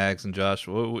guys, Mags and Josh?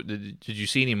 Did you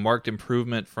see any marked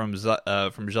improvement from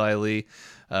Xia Li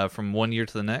from one year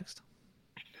to the next?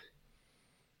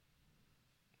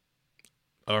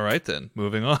 All right, then.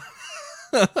 Moving on.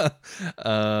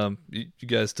 You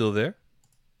guys still there?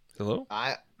 Hello?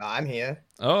 I'm here.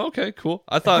 Oh, okay, cool.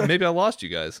 I thought maybe I lost you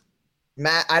guys.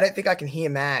 Matt, I don't think I can hear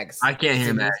Mags. I can't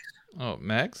hear Mags. Oh,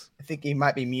 Mags? I think he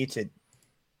might be muted.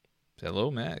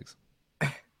 Hello, Mags.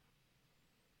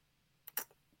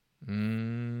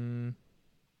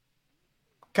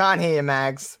 Can't hear you,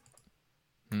 Mags.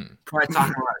 Probably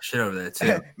talking a lot of shit over there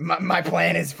too. my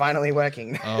plan is finally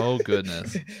working. Oh,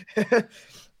 goodness.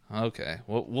 Okay.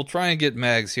 Well, we'll try and get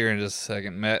Mags here in just a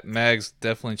second. Mags,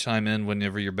 definitely chime in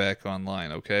whenever you're back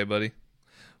online, okay, buddy?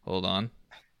 Hold on.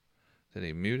 Did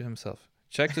he mute himself?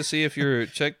 Check to see if you're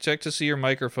check to see your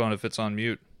microphone if it's on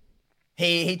mute.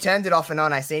 He turned it off and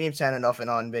on. I seen him turn it off and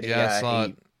on, but I saw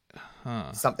it.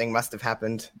 Huh. Something must have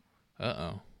happened.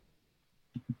 Uh-oh.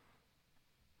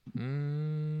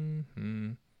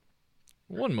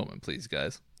 One moment, please,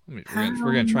 guys. We're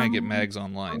gonna try and get Mags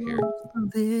online here.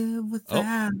 Live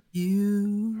without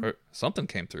you. Something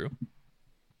came through.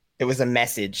 It was a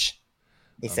message.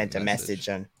 He sent a message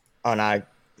on our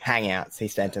Hangouts. He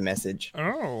sent a message.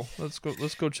 Oh, let's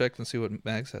go check and see what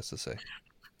Mags has to say.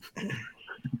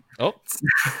 Oh,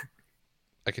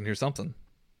 I can hear something.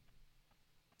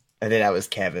 I think that was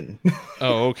Kevin.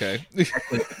 Oh, okay.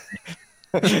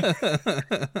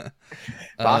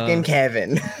 Fucking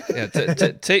Kevin. Yeah,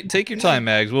 take your time,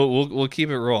 Mags. We'll keep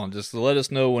it rolling. Just let us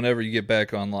know whenever you get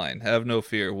back online. Have no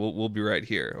fear. We'll be right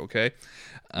here. Okay.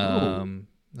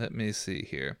 Let me see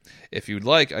here. If you'd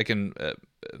like, I can.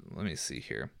 Let me see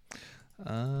here.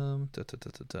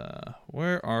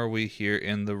 Where are we here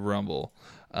in the Rumble?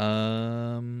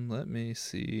 Let me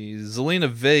see. Zelina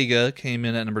Vega came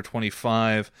in at number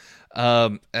 25.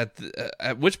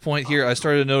 At which point here I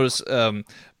started to notice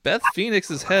Beth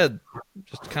Phoenix's head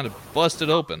just kind of busted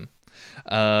open.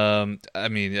 I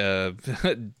mean,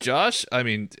 Josh, I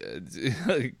mean,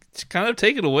 kind of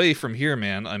take it away from here,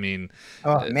 man. I mean,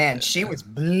 oh man, she was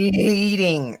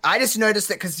bleeding. I just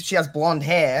noticed it because she has blonde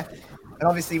hair, and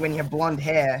obviously when you have blonde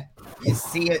hair, you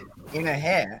see it in her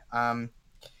hair.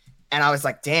 And I was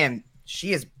like, damn,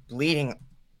 she is bleeding.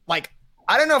 Like,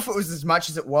 I don't know if it was as much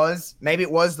as it was. Maybe it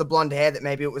was the blonde hair that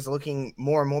maybe it was looking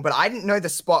more and more, but I didn't know the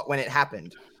spot when it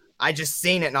happened. I just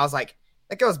seen it and I was like,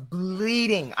 that girl's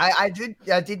bleeding. I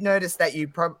did notice that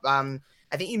you I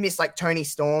think you missed like Toni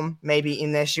Storm maybe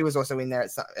in there. She was also in there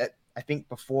at I think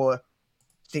before.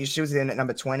 She was in at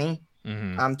number 20.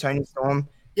 Mm-hmm. Toni Storm.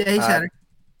 Yeah, he said it.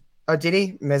 Oh, did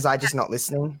he? Was I just not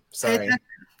listening? Sorry. Hey,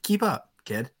 keep up,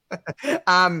 kid.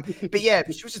 But yeah,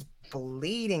 she was just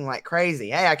bleeding like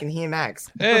crazy. Hey, I can hear Max.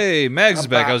 Hey, Mags is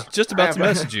I'm back. I back. was just about to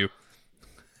message you.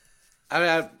 I mean,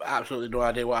 I have absolutely no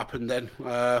idea what happened then.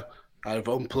 I've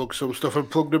unplugged some stuff and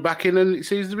plugged it back in, and it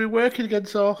seems to be working again.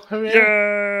 So, hooray!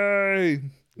 Yay!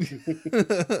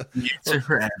 Answer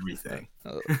for everything.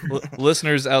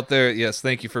 Listeners out there, yes,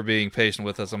 thank you for being patient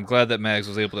with us. I'm glad that Mags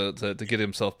was able to get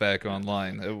himself back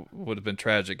online. It would have been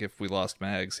tragic if we lost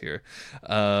Mags here.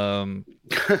 That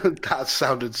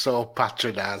sounded so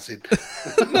patronizing.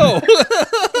 No,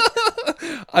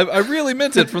 I really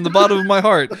meant it from the bottom of my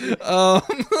heart.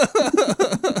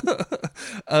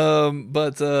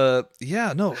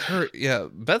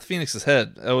 Beth Phoenix's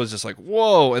head, I was just like,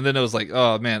 whoa, and then it was like,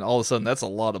 oh man, all of a sudden that's a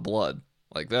lot of blood.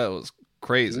 Like that was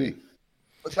crazy.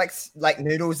 Looks like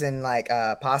noodles and like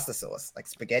pasta sauce, like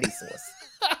spaghetti sauce.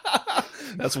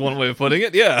 That's one way of putting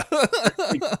it. Yeah.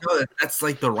 That's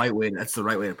like the right way. That's the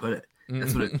right way to put it.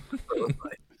 That's what it looks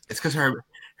like. It's because her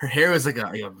hair was like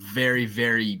a very,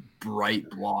 very bright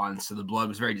blonde, so the blood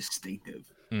was very distinctive.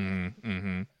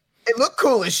 Mm-hmm. It looked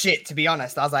cool as shit, to be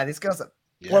honest. I was like, this girl's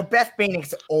well, Beth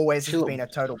Phoenix always has been a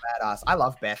total badass. I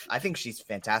love Beth. I think she's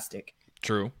fantastic.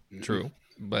 True.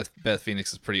 Beth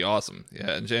Phoenix is pretty awesome.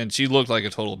 Yeah, and she looked like a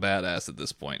total badass at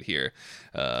this point here.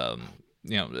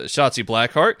 Shotzi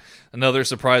Blackheart, another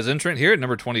surprise entrant here at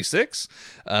number 26.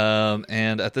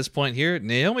 And at this point here,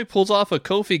 Naomi pulls off a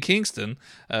Kofi Kingston.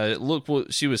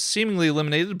 She was seemingly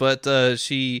eliminated, but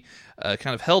she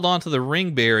kind of held on to the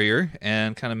ring barrier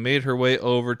and kind of made her way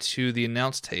over to the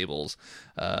announce tables.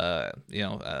 I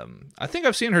think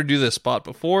I've seen her do this spot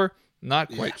before.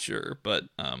 Not quite sure, but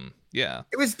yeah,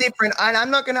 it was different. And I'm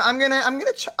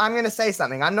gonna say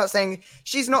something. I'm not saying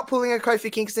she's not pulling a Kofi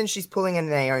Kingston. She's pulling a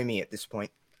Naomi at this point.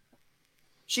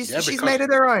 She's made it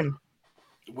her own.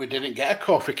 We didn't get a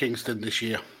Kofi Kingston this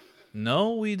year.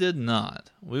 No, we did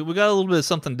not. We got a little bit of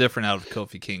something different out of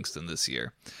Kofi Kingston this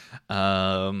year.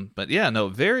 But yeah, no,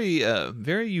 very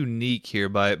very unique here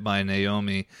by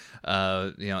Naomi.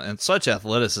 And such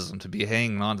athleticism to be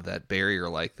hanging onto that barrier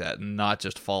like that and not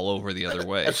just fall over the other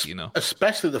way.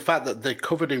 Especially the fact that they're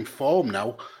covered in foam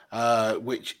now,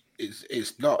 which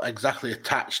is not exactly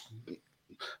attached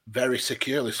very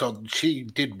securely. So she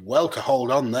did well to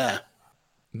hold on there.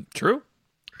 True.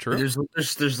 There's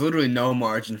literally no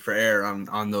margin for error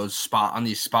on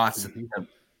these spots that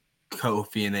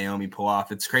Kofi and Naomi pull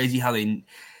off. It's crazy how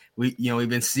we've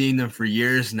been seeing them for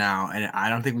years now, and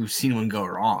I don't think we've seen one go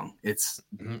wrong. It's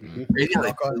crazy.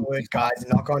 Knock on wood, guys.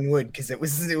 Knock on wood, because it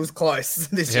was close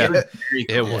this year.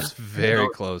 It was very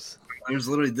close. There's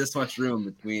literally this much room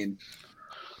between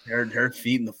her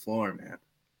feet and the floor, man.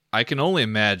 I can only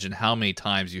imagine how many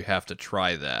times you have to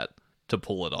try that to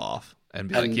pull it off and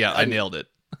be like, I nailed it.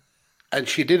 And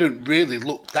she didn't really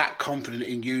look that confident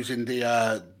in using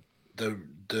the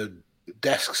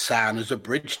desk sign as a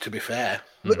bridge, to be fair.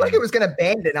 Looked like it was going to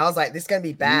bend, and I was like, this is going to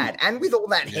be bad. And with all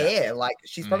that hair, like,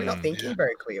 she's probably not thinking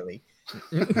very clearly.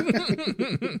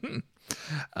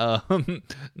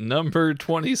 Number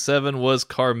 27 was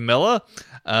Carmella.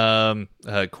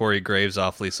 Corey Graves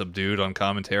awfully subdued on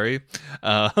commentary.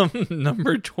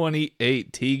 Number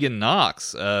 28, Tegan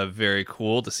Nox. Very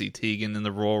cool to see Tegan in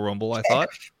the Royal Rumble, I thought.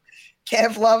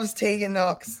 Kev loves Tegan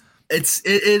Nox. It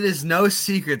is no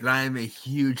secret that I am a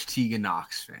huge Tegan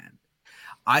Nox fan.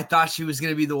 I thought she was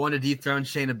going to be the one to dethrone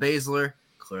Shayna Baszler.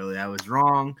 Clearly, I was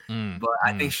wrong, but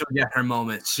I think she'll get her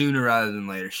moment sooner rather than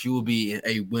later. She will be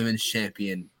a women's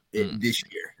champion this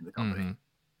year in the company.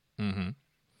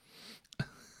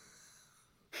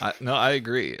 I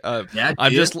agree. Yeah,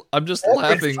 I'm just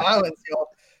laughing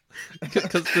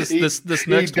because this next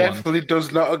one. He definitely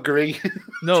does not agree.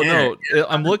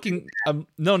 I'm looking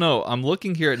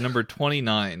here at number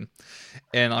 29,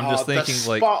 and I'm just thinking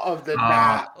the spot of the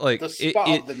nap, like the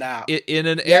spot of the nap. In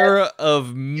an era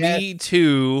of Me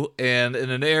Too and in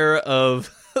an era of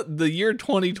the year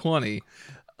 2020,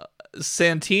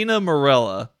 Santina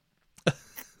Marella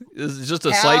is just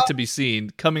a sight to be seen.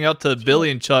 Coming out to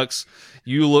Billy and Chuck's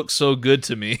 "You Look So Good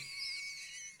to Me."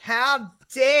 How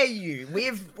dare you?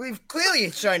 We've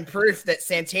clearly shown proof that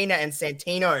Santina and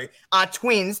Santino are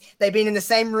twins. They've been in the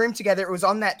same room together. It was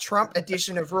on that Trump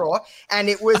edition of Raw, and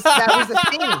that was a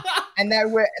thing. And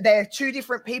they're two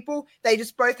different people. They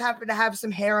just both happen to have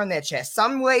some hair on their chest.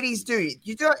 Some ladies do.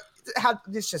 You don't have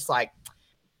it's just like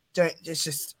don't. It's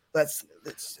just let's.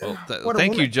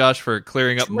 Thank you, Josh, for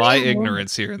clearing up my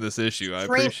ignorance here in this issue. I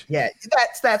appreciate. Yeah,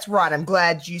 that's right. I'm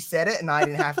glad you said it, and I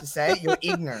didn't have to say it. You're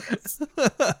ignorant.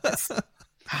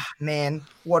 Man,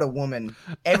 what a woman!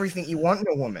 Everything you want in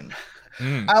a woman.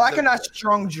 I like a nice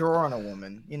strong jaw on a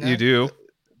woman. You know, You do.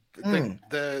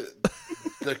 The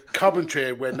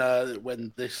commentary when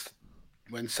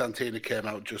Santina came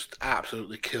out just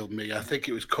absolutely killed me. I think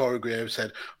it was Corey Graves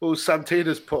said, "Oh,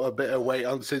 Santina's put a bit of weight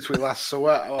on since we last saw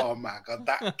her." Oh my god,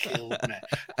 that killed me.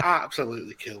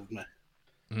 Absolutely killed me.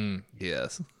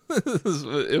 Yes.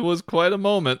 It was quite a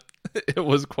moment. It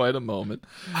was quite a moment.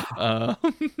 And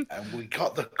we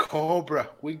got the Cobra.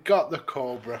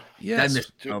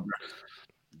 Yes. Cobra.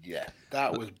 Yeah,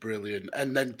 that was brilliant.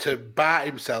 And then to bat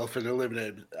himself and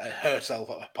eliminate herself,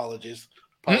 apologies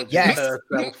Yes.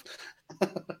 herself.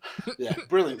 Yeah,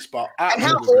 brilliant spot. And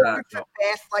how Absolutely awkward for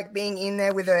Beth, like being in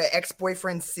there with her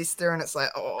ex-boyfriend's sister, and it's like,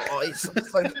 it's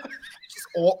just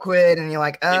awkward, and you're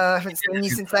like, I haven't seen you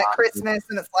since that Christmas,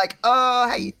 and it's like,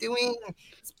 how you doing?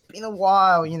 It's been a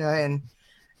while, you know, and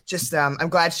just I'm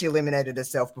glad she eliminated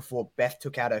herself before Beth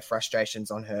took out her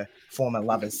frustrations on her former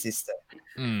lover's sister.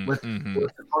 What's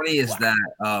funny is that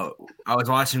I was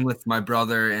watching with my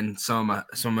brother and some of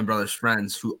my brother's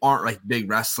friends who aren't like big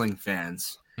wrestling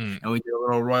fans. And we did a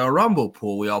little Royal Rumble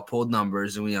pool. We all pulled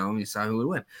numbers and we saw who would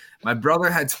win. My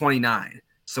brother had 29.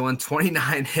 So when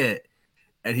 29 hit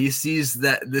and he sees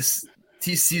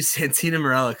Santina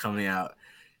Marella coming out,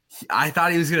 I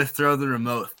thought he was going to throw the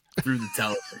remote through the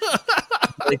television.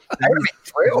 Like, I would be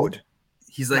thrilled.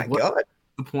 He's like, what's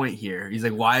the point here? He's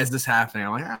like, why is this happening?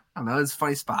 I'm like, I don't know. It's a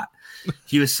funny spot.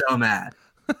 He was so mad.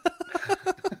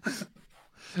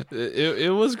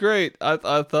 It was great. I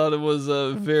thought it was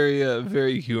very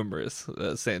very humorous.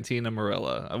 Santina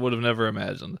Marella. I would have never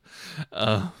imagined.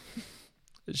 Shayna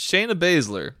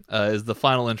Baszler is the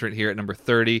final entrant here at number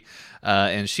 30,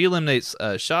 and she eliminates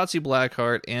Shotzi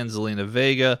Blackheart and Zelina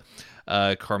Vega.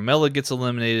 Carmella gets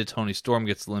eliminated. Toni Storm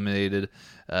gets eliminated.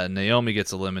 Naomi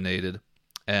gets eliminated,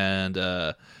 and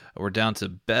we're down to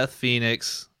Beth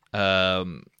Phoenix,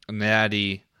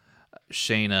 Natty,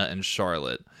 Shayna, and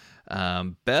Charlotte.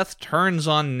 Beth turns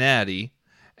on Natty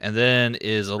and then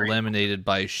is eliminated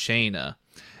by Shayna.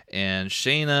 And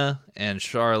Shayna and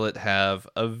Charlotte have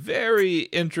a very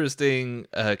interesting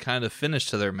kind of finish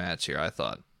to their match here, I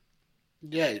thought.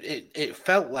 Yeah, it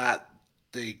felt like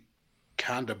they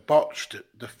kind of botched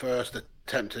the first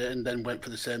attempt at it and then went for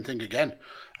the same thing again.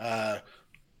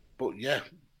 But yeah,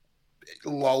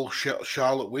 lol,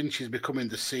 Charlotte wins. She's becoming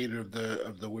the senior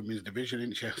of the women's division,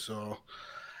 isn't she? So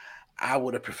I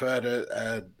would have preferred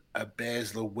a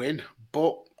Baszler win,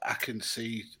 but I can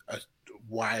see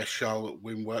why a Charlotte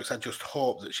win works. I just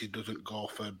hope that she doesn't go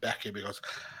for Becky, because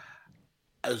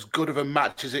as good of a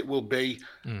match as it will be,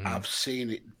 I've seen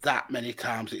it that many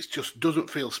times. It just doesn't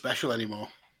feel special anymore.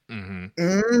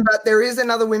 But there is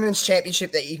another women's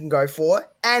championship that you can go for.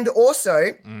 And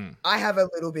also, I have a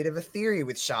little bit of a theory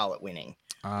with Charlotte winning.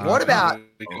 What about...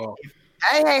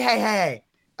 Hey.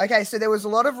 Okay, so there was a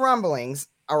lot of rumblings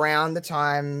around the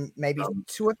time, maybe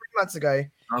 2 or 3 months ago,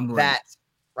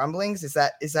 rumblings, is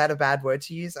that a bad word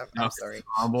to use? I'm sorry.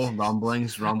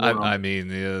 Rumblings. I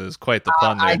mean, it was quite the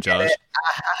pun there, Josh.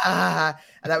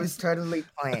 That was totally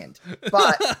planned.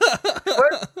 But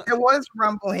there was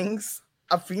rumblings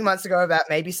a few months ago about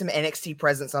maybe some NXT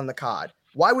presence on the card.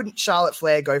 Why wouldn't Charlotte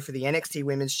Flair go for the NXT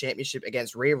Women's Championship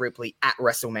against Rhea Ripley at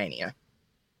WrestleMania?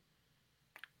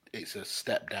 It's a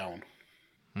step down.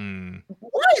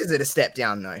 Why is it a step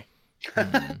down, though?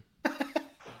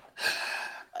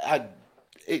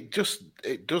 It just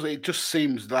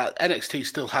seems that NXT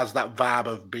still has that vibe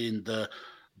of being the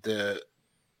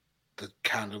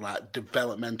kind of like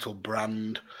developmental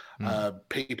brand.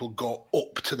 People go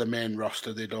up to the main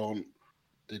roster. They don't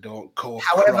go.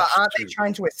 However, aren't they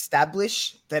trying to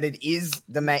establish that it is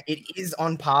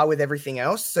on par with everything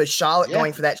else? So Charlotte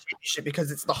going for that championship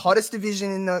because it's the hottest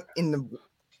division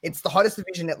it's the hottest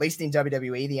division, at least in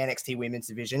WWE, the NXT Women's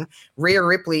Division. Rhea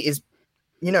Ripley is,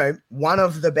 one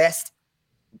of the best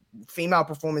female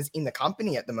performers in the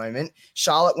company at the moment.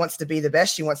 Charlotte wants to be the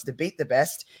best. She wants to beat the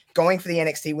best. Going for the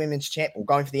NXT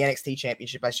going for the NXT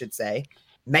Championship, I should say,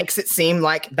 makes it seem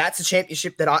like that's a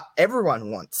championship that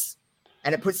everyone wants.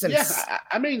 And it puts them. Yeah,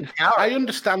 I mean, I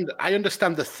understand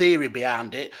the theory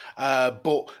behind it,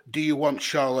 but do you want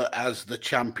Charlotte as the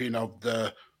champion of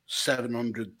the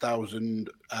 700,000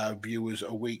 viewers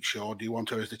a week show? Or do you want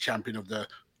her as the champion of the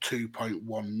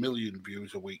 2.1 million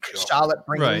viewers a week show? Charlotte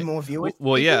bringing more viewers.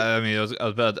 Well, yeah. I mean, I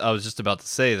was just about to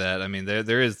say that. I mean,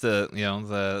 there is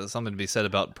the something to be said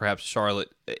about perhaps Charlotte.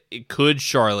 Could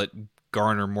Charlotte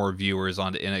garner more viewers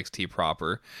onto NXT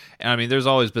proper? And I mean, there's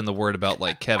always been the word about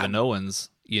like Kevin Owens,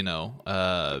 going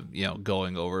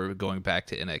back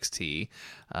to NXT.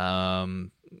 I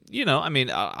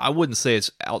mean, I wouldn't say it's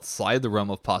outside the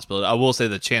realm of possibility. I will say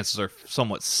the chances are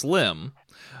somewhat slim.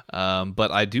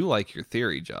 But I do like your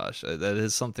theory, Josh. That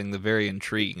is something very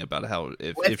intriguing about how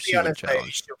if she would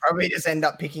challenge. She'll probably just end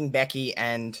up picking Becky,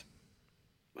 and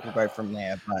we'll go from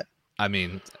there. But I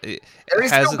mean, there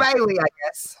is still Bayley, I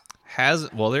guess.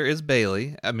 There is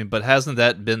Bayley. I mean, but hasn't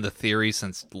that been the theory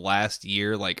since last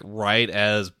year? Like right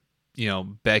as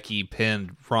Becky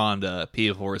pinned Ronda,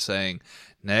 people were saying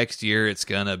next year it's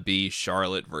gonna be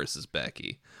Charlotte versus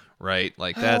Becky, right?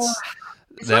 Like that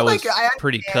was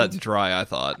pretty cut and dry. I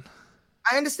thought.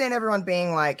 I understand everyone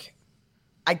being like,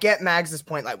 I get Mags's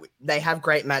point. Like they have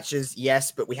great matches,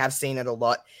 yes, but we have seen it a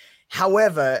lot.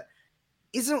 However,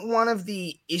 isn't one of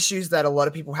the issues that a lot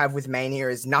of people have with Mania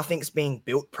is nothing's being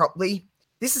built properly?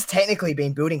 This has technically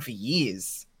been building for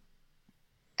years.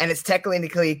 And it's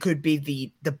technically could be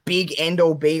the big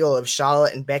end-all be-all of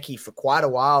Charlotte and Becky for quite a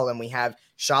while. And we have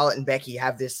Charlotte and Becky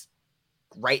have this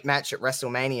great match at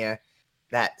WrestleMania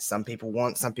that some people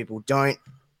want, some people don't.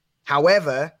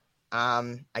 However,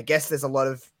 I guess there's a lot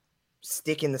of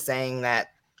stick in the saying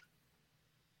that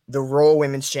the Raw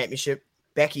Women's Championship,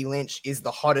 Becky Lynch is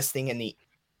the hottest thing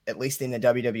at least in the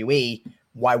WWE.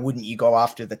 Why wouldn't you go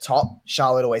after the top?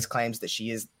 Charlotte always claims that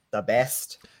she is the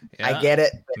best. Yeah. I get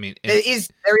it. I mean, there is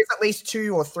at least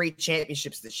 2 or 3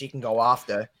 championships that she can go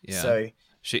after. Yeah. So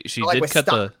she did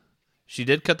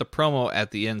cut the promo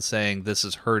at the end saying this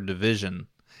is her division,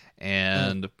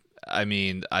 and I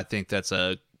mean I think that's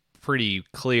a pretty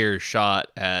clear shot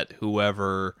at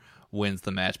whoever wins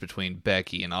the match between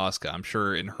Becky and Asuka. I'm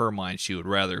sure in her mind she would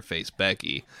rather face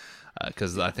Becky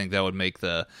because I think that would make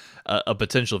a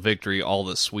potential victory all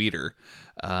the sweeter.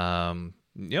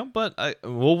 But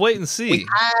we'll wait and see. We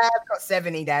have got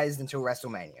 70 days until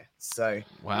WrestleMania, so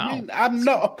wow. I mean, I'm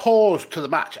not opposed to the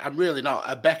match. I'm really not.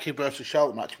 A Becky versus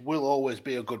Charlotte match will always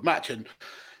be a good match, and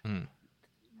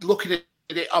looking at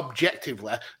it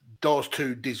objectively, those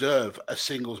two deserve a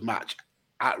singles match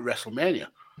at WrestleMania.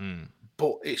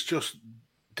 But it's just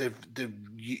they've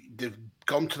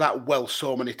gone to that well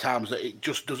so many times that it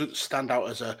just doesn't stand out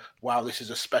as this is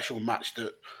a special match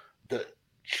that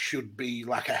should be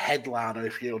like a headliner,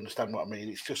 if you understand what I mean.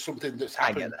 It's just something that's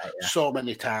happened so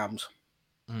many times.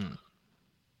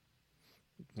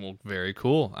 Well, very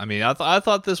cool. I mean, I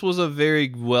thought this was a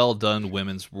very well done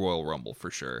women's Royal Rumble for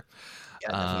sure.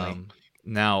 Yeah,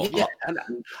 now,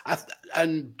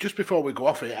 and just before we go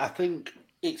off it, I think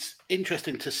it's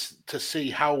interesting to see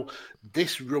how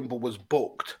this Rumble was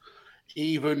booked,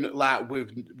 even like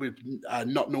with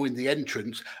not knowing the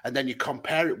entrance, and then you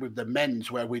compare it with the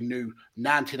men's where we knew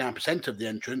 99% of the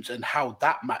entrance and how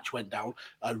that match went down.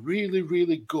 A really,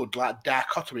 really good like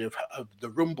dichotomy of the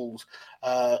Rumbles,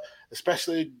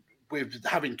 especially with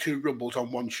having 2 Rumbles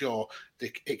on one show.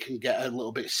 It can get a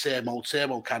little bit same old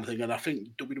kind of thing. And I think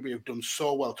WWE have done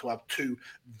so well to have 2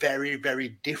 very,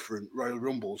 very different Royal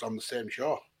Rumbles on the same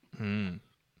show. And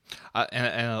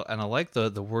I like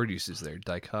the word usage there,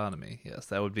 dichotomy. Yes,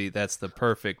 that's the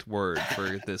perfect word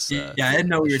for this. I didn't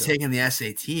know we were taking the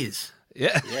SATs.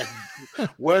 Yeah.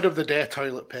 Word of the day: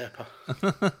 toilet paper.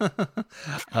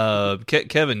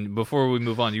 Kevin, before we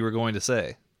move on, you were going to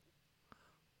say.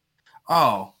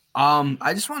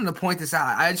 I just wanted to point this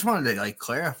out. I just wanted to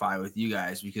clarify with you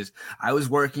guys because I was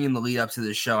working in the lead up to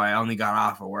the show. I only got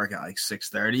off of work at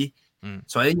 6:30.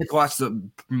 So I didn't get to watch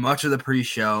much of the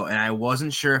pre-show, and I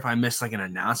wasn't sure if I missed an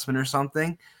announcement or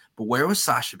something. But where was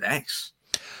Sasha Banks?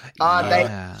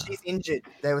 She's injured.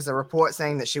 There was a report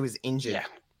saying that she was injured. Yeah,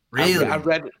 really? I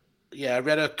read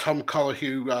a Tom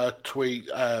Collahue tweet.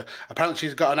 Apparently,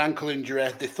 she's got an ankle injury.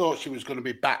 They thought she was going to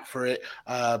be back for it,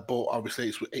 but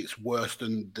obviously it's worse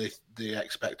than they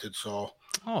expected. So,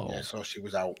 so she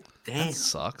was out. Damn, that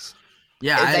sucks.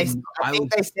 Yeah,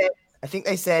 I think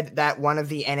they said that one of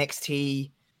the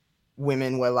NXT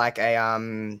women were a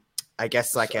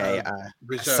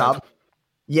sub.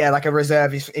 Yeah, like a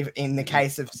reserve if in the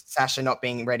case of Sasha not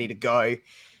being ready to go.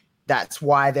 That's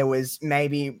why there was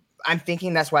I'm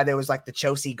thinking that's why there was the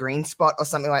Chelsea Green spot or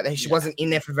something like that. She wasn't in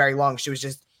there for very long. She was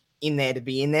just in there to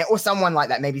be in there, or someone like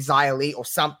that, maybe Xia Li or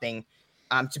something,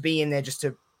 to be in there just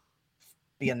to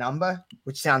be a number,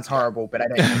 which sounds horrible, but I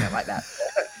don't mean it like that.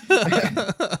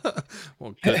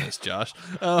 Well, goodness, Josh.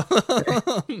 Now,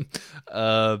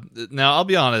 I'll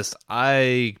be honest.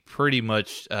 I pretty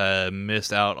much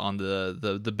missed out on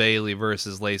the Bayley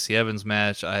versus Lacey Evans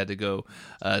match. I had to go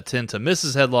tend to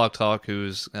Mrs. Headlock Talk,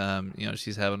 who's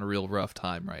she's having a real rough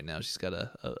time right now. She's got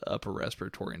a upper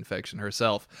respiratory infection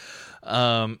herself.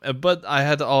 But I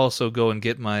had to also go and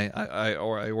get I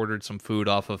ordered some food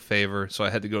off of Favor, so I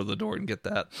had to go to the door and get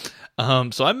that.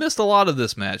 So I missed a lot of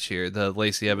this match here, the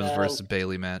Lacey Evans versus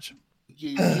Bayley match.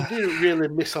 You didn't really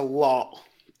miss a lot.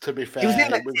 To be fair, It was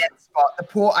in that dead spot. The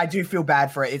poor, I do feel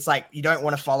bad for it. It's like you don't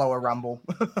want to follow a Rumble.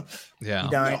 Yeah.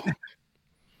 You don't. No.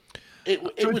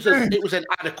 It was an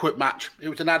adequate match. It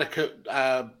was an adequate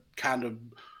kind of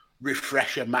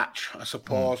refresher match, I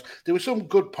suppose. There were some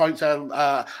good points.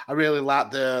 I really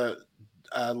liked the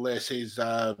Lacey's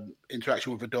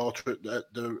interaction with her daughter at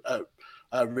the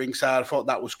ringside. I thought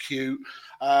that was cute.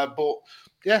 But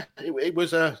yeah, it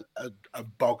was a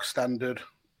bog standard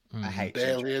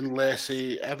Bayley and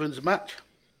Lacey Evans match.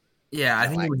 Yeah, I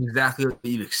think it was exactly what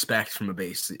you'd expect from a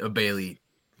Bayley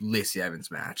Lacey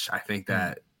Evans match. I think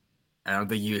that I don't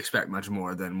think you expect much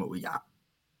more than what we got.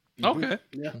 Okay.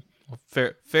 Yeah. Well,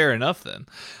 fair enough then.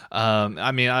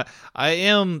 I mean, I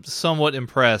am somewhat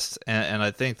impressed, and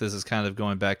I think this is kind of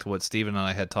going back to what Steven and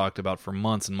I had talked about for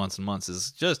months and months and months,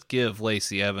 is just give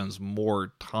Lacey Evans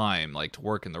more time, like to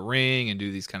work in the ring and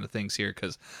do these kind of things here,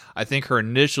 because I think her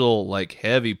initial like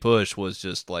heavy push was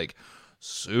just like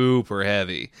super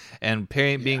heavy, and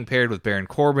being paired with Baron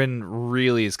Corbin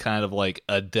really is kind of like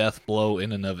a death blow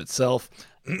in and of itself.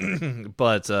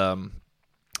 But I mean,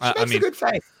 a good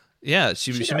face. Yeah,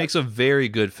 she makes a very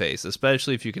good face,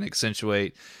 especially if you can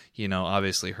accentuate,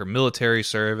 obviously her military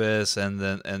service, and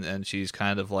then and she's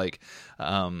kind of like,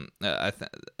 I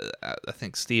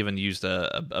think Steven used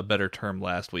a better term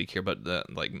last week here, but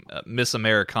like Miss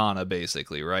Americana,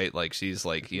 basically, right? Like she's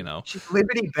like, she's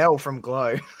Liberty Bell from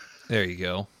Glow. There you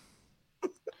go.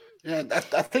 Yeah,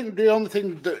 I think the only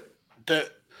thing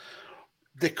that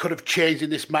they could have changed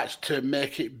in this match to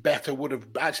make it better would have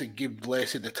actually given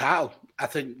Lacey the title. I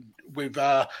think with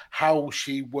how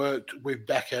she worked with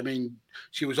Becky, I mean,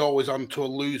 she was always on to a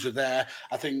loser there.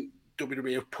 I think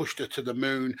WWE have pushed her to the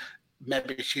moon.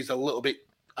 Maybe she's a little bit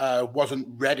wasn't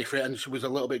ready for it, and she was a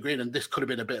little bit green, and this could have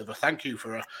been a bit of a thank you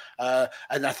for her.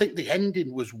 And I think the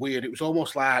ending was weird. It was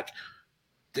almost like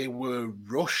they were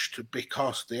rushed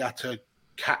because they had to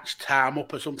catch time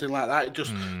up or something like that. It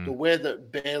just the way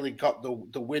that Bayley got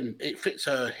the win, it fits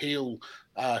her heel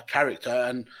character,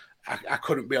 and I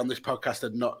couldn't be on this podcast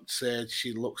and not say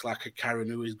she looks like a Karen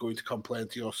who is going to complain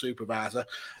to your supervisor.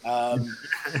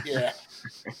 Yeah,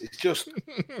 it's just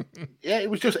it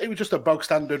was just a bog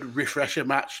standard refresher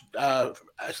match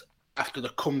after the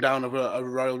come down of a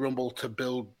Royal Rumble to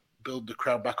build the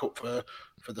crowd back up for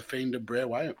the Fiend and Bray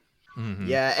Wyatt. Mm-hmm.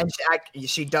 Yeah, and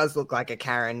she does look like a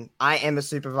Karen. I am a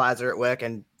supervisor at work,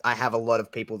 and I have a lot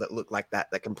of people that look like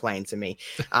that complain to me.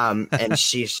 And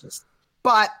she's just,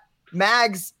 but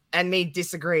Mags and me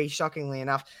disagree, shockingly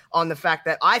enough, on the fact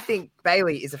that I think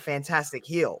Bayley is a fantastic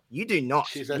heel. You do not.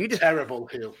 She's a terrible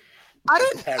heel. I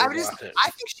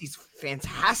think she's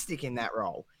fantastic in that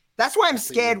role. That's why I'm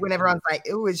scared when everyone's like,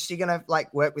 "Oh, is she gonna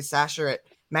like work with Sasha at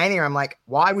Mania?" I'm like,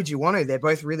 why would you want to? They're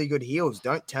both really good heels.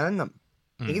 Don't turn them.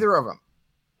 Either of them.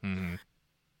 Mm-hmm.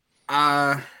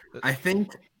 I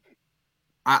think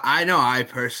I know I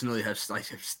personally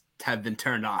have been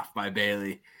turned off by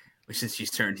Bayley since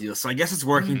she's turned heel. So I guess it's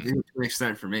working to an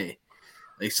extent for me.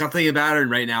 Like something about her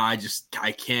right now, I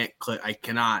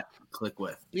cannot click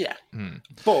with. Yeah.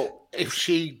 But if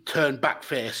she turned back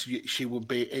face, she would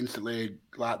be instantly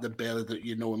like the Bayley that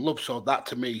you know and love. So that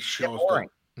to me shows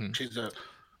that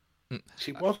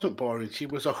she wasn't boring. She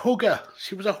was a hugger.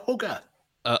 She was a hugger.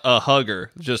 A hugger,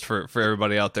 just for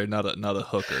everybody out there, not a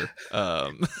hooker.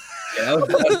 That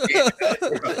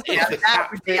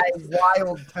would be a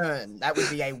wild turn. That would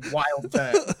be a wild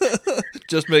turn.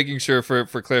 Just making sure for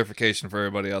clarification for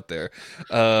everybody out there.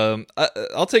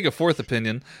 I'll take a fourth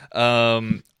opinion.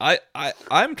 I'm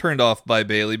turned off by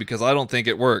Bayley because I don't think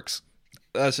it works.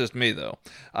 That's just me though.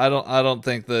 I don't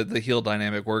think the heel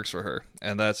dynamic works for her,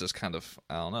 and that's just kind of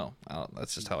I don't know.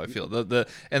 That's just how I feel. The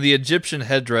Egyptian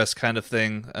headdress kind of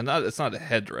thing, and it's not a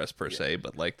headdress per se,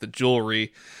 but like the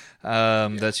jewelry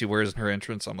that she wears in her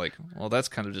entrance. I'm like, well, that's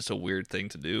kind of just a weird thing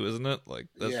to do, isn't it? Like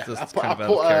that's kind of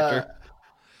out of character.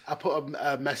 I put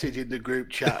a message in the group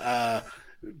chat.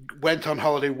 Went on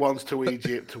holiday once to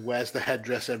Egypt. Wears the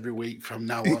headdress every week from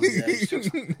now on. Yeah, it's just,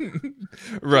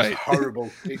 right, just horrible.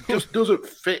 It just doesn't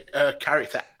fit her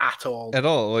character at all. At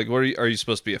all. Like, what are you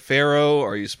supposed to be, a pharaoh?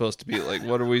 Are you supposed to be like,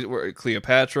 what are we,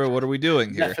 Cleopatra? What are we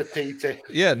doing here? Nefertiti.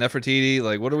 Yeah, Nefertiti.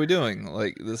 Like, what are we doing?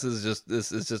 Like, this is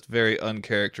just very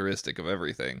uncharacteristic of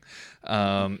everything.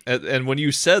 And when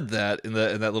you said that in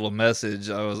that little message,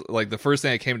 I was like, the first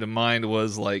thing that came to mind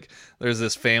was like, there's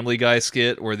this Family Guy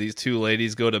skit where these two ladies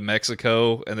buddies go to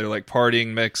Mexico and they're like partying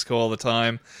Mexico all the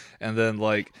time, and then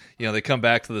like they come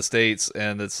back to the States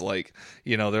and it's like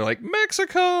they're like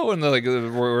Mexico and they're like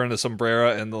we're in a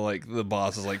sombrero and the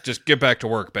boss is like, just get back to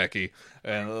work, Becky,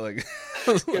 and they're like,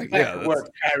 to work,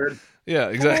 Karen. Yeah,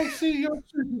 exactly. Can I see your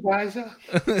supervisor?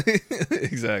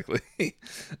 Exactly.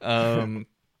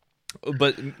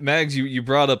 But Mags, you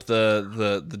brought up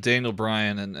the Daniel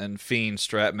Bryan and Fiend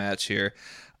strap match here.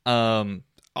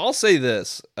 I'll say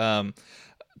this: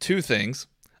 two things.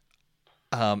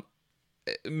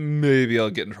 Maybe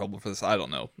I'll get in trouble for this. I don't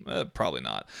know. Probably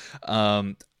not.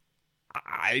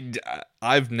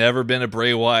 I've never been a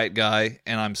Bray Wyatt guy,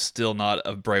 and I'm still not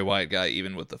a Bray Wyatt guy,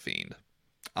 even with the Fiend.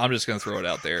 I'm just gonna throw it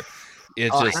out there.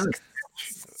 It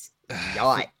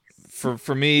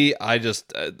for me, I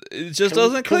just it just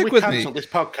doesn't click with me.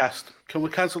 Can we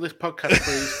cancel this podcast,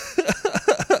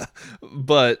 please?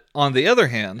 But on the other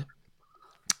hand,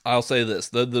 I'll say this: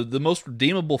 the most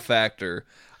redeemable factor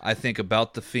I think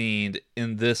about the Fiend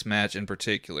in this match in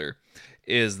particular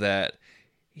is that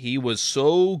he was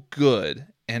so good,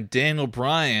 and Daniel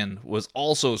Bryan was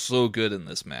also so good in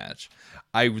this match.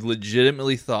 I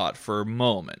legitimately thought for a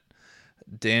moment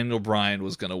Daniel Bryan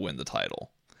was going to win the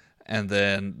title. And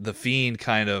then the Fiend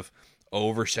kind of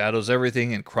overshadows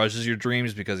everything and crushes your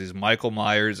dreams because he's Michael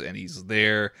Myers and he's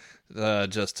there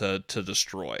just to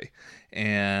destroy.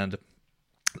 And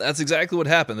that's exactly what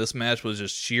happened. This match was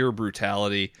just sheer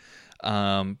brutality.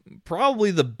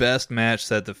 Probably the best match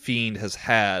that the Fiend has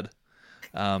had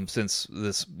since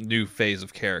this new phase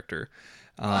of character.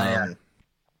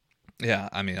 Yeah,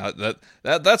 I mean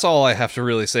that's all I have to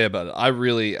really say about it.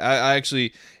 I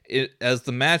actually, as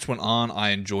the match went on,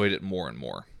 I enjoyed it more and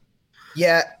more.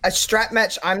 Yeah, a strap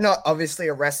match. I'm not obviously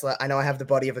a wrestler. I know I have the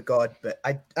body of a god, but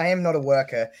I am not a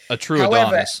worker. A true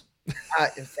Adonis.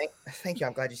 Thank you.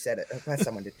 I'm glad you said it. I'm glad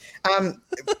someone did.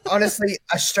 Honestly,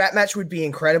 a strap match would be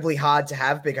incredibly hard to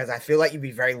have because I feel like you'd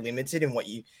be very limited in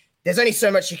there's only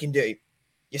so much you can do.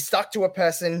 You're stuck to a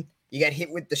person. You get hit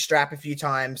with the strap a few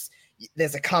times.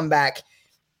 There's a comeback.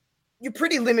 You're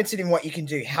pretty limited in what you can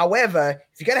do. However,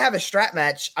 if you're going to have a strap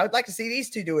match, I would like to see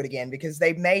these two do it again because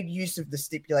they've made use of the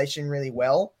stipulation really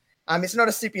well. It's not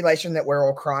a stipulation that we're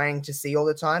all crying to see all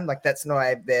the time. Like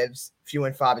there's few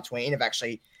and far between of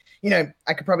actually,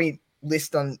 I could probably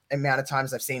list on amount of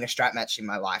times I've seen a strap match in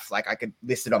my life. Like I could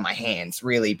list it on my hands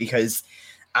really because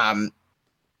I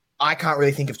can't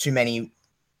really think of too many,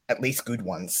 at least good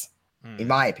ones in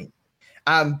my opinion.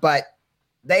 But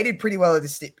they did pretty well at the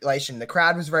stipulation. The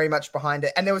crowd was very much behind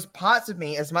it. And there was parts of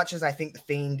me, as much as I think the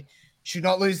Fiend should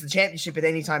not lose the championship at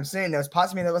any time soon, there was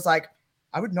parts of me that was like,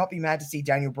 I would not be mad to see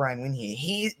Daniel Bryan win here.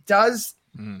 He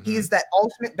is that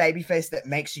ultimate babyface that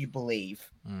makes you believe.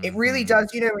 It really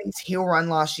does. His heel run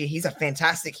last year, he's a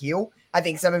fantastic heel. I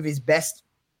think some of his best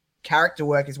character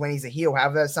work is when he's a heel.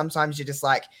 However, sometimes you're just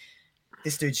like,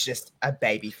 this dude's just a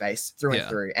babyface through and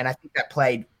through. And I think that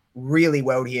played really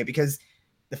well here because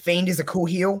the Fiend is a cool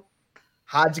heel,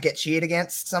 hard to get cheered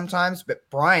against sometimes, but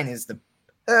Bryan is the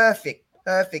perfect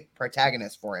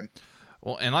protagonist for him.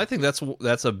 Well, and I think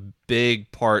that's a big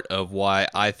part of why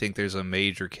I think there's a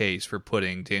major case for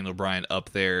putting Daniel Bryan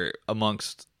up there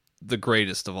amongst the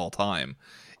greatest of all time.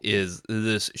 Is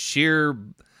this sheer?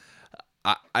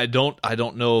 I don't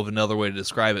know of another way to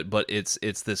describe it, but it's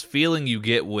this feeling you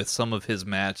get with some of his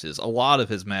matches, a lot of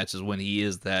his matches when he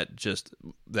is that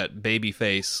baby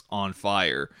face on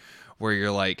fire, where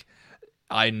you're like,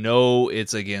 I know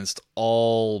it's against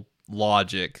all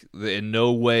logic. In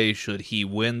no way should he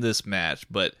win this match,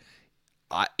 but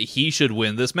he should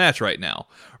win this match right now,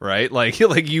 right? Like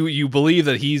you believe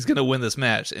that he's gonna win this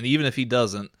match, and even if he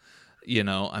doesn't,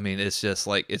 it's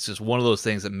just one of those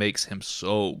things that makes him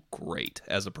so great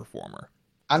as a performer.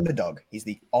 Underdog. He's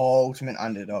the ultimate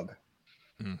underdog.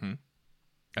 Mm-hmm.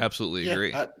 Absolutely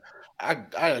agree.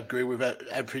 I agree with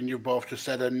everything you both just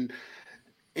said, and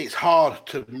it's hard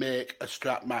to make a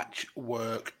strap match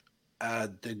work.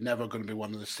 They're never going to be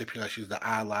one of the stipulations that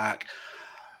I like,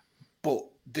 but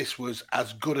this was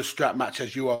as good a strap match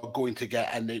as you are going to get,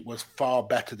 and it was far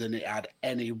better than it had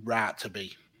any right to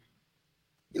be.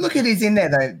 Look at who's in there,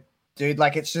 though, dude.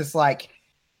 Like, it's just like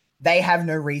they have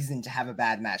no reason to have a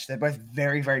bad match. They're both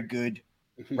very, very good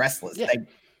wrestlers. Yeah.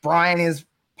 Bryan is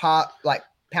pound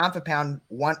for pound,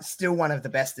 still one of the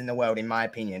best in the world, in my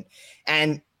opinion.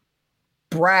 And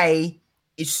Bray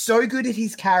is so good at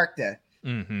his character,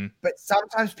 but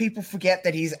sometimes people forget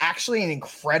that he's actually an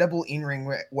incredible in-ring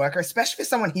worker, especially for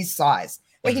someone his size.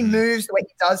 The way he moves, the way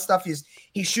he does stuff,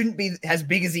 he shouldn't be as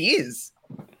big as he is.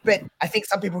 But I think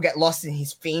some people get lost in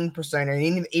his Fiend persona,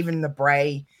 and even the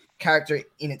Bray character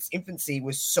in its infancy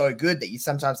was so good that you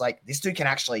sometimes like, this dude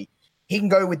he can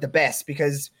go with the best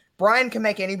because Bryan can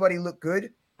make anybody look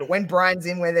good, but when Bryan's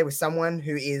in where there was someone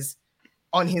who is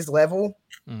on his level,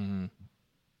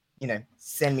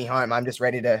 send me home. I'm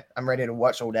ready to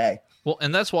watch all day. Well,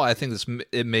 and that's why I think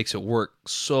it makes it work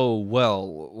so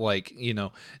well. Like,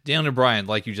 Daniel Bryan,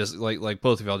 like you just like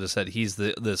both of y'all just said, he's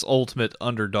this ultimate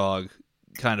underdog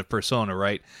kind of persona,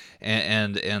 right?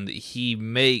 And he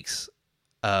makes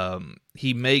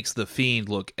the Fiend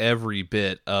look every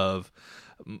bit of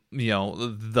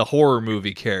the horror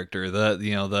movie character,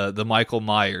 the Michael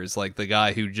Myers, like the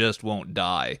guy who just won't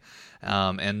die,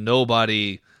 and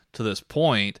nobody to this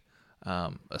point.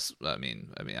 I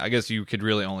mean, I guess you could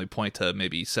really only point to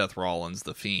maybe Seth Rollins,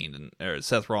 the Fiend, or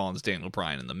Seth Rollins, Daniel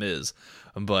Bryan, and the Miz.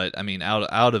 But I mean,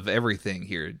 out of everything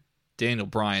here, Daniel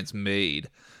Bryan's made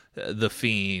the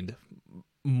Fiend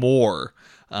more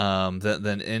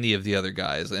than any of the other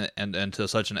guys, and to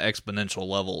such an exponential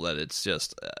level that it's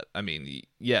just,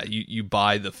 you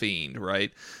buy the Fiend,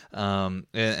 right?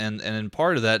 And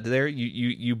part of that there,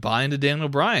 you buy into Daniel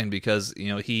Bryan because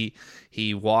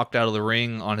he walked out of the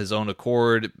ring on his own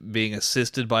accord, being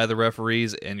assisted by the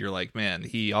referees, and you're like, man,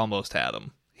 he almost had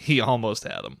him.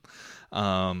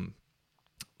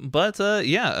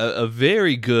 A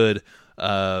very good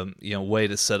way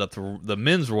to set up the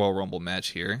men's Royal Rumble match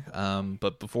here.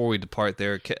 But before we depart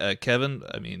there, Kevin,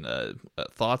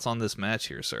 thoughts on this match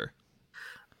here, sir?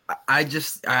 I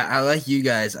like you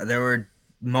guys. There were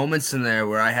moments in there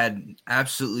where I had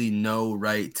absolutely no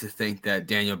right to think that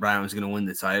Daniel Bryan was going to win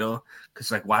the title,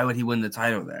 because why would he win the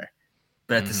title there?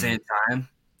 But at the same time,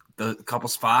 the couple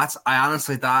spots, I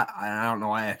honestly thought, I don't know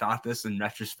why I thought this in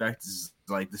retrospect,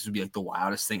 this would be the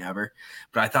wildest thing ever,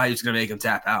 but I thought he was going to make him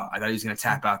tap out. I thought he was going to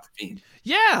tap out the Fiend.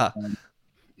 Yeah.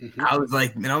 I was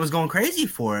I was going crazy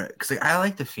for it because I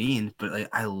like the Fiend, but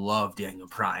I love Daniel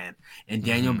Bryan, and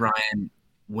Daniel Bryan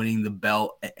winning the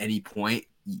belt at any point.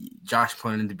 Josh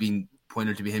pointed to be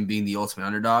him being the ultimate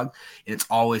underdog, and it's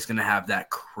always going to have that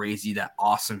crazy, that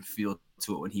awesome feel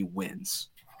to it when he wins.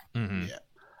 Yeah.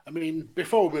 I mean,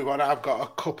 before we move on, I've got a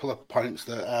couple of points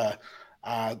that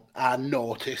I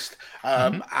noticed.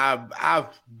 I've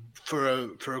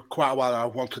for quite a while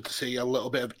I've wanted to see a little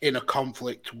bit of inner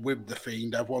conflict with the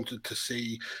Fiend. I've wanted to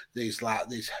see this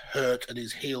hurt and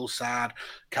his heel side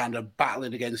kind of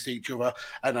battling against each other,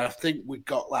 and I think we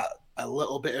got a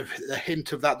little bit of a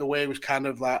hint of that. The way he was kind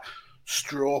of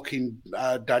stroking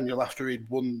Daniel after he'd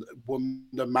won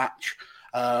the match.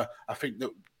 I think that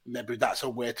maybe that's a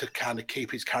way to kind of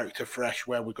keep his character fresh,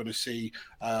 where we're going to see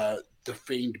the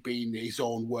Fiend being his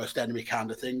own worst enemy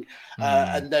kind of thing.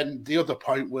 And then the other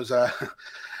point was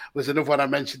another one I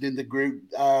mentioned in the group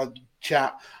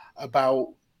chat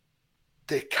about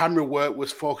the camera work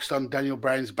was focused on Daniel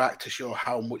Bryan's back to show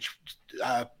how much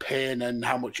pain and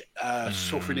how much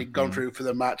suffering he'd gone through for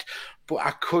the match. But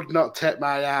I could not take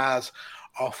my eyes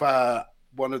off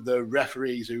one of the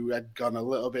referees who had gone a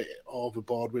little bit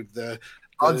overboard with the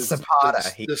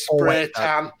Zapata. The spray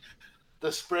tan.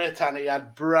 The spray tan, he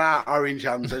had bright orange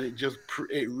hands, and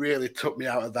it really took me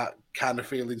out of that kind of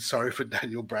feeling sorry for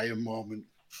Daniel Bryan moment.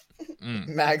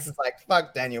 Max is like,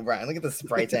 fuck Daniel Bryan. Look at the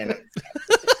spray tan.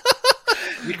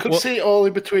 You could see it all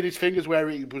in between his fingers where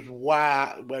he was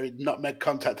white, where he'd not made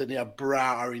contact, and he had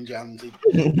bright orange hands.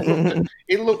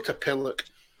 He looked a pillock.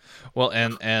 Well,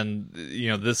 and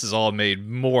this is all made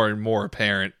more and more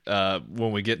apparent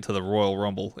when we get into the Royal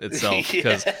Rumble itself,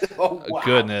 because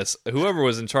goodness, whoever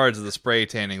was in charge of the spray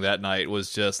tanning that night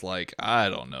was just I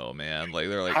don't know, man.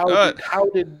 They're like, how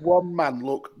did one man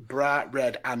look bright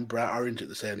red and bright orange at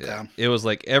the same time? It was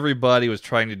like everybody was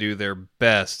trying to do their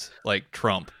best, like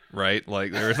Trump, right? They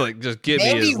were just get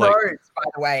Mandy me as Rose, by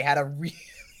the way, had a really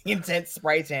intense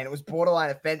spray tan. It was borderline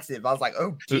offensive. I was like,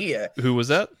 oh dear. Who was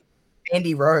that?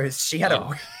 Andy Rose, she had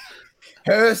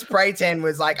her spray tan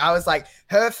was I was like,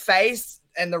 her face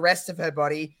and the rest of her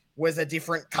body was a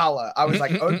different color. I was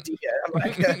like, oh dear.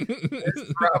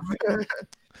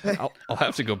 I'm I'll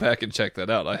have to go back and check that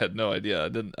out. I had no idea.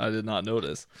 I did not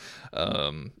notice.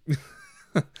 Though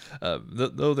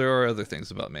there are other things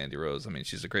about Mandy Rose. I mean,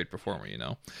 she's a great performer, Just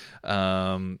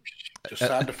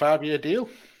signed a 5-year deal.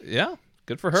 Yeah,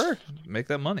 good for her. Make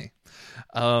that money.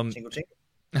 Jingle, jingle.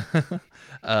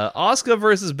 Asuka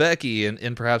versus Becky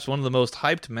in perhaps one of the most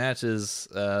hyped matches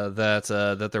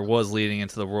that there was leading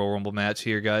into the Royal Rumble match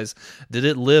here, guys. Did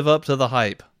it live up to the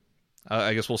hype?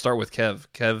 I guess we'll start with Kev.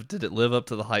 Kev, did it live up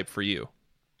to the hype for you?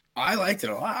 I liked it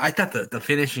a lot. I thought the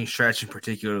finishing stretch in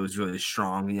particular was really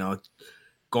strong.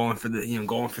 Going for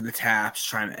the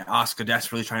taps, Asuka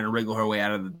desperately trying to wriggle her way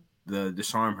out of the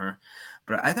disarm her.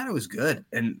 But I thought it was good,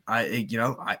 and I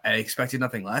expected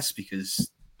nothing less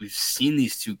because we've seen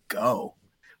these two go.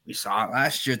 We saw it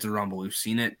last year at the Rumble. We've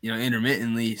seen it,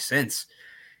 intermittently since.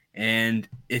 And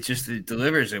it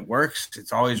delivers. It works.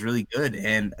 It's always really good.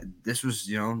 And this was,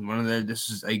 this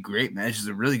is a great match. It's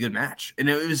a really good match. And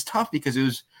it was tough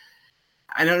because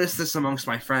I noticed this amongst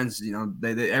my friends,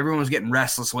 everyone was getting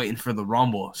restless waiting for the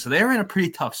Rumble. So they were in a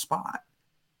pretty tough spot.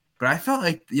 But I felt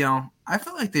like,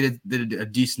 they did a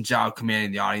decent job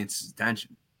commanding the audience's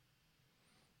attention.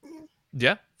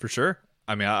 Yeah, for sure.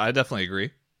 I mean, I definitely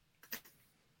agree.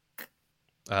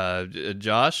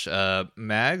 Josh,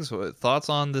 Mags, thoughts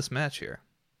on this match here?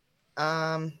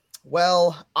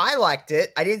 Well, I liked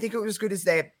it. I didn't think it was as good as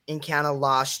their encounter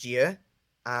last year.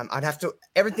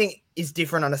 Everything is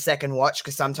different on a second watch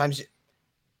because sometimes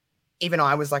even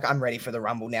I was like, I'm ready for the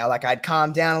Rumble now. Like I'd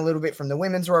calmed down a little bit from the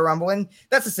Women's Royal Rumble, and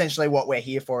that's essentially what we're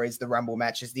here for is the Rumble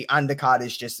matches. The undercard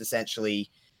is just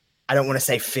essentially, I don't want to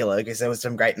say filler because there was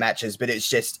some great matches, but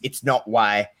it's not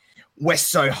why we're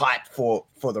so hyped for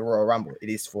the Royal Rumble. It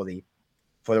is for the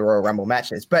Royal Rumble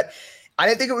matches. But I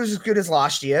don't think it was as good as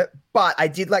last year, but I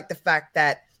did like the fact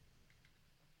that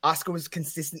Asuka was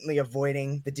consistently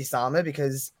avoiding the disarmer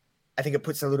because I think it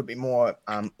puts a little bit more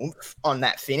oomph on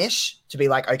that finish to be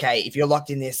like, okay, if you're locked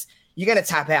in this, you're going to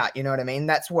tap out. You know what I mean?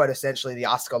 That's what essentially the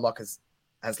Asuka lock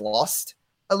has lost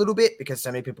a little bit because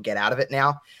so many people get out of it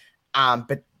now.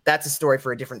 But that's a story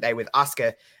for a different day with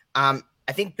Asuka.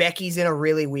 I think Becky's in a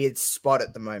really weird spot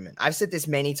at the moment. I've said this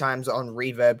many times on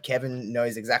Reverb. Kevin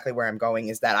knows exactly where I'm going,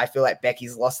 is that I feel like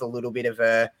Becky's lost a little bit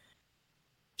of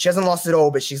she hasn't lost it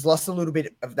all, but she's lost a little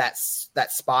bit of that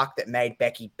spark that made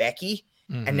Becky Becky.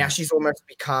 Mm-hmm. And now she's almost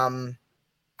become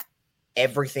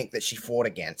everything that she fought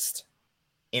against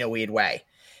in a weird way.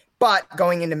 But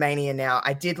going into Mania now,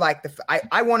 I did like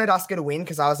I wanted Asuka to win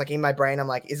because I was like, in my brain, I'm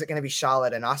like, is it going to be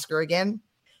Charlotte and Asuka again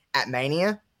at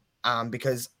Mania?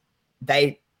 Because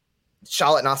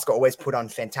Charlotte and Asuka always put on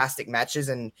fantastic matches,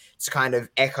 and to kind of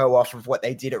echo off of what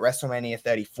they did at WrestleMania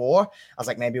 34, I was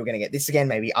like, maybe we're going to get this again.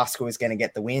 Maybe Asuka was going to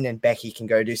get the win and Becky can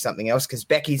go do something else, because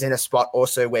Becky's in a spot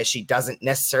also where she doesn't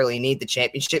necessarily need the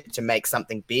championship to make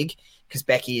something big, because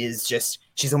Becky is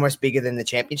she's almost bigger than the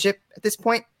championship at this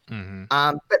point. Mm-hmm.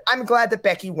 But I'm glad that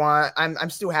Becky won. I'm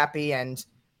still happy, and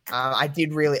I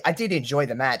did enjoy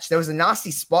the match. There was a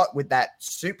nasty spot with that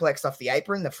suplex off the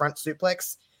apron, the front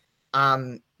suplex.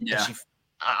 Asuka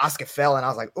fell, and I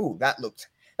was like, "Ooh, that looked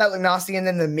nasty." And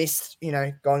then the mist,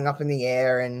 going up in the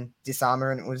air and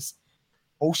disarmer, and it was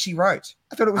all she wrote.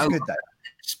 I thought it was good though.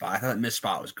 I thought Miss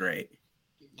Spot was great.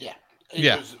 Yeah,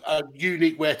 it was a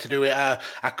unique way to do it.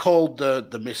 I called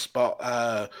the Miss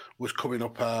Spot was coming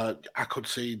up. I could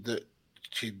see that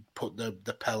she'd put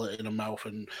the pellet in her mouth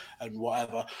and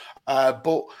whatever,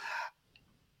 but.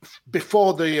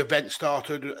 Before the event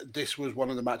started, this was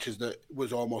one of the matches that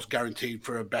was almost guaranteed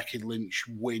for a Becky Lynch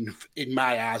win, in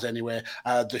my eyes anyway.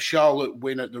 The Charlotte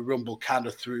win at the Rumble kind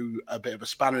of threw a bit of a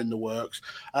spanner in the works,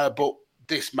 but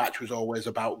this match was always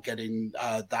about getting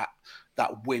that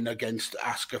win against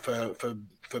Asuka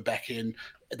for Becky, and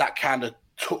that kind of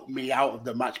took me out of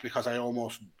the match because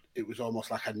it was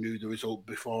almost like I knew the result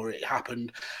before it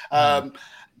happened.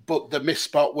 But the Miss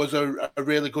Spot was a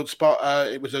really good spot.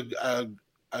 It was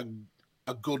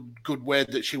a good way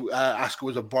that Asuka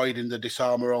was avoiding the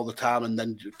disarmer all the time and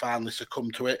then finally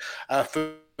succumbed to it.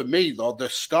 For me, though, the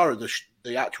star of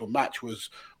the actual match was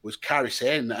Kairi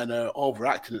Sane, and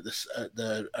overacting at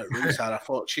ringside. I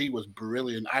thought she was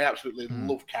brilliant. I absolutely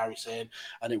love Kairi Sane,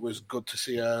 and it was good to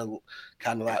see her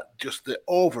kind of like just the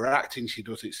overacting she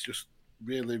does. It's just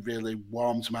really, really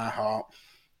warms my heart.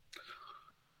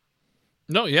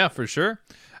 No, yeah, for sure.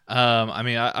 I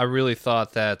mean, I really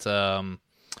thought that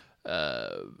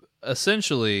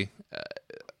essentially,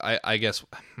 I guess,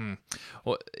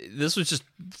 well, this was just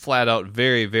flat out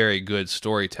very, very good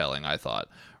storytelling, I thought,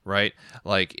 right?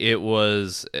 Like, it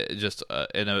was just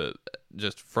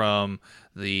just from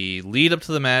the lead up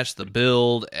to the match, the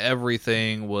build,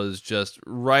 everything was just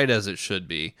right as it should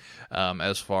be,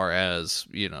 as far as,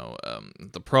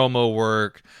 the promo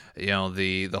work,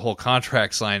 the whole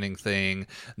contract signing thing,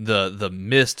 the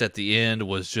mist at the end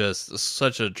was just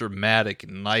such a dramatic,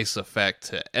 nice effect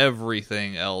to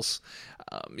everything else.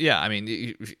 I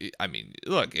mean,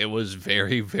 look, it was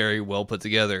very, very well put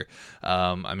together.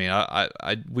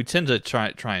 We tend to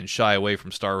try and shy away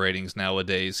from star ratings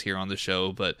nowadays here on the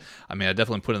show, but I mean, I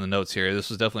definitely put in the notes here. This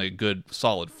was definitely a good,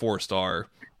 solid 4-star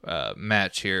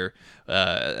match here,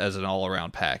 as an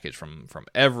all-around package from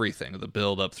everything, the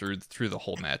build up through the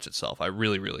whole match itself. I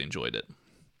really, really enjoyed it.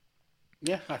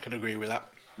 Yeah, I can agree with that.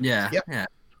 Yeah. Yep. Yeah.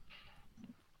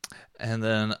 And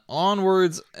then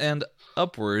onwards and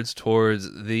upwards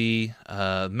towards the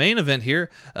main event here,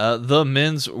 the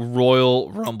men's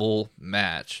Royal Rumble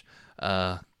match.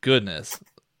 Goodness,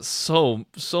 so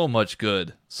much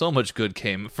good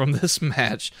came from this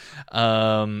match.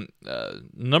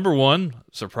 Number one,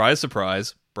 surprise,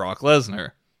 Brock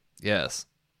Lesnar. Yes,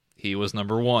 he was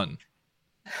number one.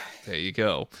 There you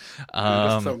go.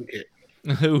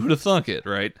 Who would have thunk it,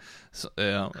 right? So,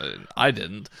 I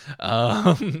didn't.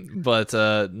 But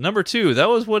number two, that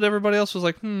was what everybody else was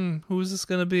like, who is this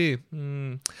going to be?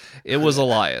 It was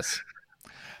Elias.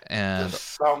 And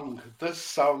the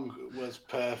song was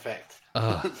perfect.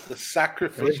 The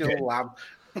sacrificial lamb.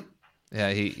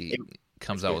 Yeah, he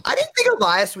comes out with... I didn't think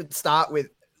Elias would start with,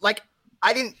 like,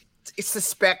 I didn't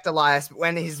suspect Elias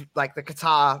when he's like the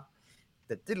guitar,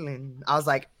 the diddling. I was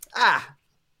like,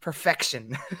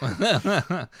 perfection.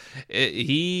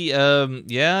 He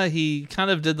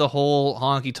kind of did the whole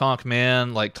honky tonk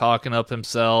man, like talking up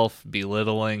himself,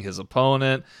 belittling his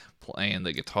opponent, playing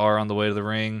the guitar on the way to the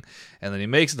ring, and then he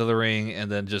makes it to the ring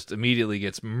and then just immediately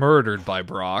gets murdered by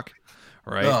Brock,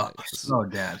 right? Oh, so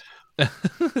dead.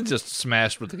 Just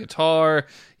smashed with the guitar.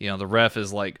 The ref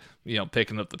is like,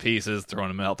 picking up the pieces, throwing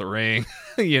him out the ring.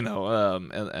 And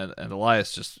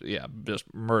Elias just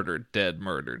murdered.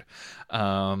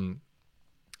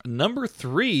 Number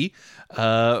three,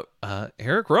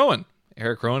 Eric Rowan.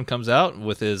 Eric Rowan comes out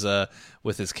with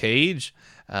his cage.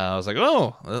 I was like,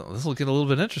 oh, this will get a little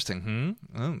bit interesting.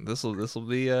 This will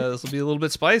be a little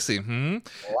bit spicy. Oh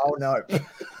no.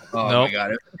 Oh nope. My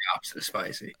god, it's the opposite of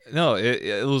spicy. No,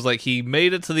 it was like he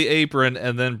made it to the apron,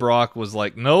 and then Brock was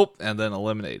like, nope, and then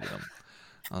eliminated him.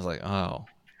 I was like, oh.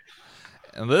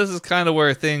 And this is kind of where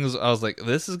I was like,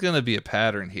 this is going to be a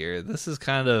pattern here. This is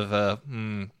kind of, I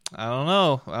don't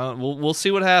know. We'll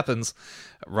see what happens.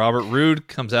 Robert Roode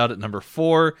comes out at number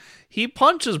 4. He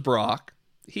punches Brock.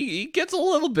 He gets a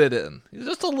little bit in,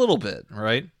 just a little bit,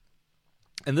 right?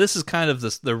 And this is kind of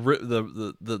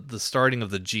the starting of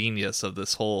the genius of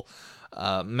this whole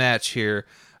match here,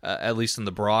 at least in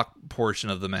the Brock portion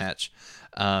of the match.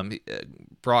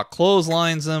 Brock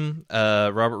clotheslines him.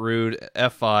 Robert Roode,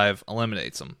 F5,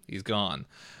 eliminates him. He's gone.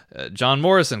 John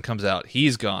Morrison comes out.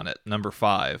 He's gone at number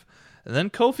 5. And then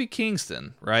Kofi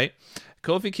Kingston, right?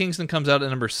 Kofi Kingston comes out at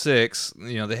number 6.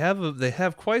 They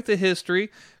have quite the history.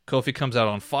 Kofi comes out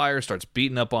on fire, starts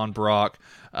beating up on Brock.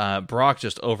 Brock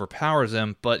just overpowers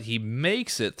him, but he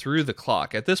makes it through the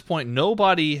clock. At this point,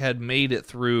 nobody had made it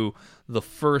through the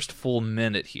first full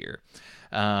minute here.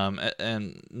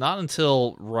 And not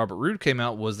until Robert Roode came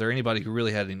out was there anybody who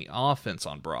really had any offense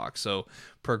on Brock. So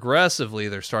progressively,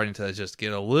 they're starting to just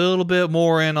get a little bit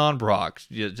more in on Brock,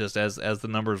 just as the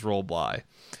numbers roll by.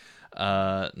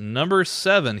 Number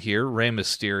 7 here, Rey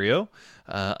Mysterio.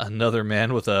 Another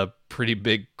man with a pretty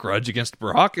big grudge against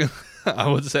Brock, I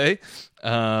would say.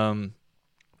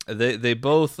 They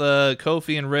both,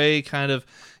 Kofi and Rey, kind of,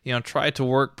 tried to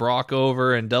work Brock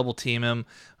over and double team him.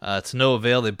 To no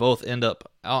avail. They both end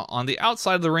up on the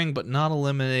outside of the ring, but not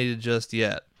eliminated just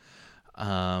yet.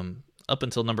 Up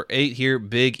until number 8 here,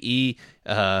 Big E.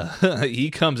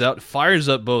 He comes out, fires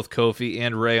up both Kofi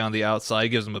and Rey on the outside,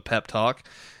 gives them a pep talk.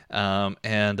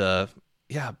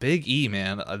 Big E,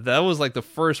 man. That was like the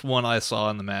first one I saw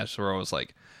in the match where I was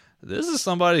like, this is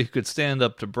somebody who could stand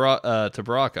up to Brock,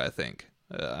 I think.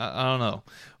 I don't know.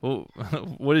 Well,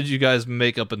 what did you guys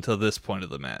make up until this point of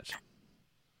the match?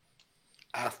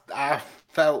 I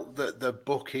felt that the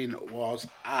booking was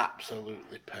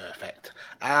absolutely perfect.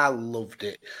 I loved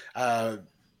it.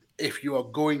 If you are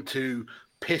going to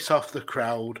piss off the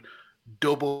crowd,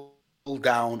 double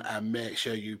down and make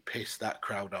sure you piss that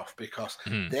crowd off, because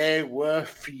they were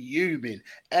fuming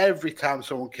every time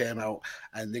someone came out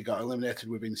and they got eliminated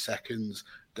within seconds.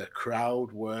 The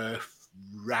crowd were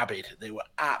rabid. They were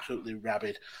absolutely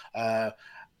rabid.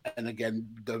 And again,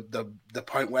 the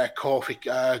point where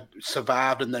Kofi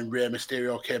survived and then Rey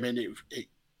Mysterio came in, it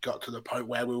got to the point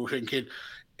where we were thinking,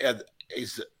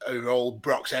 is old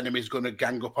Brock's enemies going to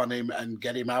gang up on him and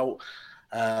get him out?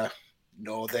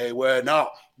 No, they were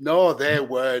not.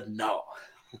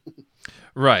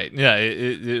 Right. Yeah,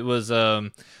 it was...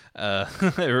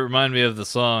 it reminded me of the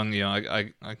song,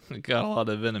 I got a lot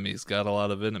of enemies.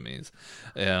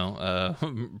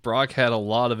 Brock had a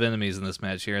lot of enemies in this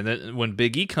match here. And then when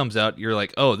Big E comes out, you're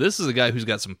like, oh, this is a guy who's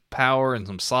got some power and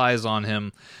some size on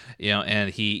him, and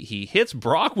he hits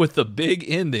Brock with the big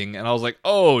ending. And I was like,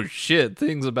 oh shit,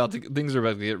 things are about to get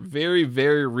very,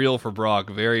 very real for Brock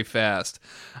very fast.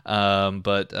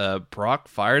 But Brock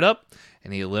fired up,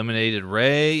 and he eliminated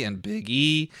Rey and Big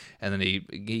E, and then he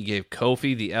gave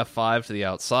Kofi the F5 to the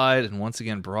outside, and once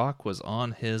again, Brock was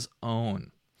on his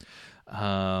own.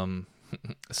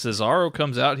 Cesaro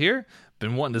comes out here.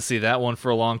 Been wanting to see that one for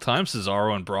a long time.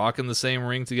 Cesaro and Brock in the same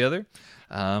ring together.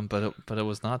 But it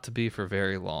was not to be for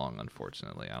very long,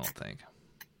 unfortunately, I don't think.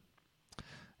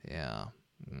 Yeah.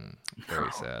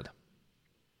 Very sad.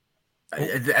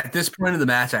 At this point of the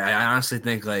match, I honestly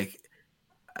think, like,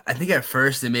 I think at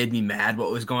first it made me mad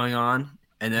what was going on.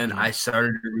 And then I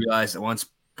started to realize that once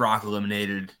Brock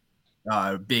eliminated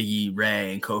Big E,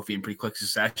 Ray, and Kofi in pretty quick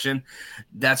succession,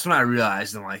 that's when I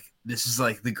realized I'm like, this is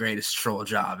like the greatest troll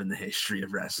job in the history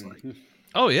of wrestling.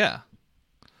 Oh yeah,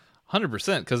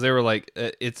 100%. Because they were like,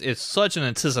 it's such an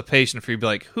anticipation for you to be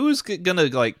like, who's gonna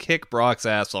like kick Brock's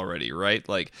ass already, right?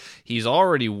 Like he's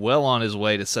already well on his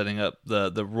way to setting up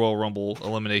the Royal Rumble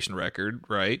elimination record,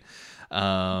 right?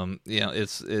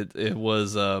 It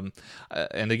was, and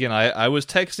again, I was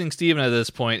texting Steven at this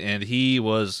point, and he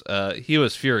was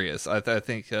furious. I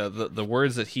think the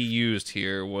words that he used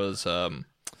here was,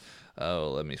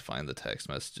 let me find the text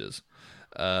messages.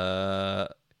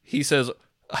 He says,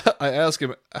 I ask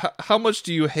him, how much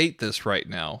do you hate this right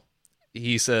now?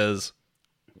 He says,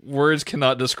 words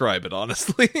cannot describe it,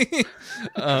 honestly.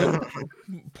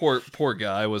 Poor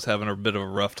guy was having a bit of a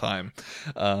rough time.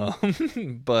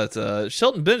 But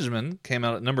Shelton Benjamin came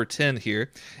out at number 10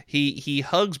 here. He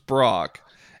hugs Brock,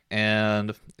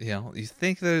 and you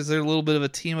think there's a little bit of a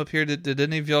team up here. Did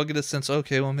any of y'all get a sense?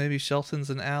 Okay, well maybe Shelton's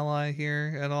an ally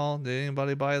here at all. Did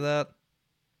anybody buy that?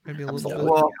 Maybe a little bit.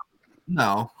 Well,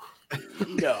 no.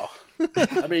 No.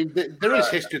 I mean, there is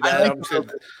history there.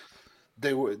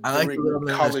 They were in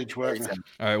college, weren't they?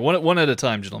 All right, one at a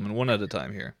time, gentlemen. One at a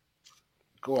time here.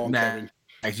 Go on, Kevin.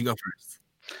 You go first.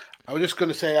 I was just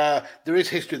going to say there is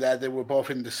history there. They were both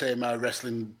in the same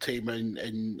wrestling team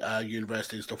in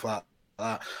university and stuff like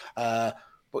that.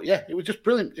 But yeah, it was just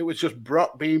brilliant. It was just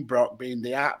Brock being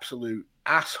the absolute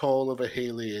asshole of a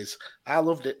heel he is. I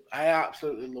loved it. I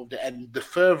absolutely loved it. And the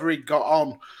further he got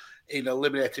on in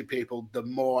eliminating people, the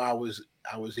more I was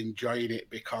enjoying it,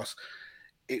 because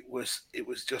it was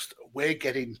just, we're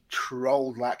getting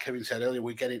trolled, like Kevin said earlier.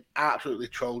 We're getting absolutely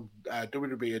trolled.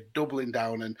 WWE are doubling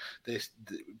down, and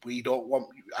we don't want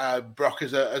Brock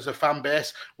as a fan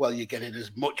base. Well, you're getting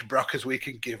as much Brock as we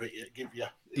can give you.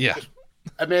 Yeah, just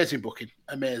amazing booking,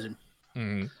 amazing.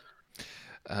 Mm-hmm.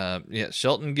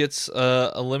 Shelton gets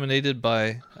eliminated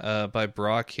by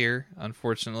Brock here,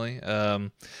 unfortunately.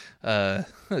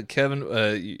 Kevin,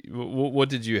 what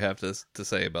did you have to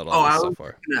say about all this so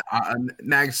far?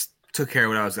 Mags took care of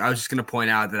what I was just going to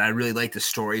point out that I really like the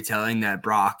storytelling that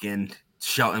Brock and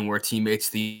Shelton were teammates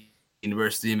at the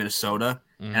University of Minnesota.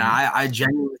 Mm-hmm. And I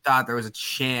genuinely thought there was a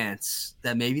chance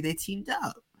that maybe they teamed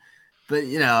up. But,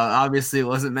 obviously it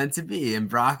wasn't meant to be. And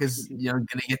Brock is, going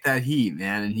to get that heat,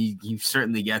 man. And he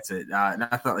certainly gets it. And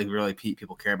I thought, really,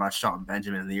 people care about Shelton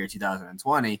Benjamin in the year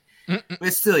 2020. But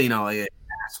it's still, like an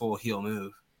asshole heel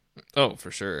move. Oh,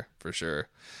 for sure. For sure.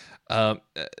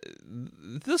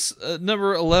 This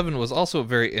number 11 was also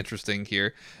very interesting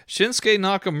here. Shinsuke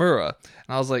Nakamura. And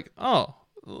I was like, oh,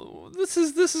 this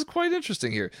is quite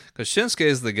interesting here. Because Shinsuke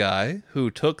is the guy who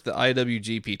took the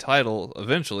IWGP title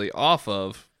eventually off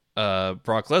of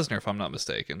Brock Lesnar, if I'm not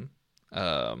mistaken,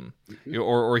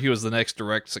 or he was the next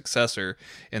direct successor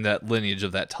in that lineage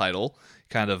of that title.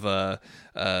 Kind of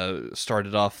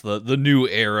started off the new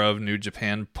era of New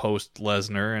Japan post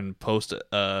Lesnar and post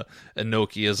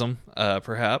Inokiism,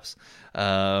 perhaps.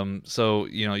 So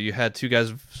you had two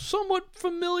guys somewhat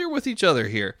familiar with each other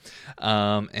here,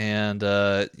 even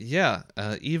the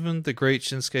great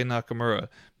Shinsuke Nakamura,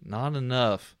 not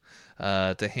enough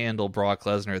to handle Brock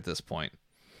Lesnar at this point.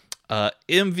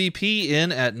 MVP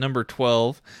in at number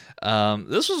 12.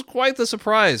 This was quite the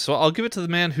surprise, so I'll give it to the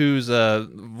man whose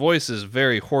voice is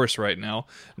very hoarse right now.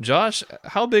 Josh,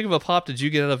 how big of a pop did you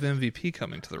get out of MVP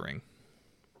coming to the ring?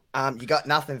 You got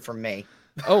nothing from me.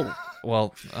 Oh,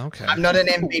 well, okay. I'm not an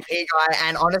MVP guy,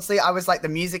 and honestly, I was like, the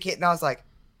music hit, and I was like,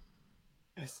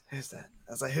 who's that?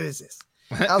 I was like, who is this?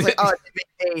 And I was like, oh, it's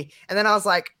MVP. And then I was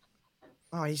like,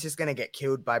 oh, he's just going to get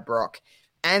killed by Brock.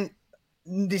 And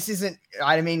this isn't,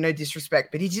 I mean, no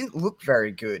disrespect, but he didn't look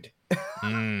very good. He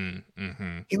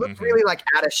looked really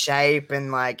out of shape,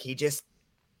 and he just,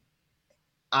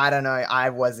 I don't know. I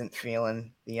wasn't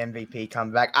feeling the MVP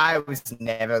comeback. I was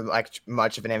never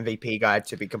much of an MVP guy,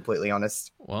 to be completely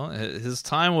honest. Well, his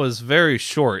time was very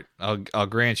short. I'll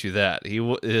grant you that. He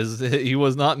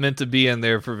was not meant to be in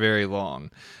there for very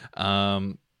long.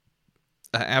 After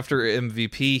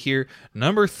MVP here,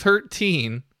 number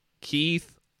 13,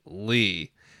 Keith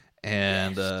Lee.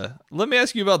 And let me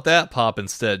ask you about that pop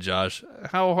instead, Josh.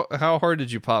 How hard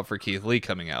did you pop for Keith Lee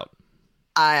coming out?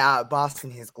 I basked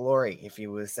in his glory, if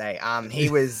you would say. I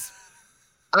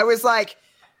was like,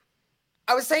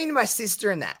 I was saying to my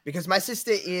sister in that because my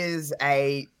sister is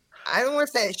I don't want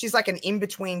to say she's like an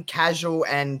in-between casual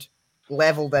and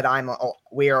level that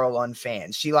we're all on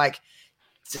fans. She like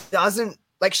doesn't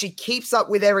like, she keeps up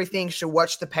with everything. She'll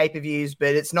watch the pay-per-views,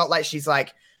 but it's not like she's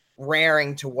like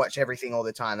raring to watch everything all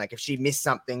the time. Like if she missed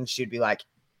something, she'd be like,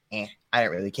 I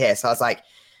don't really care. So I was like,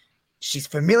 she's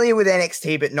familiar with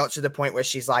NXT, but not to the point where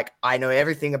she's like, I know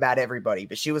everything about everybody.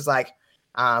 But she was like,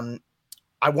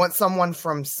 I want someone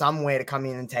from somewhere to come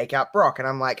in and take out Brock. And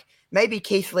I'm like, maybe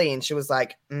Keith Lee. And she was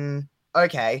like,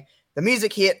 okay. The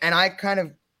music hit, and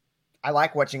I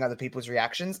like watching other people's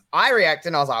reactions. I reacted,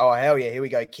 and I was like, oh, hell yeah, here we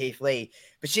go, Keith Lee.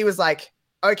 But she was like,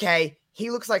 okay, he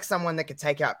looks like someone that could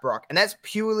take out Brock. And that's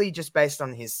purely just based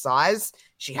on his size.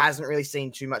 She hasn't really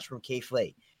seen too much from Keith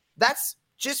Lee. That's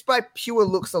just by pure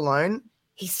looks alone.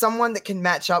 He's someone that can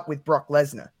match up with Brock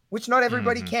Lesnar, which not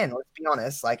everybody can, let's be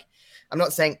honest. Like, I'm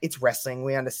not saying it's wrestling.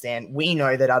 We understand. We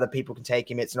know that other people can take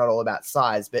him. It's not all about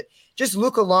size. But just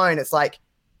look alone, it's like,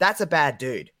 that's a bad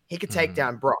dude. He could take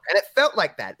down Brock. And it felt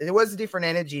like that. There was a different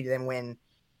energy than when,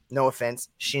 no offense,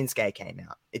 Shinsuke came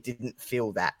out. It didn't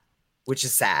feel that, which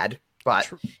is sad. But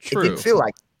it didn't feel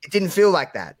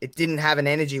like that. It didn't have an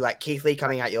energy like Keith Lee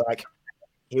coming out. You're like,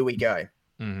 here we go.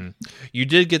 Mm-hmm. You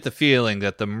did get the feeling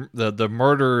that the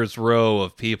murderer's row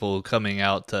of people coming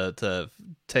out to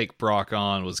take Brock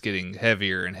on was getting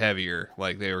heavier and heavier.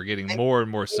 Like they were getting more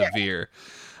and more severe.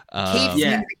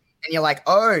 And you're like,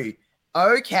 oh,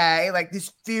 okay, like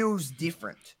this feels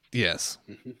different. Yes.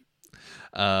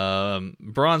 Braun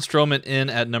Strowman in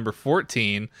at number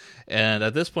 14, and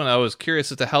at this point I was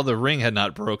curious as to how the ring had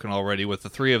not broken already with the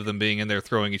three of them being in there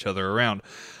throwing each other around.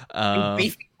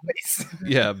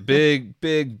 Yeah,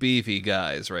 big beefy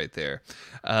guys right there.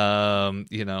 All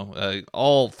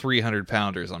 300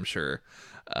 pounders, I'm sure.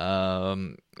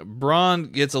 Braun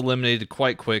gets eliminated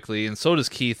quite quickly, and so does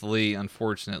Keith Lee,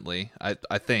 unfortunately. I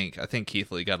think Keith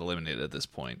Lee got eliminated at this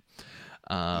point.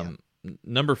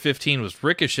 Number 15 was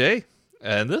Ricochet,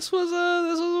 and this was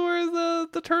where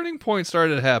the turning point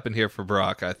started to happen here for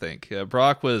Brock, I think. He was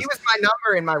my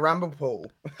number in my Rumble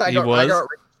pool. I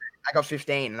got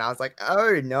 15, and I was like,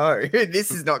 oh no, this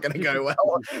is not going to go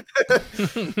well.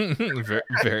 very,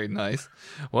 very nice.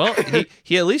 Well,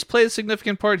 he at least played a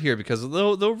significant part here, because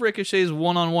though Ricochet's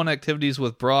one-on-one activities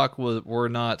with Brock were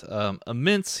not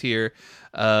immense here,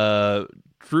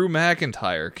 Drew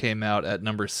McIntyre came out at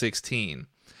number 16.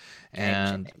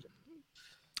 And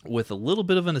with a little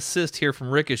bit of an assist here from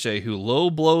Ricochet, who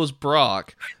low blows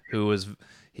Brock,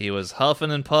 he was huffing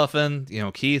and puffing.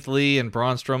 Keith Lee and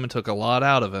Braun Strowman took a lot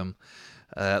out of him.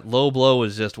 That low blow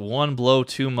was just one blow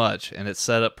too much, and it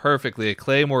set up perfectly a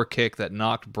Claymore kick that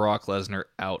knocked Brock Lesnar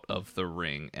out of the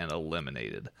ring and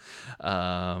eliminated.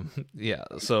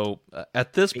 So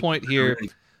at this point here,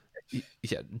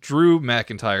 Drew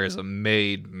McIntyre is a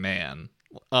made man.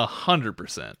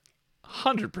 100%.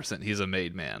 100% he's a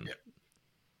made man. Yeah.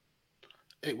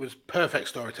 It was perfect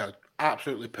storytelling.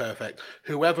 Absolutely perfect.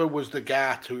 Whoever was the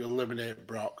guy to eliminate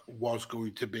Brock was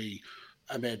going to be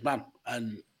a made man,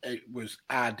 and it was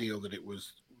ideal that it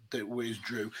was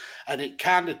Drew, and it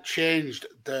kind of changed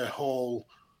the whole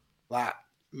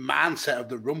mindset of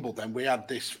the Rumble. Then we had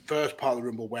this first part of the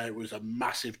Rumble where it was a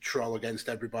massive troll against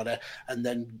everybody, and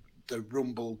then the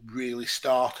Rumble really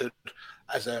started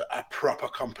as a proper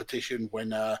competition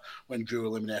when Drew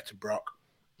eliminated Brock.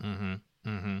 And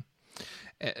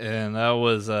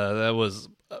that was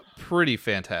pretty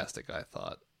fantastic, I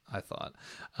thought.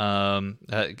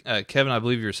 Kevin, I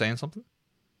believe you were saying something.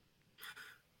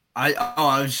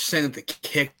 I was just saying that the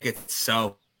kick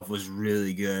itself was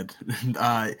really good.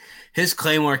 His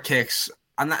Claymore kicks,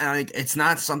 it's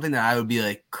not something that I would be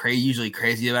like usually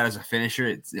crazy about as a finisher.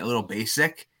 It's a little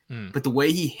basic. But the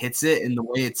way he hits it and the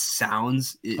way it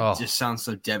sounds, just sounds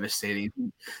so devastating.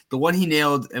 The one he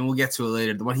nailed, and we'll get to it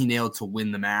later, the one he nailed to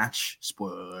win the match,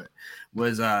 spoiler alert,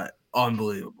 was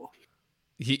unbelievable.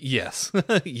 Yes.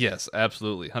 Yes,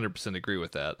 absolutely. 100% agree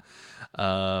with that.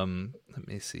 Let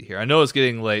me see here. I know it's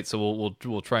getting late, so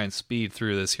we'll try and speed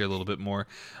through this here a little bit more.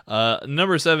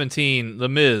 Number 17, The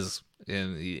Miz.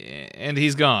 And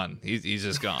he's gone. He's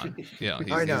just gone. He's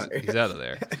out of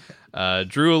there.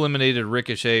 Drew eliminated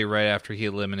Ricochet right after he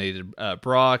eliminated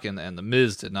Brock, and The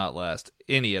Miz did not last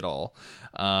any at all.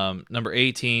 Number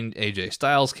 18, AJ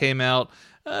Styles came out.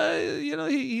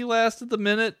 He lasted the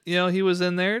minute. He was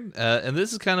in there, and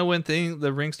this is kind of when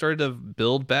the ring started to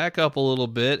build back up a little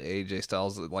bit. AJ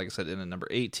Styles, like I said, in at number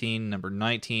 18. Number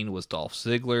 19 was Dolph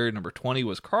Ziggler. Number 20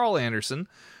 was Carl Anderson.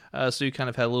 So you kind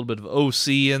of had a little bit of OC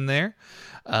in there.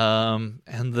 And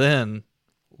then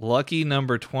lucky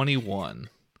number 21.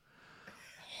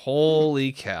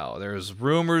 Holy cow! There's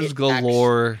rumors It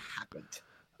galore. actually happened.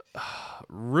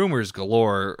 Rumors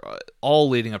galore, all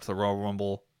leading up to the Royal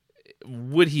Rumble.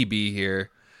 Would he be here?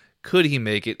 Could he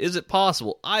make it? Is it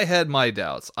possible? I had my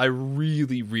doubts. I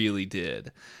really, really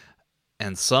did.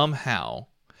 And somehow,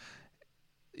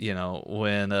 you know,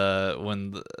 when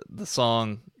the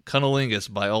song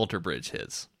 "Cunnilingus" by Alter Bridge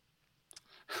hits,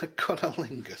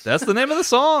 Cunnilingus. that's the name of the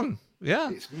song.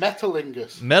 Yeah, It's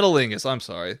Metalingus. Metalingus. I'm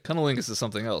sorry, Cunnilingus is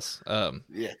something else.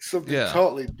 Yeah, something Yeah.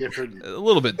 totally different. A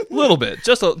little bit,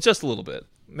 just a little bit.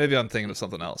 Maybe I'm thinking of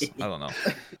something else. I don't know.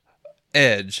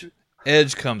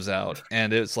 Edge comes out,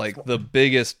 and it's like the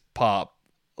biggest pop,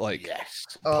 like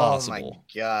Yes. possible. Oh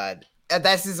my god.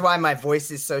 This is why my voice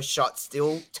is so shot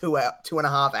still.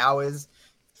 2.5 hours,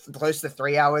 close to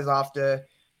 3 hours after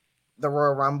the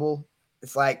Royal Rumble.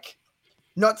 It's like,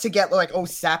 not to get like all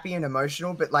sappy and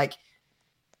emotional, but like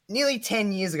nearly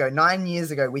 10 years ago, 9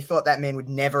 years ago, we thought that man would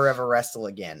never ever wrestle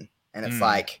again. And it's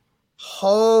like,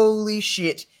 holy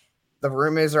shit, the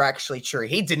rumors are actually true.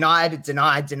 He denied,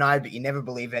 but you never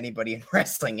believe anybody in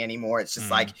wrestling anymore. It's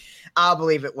just like, I'll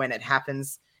believe it when it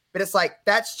happens. But it's like,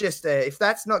 that's just if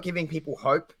that's not giving people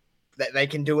hope that they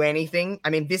can do anything. I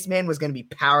mean, this man was going to be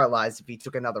paralyzed if he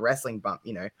took another wrestling bump,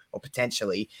 you know, or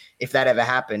potentially if that ever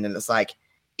happened. And it's like,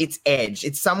 it's Edge.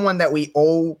 It's someone that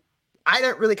I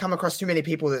don't really come across too many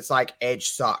people that's like, Edge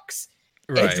sucks.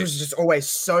 Right. Edge was just always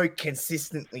so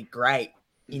consistently great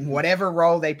in whatever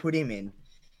role they put him in.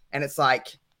 And it's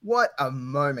like, what a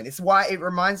moment. It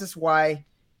reminds us why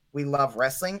we love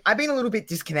wrestling. I've been a little bit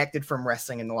disconnected from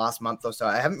wrestling in the last month or so.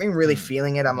 I haven't been really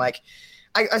feeling it. I'm like,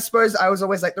 I suppose I was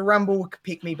always like, the Rumble could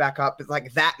pick me back up. But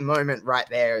like that moment right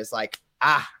there is like,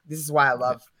 this is why I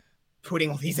love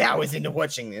putting all these hours into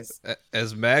watching this.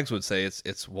 As Mags would say,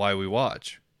 it's why we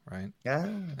watch, right? Yeah.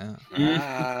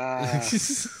 Ah.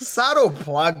 Subtle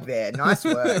plug there. Nice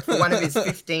work for one of his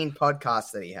 15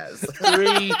 podcasts that he has.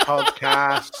 3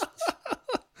 podcasts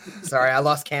Sorry, I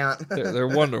lost count. They're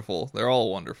wonderful. They're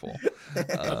all wonderful.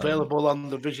 available on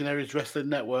the Visionaries Wrestling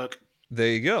Network. There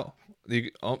you go.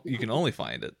 You can only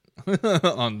find it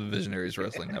on the Visionaries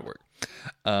Wrestling Network.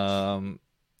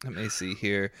 Let me see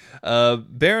here.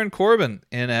 Baron Corbin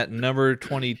in at number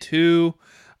 22.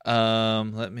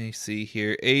 Let me see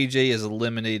here. AJ is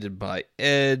eliminated by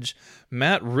Edge.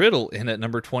 Matt Riddle in at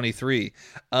number 23.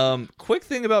 Quick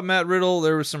thing about Matt Riddle,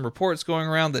 there were some reports going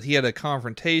around that he had a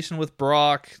confrontation with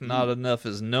Brock. Not enough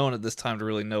is known at this time to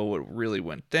really know what really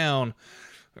went down.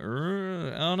 I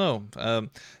don't know.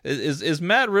 Is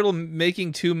Matt Riddle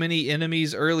making too many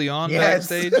enemies early on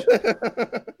backstage?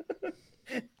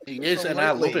 He is, and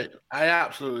I love it. I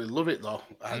absolutely love it, though.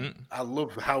 I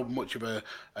love how much of a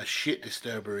shit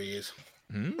disturber he is.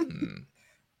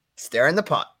 Stir in the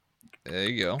pot. There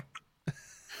you go.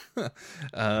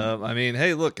 I mean,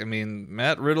 hey, look, I mean,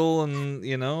 Matt Riddle and,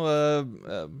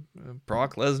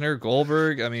 Brock Lesnar,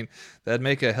 Goldberg, I mean, that'd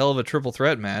make a hell of a triple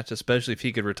threat match, especially if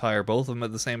he could retire both of them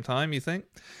at the same time, you think?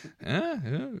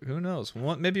 Who knows?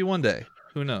 Maybe one day.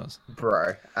 Who knows?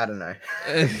 Bro, I don't know.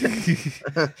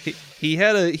 he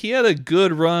had a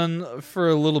good run for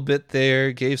a little bit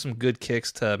there, gave some good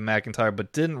kicks to McIntyre,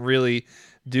 but didn't really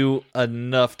do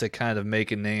enough to kind of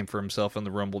make a name for himself in the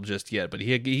Rumble just yet. But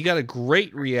he got a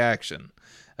great reaction,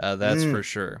 that's for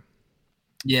sure.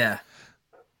 Yeah.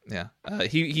 Yeah.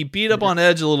 He beat up on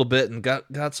Edge a little bit and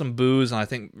got some boos, and I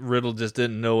think Riddle just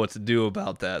didn't know what to do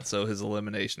about that, so his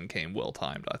elimination came well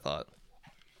timed, I thought.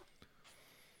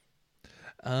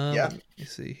 Let me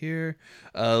see here.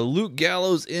 Luke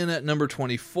Gallows in at number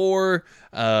 24.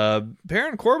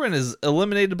 Baron Corbin is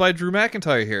eliminated by Drew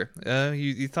McIntyre here.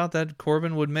 You thought that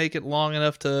Corbin would make it long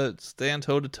enough to stand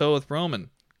toe-to-toe with Roman.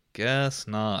 Guess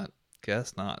not.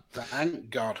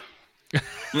 Thank God.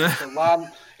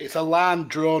 It's a line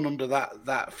drawn under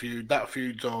that feud. That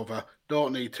feud's over.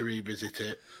 Don't need to revisit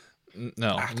it.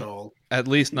 No. At all. At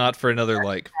least not for another,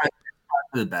 like...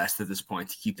 The best at this point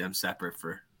to keep them separate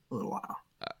for a little while.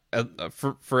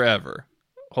 Forever.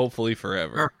 Hopefully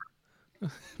forever.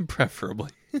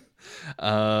 Preferably.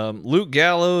 Luke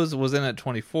Gallows was in at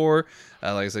 24.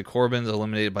 Like I said, Corbin's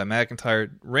eliminated by McIntyre.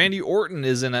 Randy Orton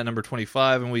is in at number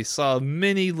 25, and we saw a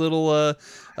mini little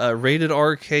rated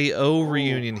RKO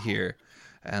reunion here.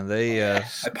 And they... I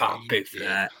popped big for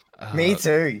that. Me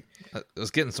too. I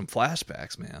was getting some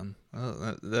flashbacks, man.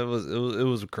 It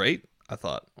was great. I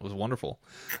thought it was wonderful.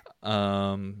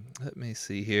 Let me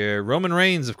see here. Roman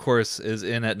Reigns, of course, is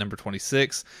in at number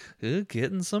 26.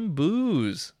 Getting some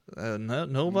boos.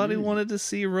 Nobody wanted to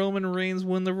see Roman Reigns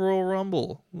win the Royal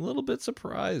Rumble. A little bit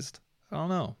surprised. I don't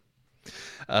know.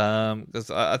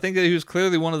 Because I think that he was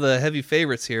clearly one of the heavy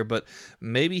favorites here, but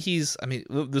maybe he's. I mean,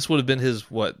 this would have been his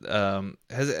what?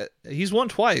 He's won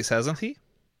twice, hasn't he?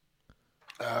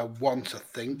 Once, I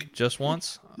think. Just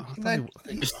once? I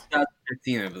think so.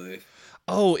 2015, I believe.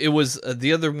 Oh, it was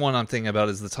the other one I'm thinking about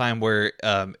is the time where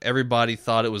everybody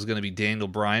thought it was going to be Daniel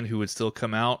Bryan who would still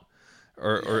come out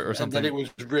or something. And then it was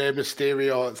Rey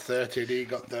Mysterio at 30 and he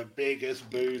got the biggest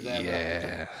booze ever.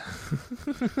 Yeah.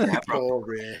 Poor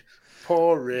Rey.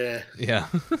 Poor Rey. Yeah.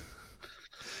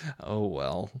 Oh,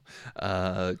 well.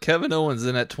 Kevin Owens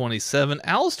in at 27.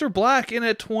 Aleister Black in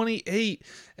at 28.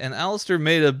 And Aleister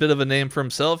made a bit of a name for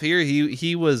himself here.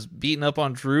 He was beaten up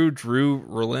on Drew. Drew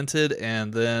relented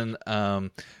and then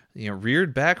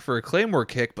reared back for a Claymore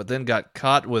kick, but then got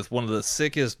caught with one of the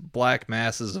sickest black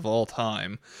masses of all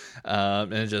time.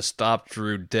 And it just stopped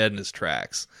Drew dead in his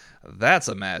tracks. That's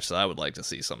a match that I would like to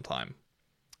see sometime.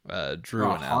 Drew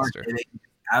and Aleister.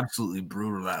 Absolutely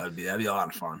brutal that would be. That'd be a lot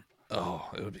of fun. Oh,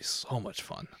 it would be so much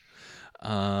fun.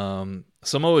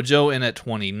 Samoa Joe in at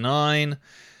 29.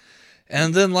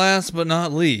 And then last but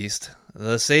not least,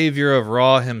 the savior of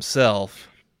Raw himself,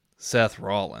 Seth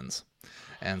Rollins.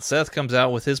 And Seth comes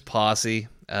out with his posse,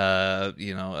 Buddy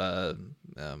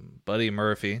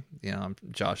Murphy.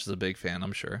 Josh is a big fan,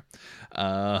 I'm sure.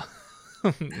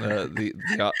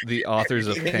 The authors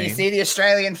of Pain. Can you see the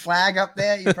Australian flag up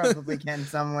there? You probably can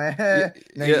somewhere.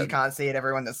 You can't see it,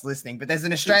 everyone that's listening, but there's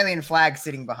an Australian flag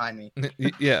sitting behind me.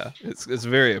 Yeah, it's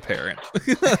very apparent.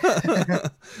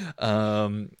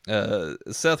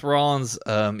 Seth Rollins,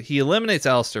 he eliminates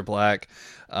Aleister Black.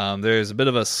 There's a bit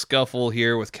of a scuffle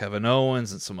here with Kevin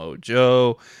Owens and Samoa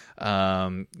Joe.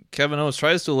 Kevin Owens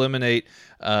tries to eliminate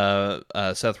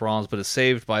Seth Rollins, but is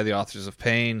saved by the Authors of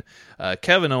Pain.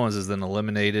 Kevin Owens is then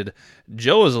eliminated.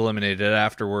 Joe is eliminated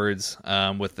afterwards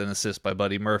with an assist by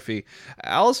Buddy Murphy.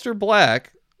 Aleister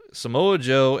Black, Samoa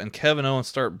Joe, and Kevin Owens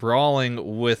start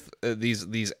brawling with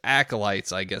these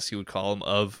acolytes, I guess you would call them,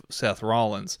 of Seth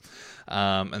Rollins.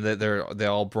 And they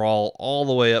all brawl all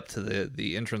the way up to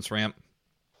the entrance ramp.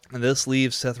 And this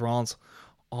leaves Seth Rollins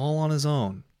all on his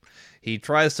own. He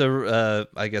tries to,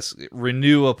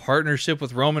 renew a partnership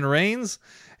with Roman Reigns,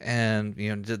 and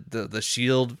the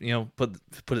Shield, put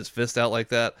his fist out like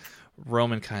that.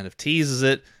 Roman kind of teases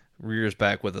it, rears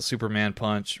back with a Superman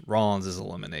punch. Rollins is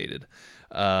eliminated.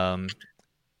 There's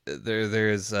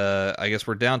I guess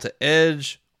we're down to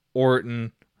Edge,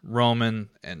 Orton, Roman,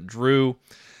 and Drew.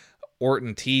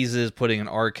 Orton teases putting an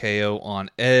RKO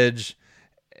on Edge.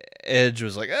 Edge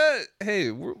was like,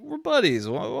 "Hey, we're buddies.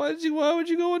 Why would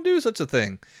you go and do such a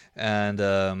thing?" And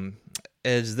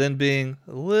Edge then being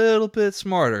a little bit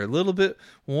smarter,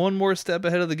 one more step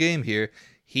ahead of the game here,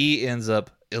 he ends up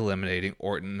eliminating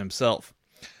Orton himself.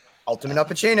 Ultimate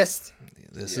opportunist.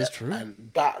 This is true.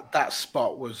 And that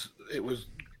spot was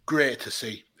great to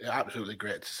see. Absolutely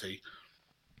great to see.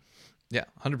 Yeah,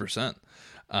 100%.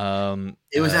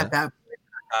 It was at that point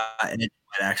and it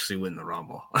might actually win the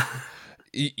Rumble.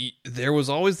 There was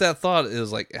always that thought. It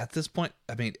was like, at this point,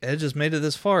 I mean, Edge has made it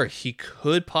this far. He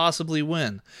could possibly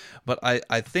win. But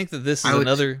I think that this is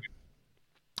another...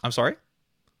 I'm sorry?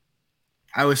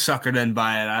 I was suckered in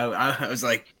by it. I was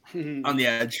like on the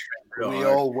edge. We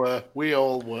all were.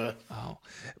 Oh,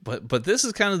 but this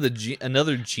is kind of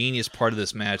another genius part of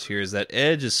this match here is that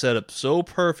Edge is set up so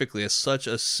perfectly as such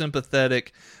a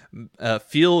sympathetic,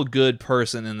 feel-good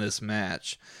person in this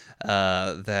match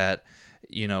that...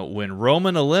 when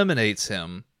Roman eliminates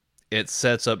him, it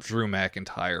sets up Drew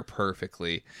McIntyre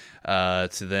perfectly to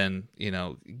then,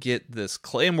 get this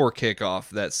Claymore kickoff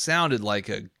that sounded like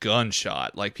a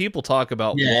gunshot. Like people talk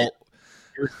about... Yeah, it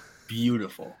was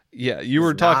beautiful. Yeah, you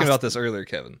were talking about this earlier,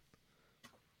 Kevin.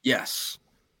 Yes.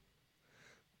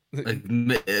 Like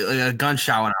a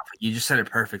gunshot went off. You just said it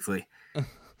perfectly.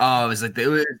 Oh, it was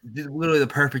literally the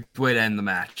perfect way to end the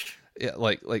match. Yeah,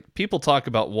 like people talk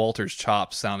about Walter's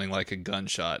chops sounding like a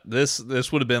gunshot. This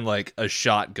would have been like a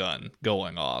shotgun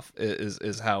going off.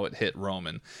 Is how it hit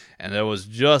Roman, and there was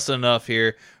just enough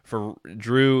here for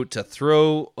Drew to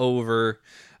throw over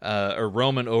or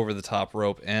Roman over the top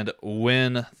rope and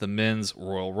win the Men's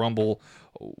Royal Rumble.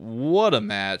 What a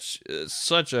match!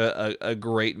 Such a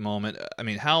great moment. I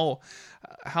mean, how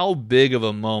big of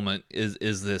a moment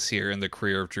is this here in the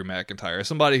career of Drew McIntyre?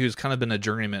 Somebody who's kind of been a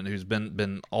journeyman, who's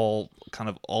been all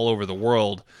over the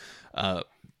world,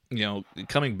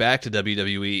 coming back to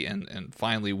WWE and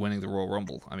finally winning the Royal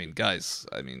Rumble. I mean, guys,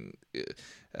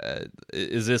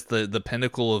 is this the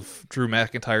pinnacle of Drew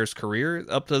McIntyre's career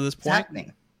up to this point? It's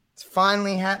happening. It's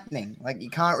finally happening. Like, you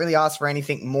can't really ask for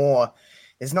anything more.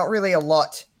 There's not really a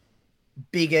lot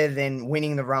bigger than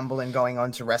winning the Rumble and going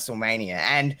on to WrestleMania,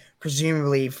 and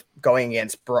presumably going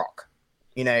against Brock.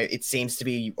 You know, it seems to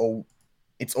be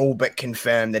it's all but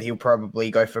confirmed that he'll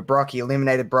probably go for Brock. He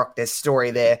eliminated Brock. There's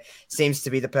story there. Seems to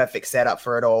be the perfect setup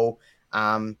for it all.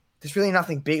 There's really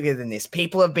nothing bigger than this.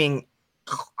 People have been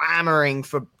clamoring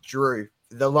for Drew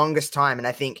the longest time, and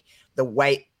I think the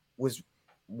wait was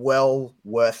well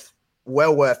worth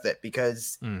it,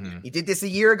 because he did this a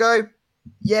year ago.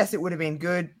 Yes, it would have been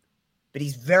good, but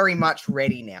he's very much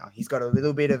ready now. He's got a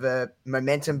little bit of a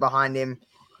momentum behind him.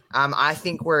 I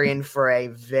think we're in for a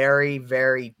very,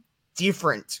 very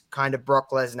different kind of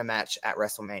Brock Lesnar match at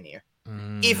WrestleMania,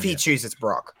 if he chooses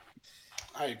Brock.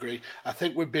 I agree. I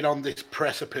think we've been on this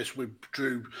precipice with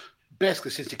Drew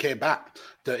basically since he came back,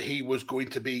 that he was going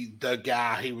to be the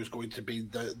guy, he was going to be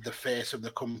the face of the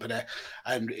company,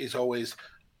 and he's always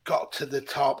got to the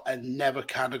top and never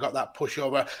kind of got that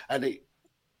pushover. And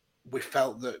we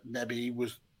felt that maybe he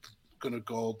was going to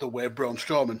go the way of Braun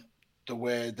Strowman, the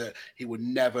way that he would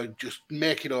never just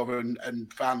make it over,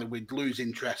 and finally we'd lose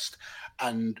interest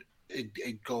and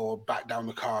it'd go back down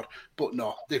the card. But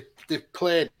no, they've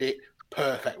played it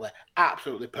perfectly,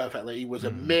 absolutely perfectly. He was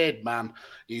a made man.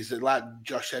 He's, like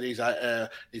Josh said,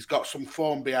 he's got some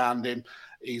form behind him.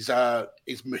 He's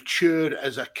matured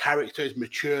as a character. He's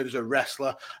matured as a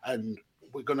wrestler, and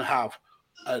we're going to have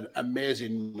an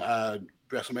amazing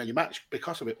WrestleMania match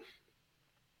because of it.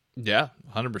 Yeah,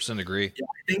 100% agree.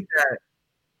 Yeah,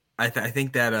 I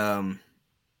think that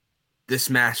this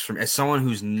match, from as someone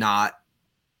who's not,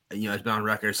 has been on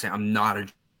record saying I'm not a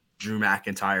Drew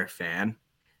McIntyre fan,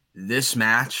 this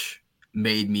match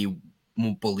made me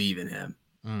believe in him.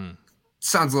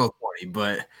 Sounds a little corny,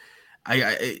 but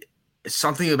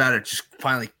something about it just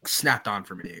finally snapped on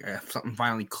for me. Something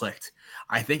finally clicked.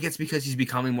 I think it's because he's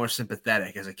becoming more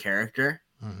sympathetic as a character.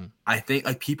 I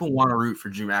think people want to root for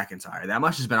Drew McIntyre. That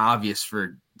much has been obvious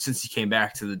since he came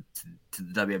back to the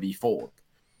WWE fold.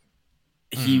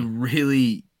 He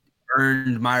really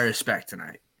earned my respect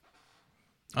tonight.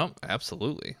 Oh,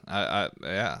 absolutely.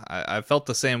 I felt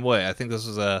the same way. I think this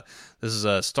is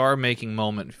a star-making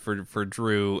moment for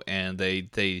Drew, and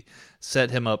they set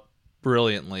him up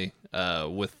brilliantly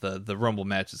with the Rumble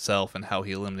match itself and how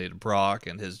he eliminated Brock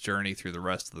and his journey through the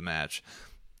rest of the match.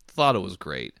 Thought it was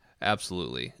great.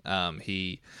 Absolutely.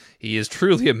 He is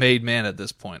truly a made man at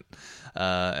this point,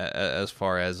 as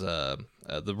far as the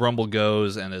Rumble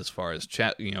goes, and as far as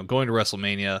going to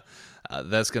WrestleMania.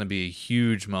 That's going to be a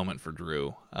huge moment for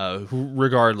Drew,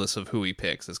 regardless of who he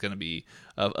picks. It's going to be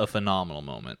a phenomenal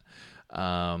moment.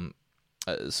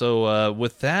 So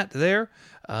with that there,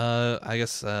 I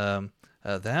guess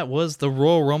that was the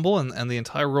Royal Rumble and the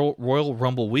entire Royal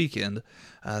Rumble weekend.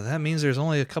 That means there's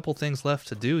only a couple things left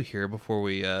to do here before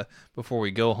we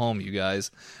go home, you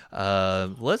guys. We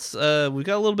got a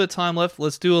little bit of time left.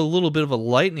 Let's do a little bit of a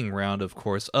lightning round, of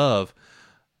course, of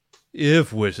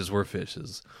If Wishes Were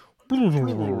Fishes.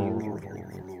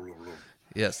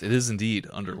 Yes, it is indeed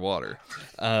underwater.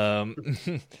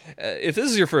 If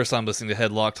this is your first time listening to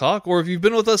Headlock Talk, or if you've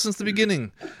been with us since the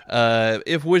beginning,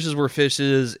 If Wishes Were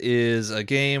Fishes is a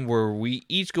game where we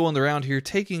each go on the round here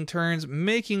taking turns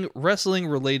making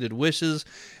wrestling-related wishes,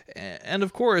 and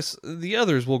of course, the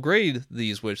others will grade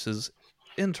these wishes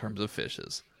in terms of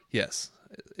fishes. Yes,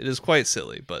 it is quite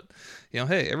silly, but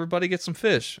hey, everybody gets some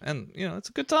fish, and it's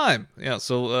a good time.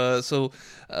 So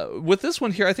with this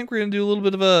one here, I think we're gonna do a little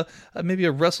bit of maybe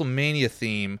a WrestleMania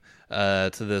theme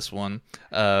to this one.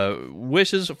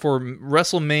 Wishes for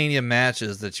WrestleMania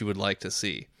matches that you would like to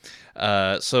see.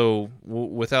 So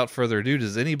without further ado,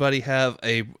 does anybody have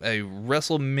a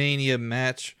WrestleMania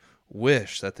match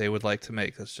wish that they would like to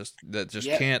make?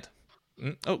 Yeah. Can't.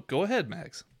 Oh, go ahead,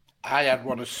 Max. I had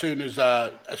one as soon as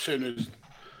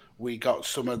we got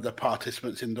some of the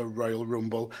participants in the Royal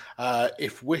Rumble.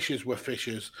 If wishes were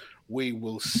fishes, we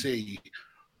will see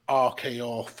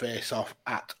RKO face off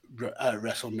at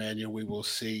WrestleMania. We will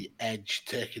see Edge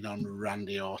taking on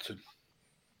Randy Orton.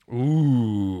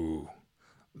 Ooh,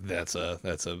 that's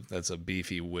a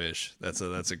beefy wish. That's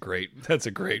a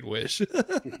great wish.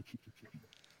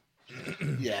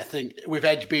 Yeah, I think with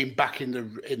Edge being back in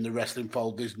the wrestling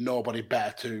fold, there's nobody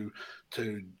better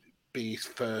to be his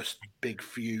first big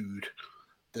feud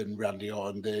than Randy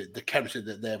Orton. The chemistry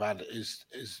that they've had is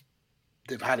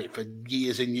they've had it for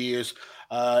years and years.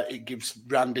 It gives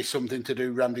Randy something to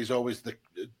do. Randy's always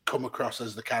come across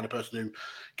as the kind of person who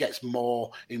gets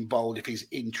more involved if he's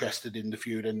interested in the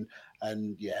feud,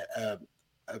 and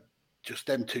just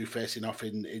them two facing off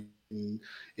in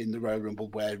the Royal Rumble,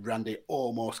 where Randy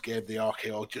almost gave the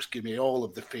RKO. Just give me all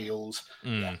of the feels.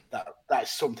 Yeah,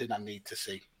 that's something I need to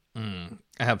see.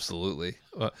 Absolutely.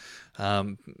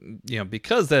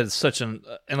 Because that is such an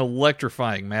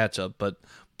electrifying matchup, but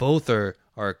both are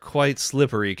quite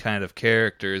slippery kind of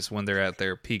characters when they're at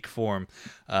their peak form.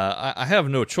 I have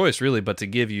no choice really but to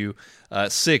give you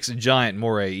 6 giant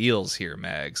moray eels here,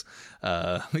 Mags.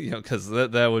 Because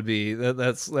that would be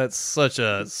that's such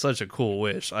a cool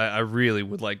wish. I really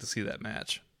would like to see that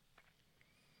match.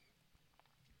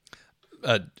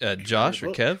 Josh or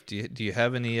Kev, do you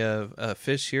have any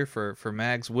fish here for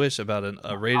Mag's wish about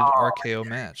a rated RKO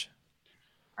match?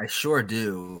 I sure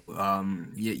do.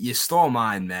 You stole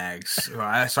mine, Mags. So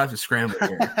I have to scramble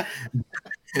here.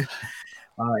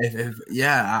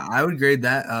 I would grade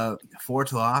that 4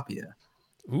 tilapia.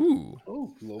 Ooh,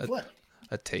 lovely.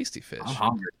 A tasty fish. I'm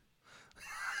hungry.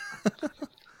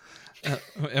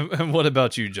 And what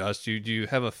about you, Josh? Do you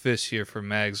have a fish here for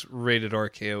Mag's rated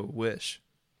RKO wish?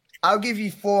 I'll give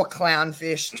you 4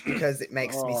 clownfish because it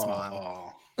makes me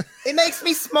smile. It makes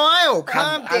me smile.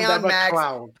 Calm down, Max.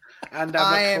 And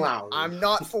I'm a clown. I'm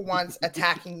not for once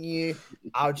attacking you.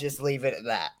 I'll just leave it at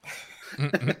that.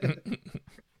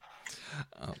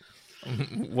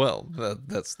 Well,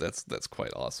 that's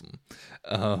quite awesome.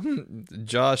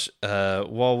 Josh,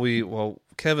 while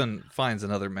Kevin finds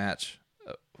another match,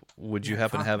 would you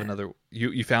happen to have another?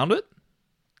 You found it?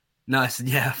 No, I said,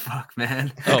 yeah, fuck,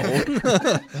 man. Oh,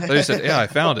 they said, yeah, I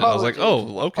found it. I was like,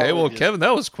 oh, okay. Well, Kevin,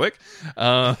 that was quick.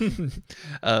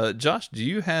 Josh, do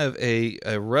you have a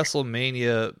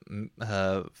WrestleMania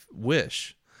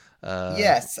wish?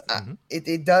 Yes,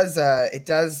 it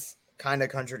does kind of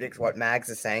contradict what Mags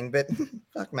is saying, but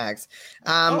fuck Mags.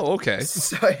 Okay.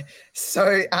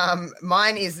 So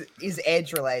mine is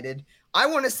Edge related. I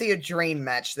want to see a dream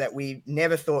match that we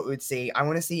never thought we'd see. I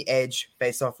want to see Edge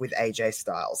face off with AJ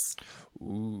Styles.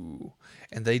 Ooh.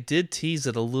 And they did tease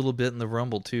it a little bit in the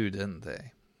Rumble too, didn't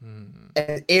they?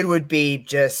 And it would be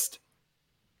just,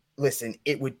 listen,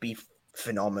 it would be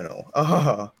phenomenal.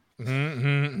 Oh.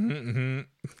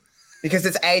 Because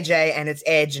it's AJ and it's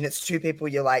Edge and it's 2 people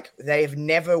you're like, they have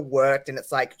never worked, and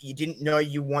it's like you didn't know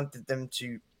you wanted them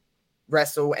to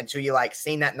wrestle until you like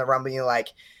seen that in the Rumble and you're like,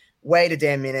 wait a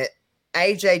damn minute.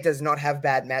 AJ does not have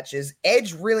bad matches.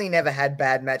 Edge really never had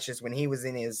bad matches when he was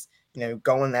in his,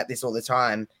 going at this all the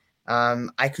time.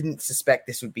 I couldn't suspect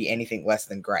this would be anything less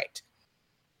than great.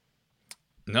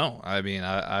 No, I mean,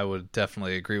 I would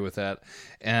definitely agree with that.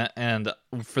 And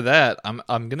for that, I'm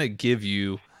going to give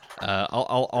you,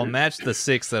 I'll match the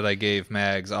 6 that I gave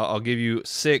Mags. I'll give you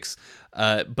 6,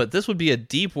 but this would be a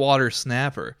deep water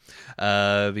snapper,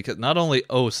 because not only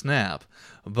snap,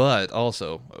 but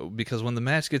also because when the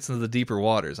match gets into the deeper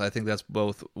waters, I think that's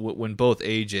when both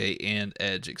AJ and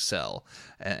Edge excel,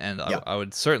 and I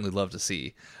would certainly love to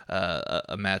see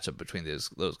a matchup between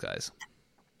those guys.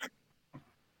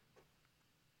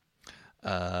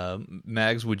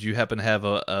 Mags, would you happen to have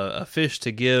a fish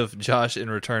to give Josh in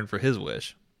return for his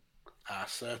wish? I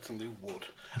certainly would.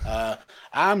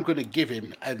 I'm going to give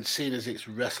him, and seeing as it's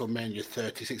WrestleMania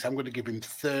 36, I'm going to give him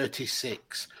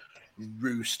 36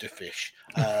 rooster fish.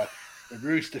 The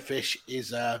rooster fish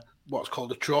is what's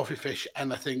called a trophy fish,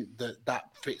 and I think that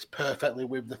fits perfectly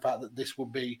with the fact that this will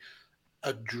be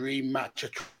a dream match, a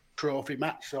trophy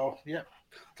match. So, yeah,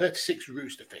 36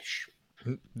 rooster fish.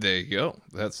 There you go.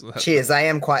 That's Cheers, I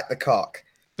am quite the cock.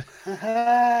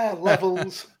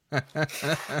 Levels.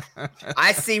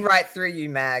 I see right through you,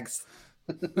 Mags.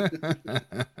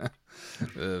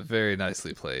 Very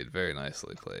nicely played. Very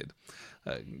nicely played.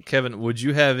 Kevin, would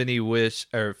you have any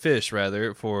fish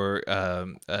for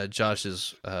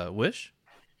Josh's wish?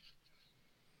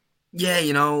 Yeah,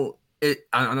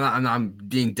 I'm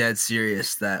being dead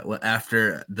serious that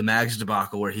after the Mags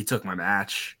debacle where he took my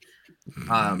match,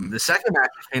 the second match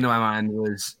that came to my mind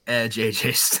was Edge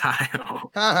AJ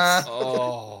Styles.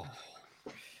 Oh.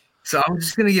 So I'm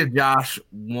just gonna give Josh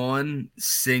one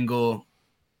single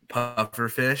puffer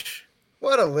fish.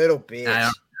 What a little bitch.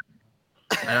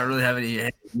 I don't really have any. You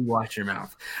watch your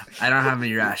mouth. I don't have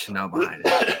any rationale behind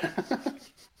it.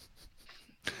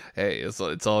 Hey, it's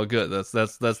all good. That's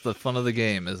the fun of the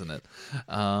game, isn't it?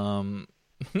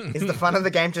 Is the fun of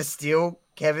the game to steal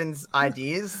Kevin's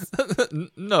ideas?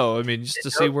 No, I mean just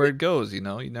to see where it goes. You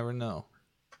never know.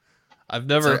 I've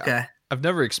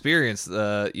never experienced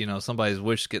somebody's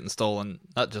wish getting stolen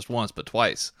not just once but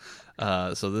twice.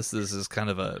 So this is kind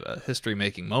of a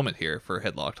history-making moment here for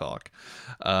Headlock Talk.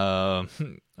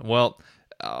 Well,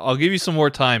 I'll give you some more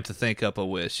time to think up a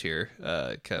wish here,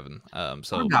 Kevin.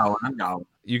 So I'm going.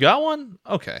 You got one?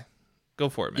 Okay, go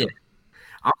for it, man. Yeah.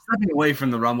 I'm stepping away from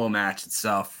the Rumble match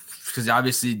itself because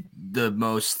obviously the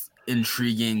most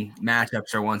intriguing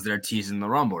matchups are ones that are teased in the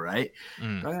Rumble, right?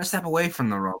 I'm going to step away from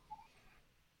the Rumble.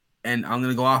 and I'm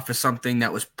gonna go off of something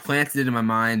that was planted in my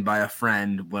mind by a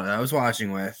friend when I was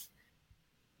watching with.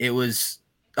 It was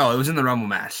in the Rumble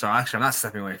match. So actually, I'm not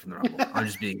stepping away from the Rumble. I'm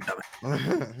just being dumb.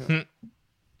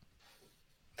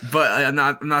 But I'm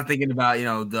not thinking about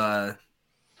the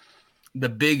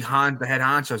head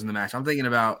honchos in the match. I'm thinking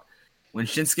about when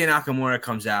Shinsuke Nakamura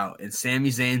comes out and Sami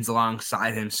Zayn's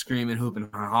alongside him, screaming, hooping,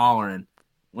 and hollering.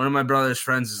 One of my brother's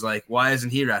friends is like, "Why isn't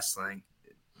he wrestling?"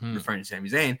 Referring to Sami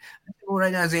Zayn. I think, well,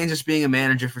 right now Zayn's just being a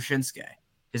manager for Shinsuke.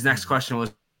 His next question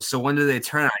was, "So when do they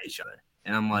turn on each other?"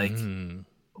 And I'm like,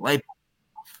 "Light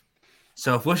bulb."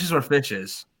 So if wishes were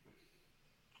fishes,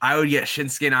 I would get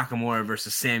Shinsuke Nakamura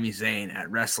versus Sami Zayn at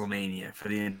WrestleMania for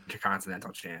the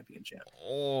Intercontinental Championship.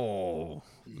 Oh,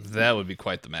 that would be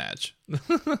quite the match,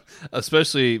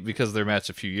 especially because of their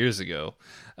match a few years ago.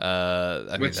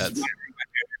 I mean, that's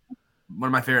one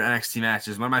of my favorite NXT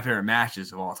matches. One of my favorite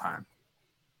matches of all time.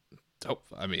 Oh,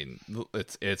 I mean,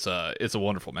 it's a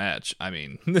wonderful match. I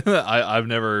mean, I've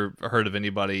never heard of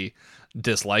anybody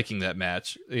disliking that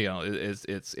match. You know,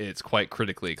 it's quite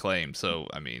critically acclaimed. So,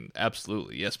 I mean,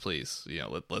 absolutely, yes, please. You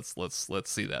know, let's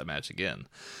see that match again.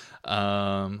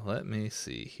 Let me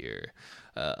see here.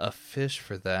 A fish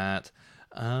for that.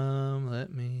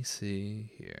 Let me see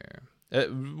here.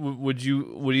 Would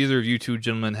either of you two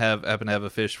gentlemen happen to have a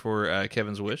fish for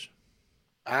Kevin's wish?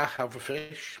 I have a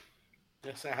fish.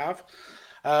 Yes, I have.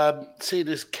 Seeing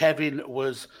as Kevin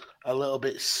was a little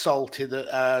bit salty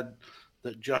that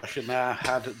Josh and I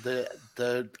had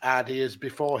the ideas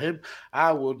before him,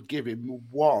 I would give him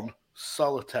one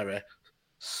solitary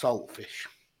saltfish.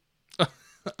 A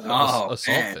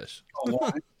saltfish.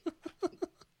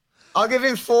 I'll give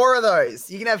him 4 of those.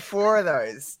 You can have 4 of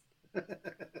those.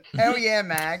 Hell yeah,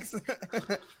 Mags.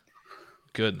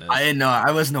 Goodness. I didn't know. I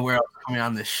wasn't aware I was coming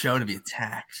on this show to be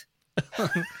attacked.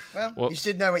 Well, you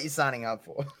should know what you're signing up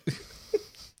for.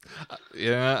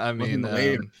 Yeah, I mean,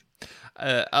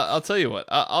 I'll tell you what.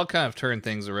 I'll kind of turn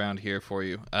things around here for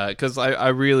you because I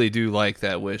really do like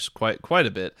that wish quite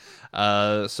a bit.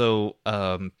 Yeah,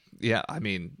 I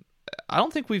mean, I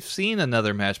don't think we've seen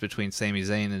another match between Sami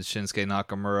Zayn and Shinsuke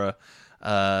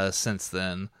Nakamura since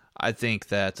then. I think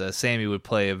that Sami would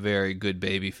play a very good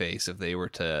babyface if they were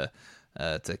to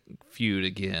feud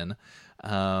again.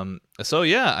 So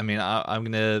yeah, I mean, I'm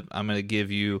gonna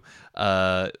give you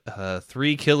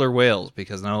 3 killer whales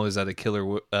because not only is that a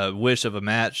killer wish of a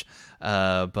match,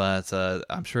 but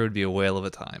I'm sure it'd be a whale of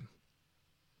a time.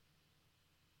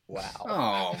 Wow!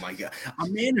 Oh my god, a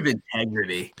man of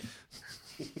integrity.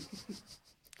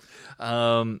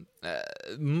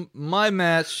 My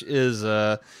match is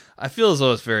I feel as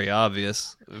though it's very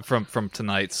obvious from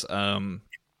tonight's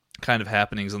kind of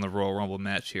happenings in the Royal Rumble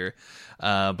match here.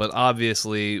 But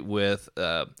obviously with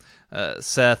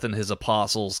Seth and his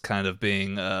apostles kind of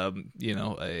being, a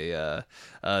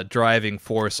driving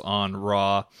force on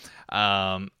Raw,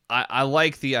 I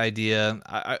like the idea.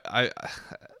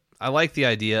 I like the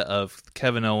idea of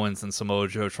Kevin Owens and Samoa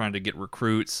Joe trying to get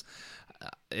recruits.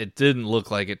 It didn't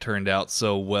look like it turned out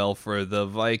so well for the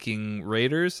Viking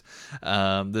Raiders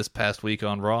this past week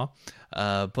on Raw.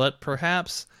 But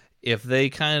perhaps if they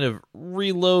kind of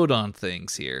reload on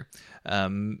things here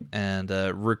and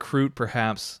recruit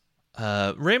perhaps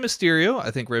Rey Mysterio.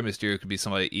 I think Rey Mysterio could be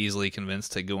somebody easily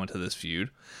convinced to go into this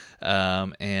feud. I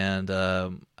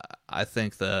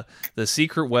think the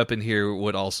secret weapon here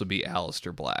would also be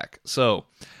Aleister Black. So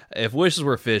if wishes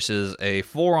were fishes, a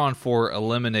 4-on-4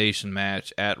 elimination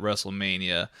match at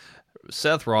WrestleMania,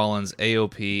 Seth Rollins,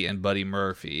 AOP, and Buddy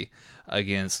Murphy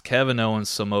against Kevin Owens,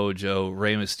 Samoa Joe,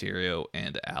 Rey Mysterio,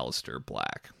 and Aleister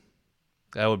Black.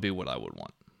 That would be what I would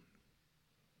want.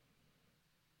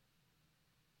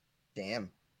 Damn.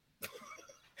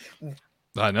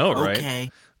 I know, right?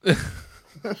 Okay. No,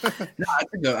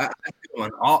 that's a good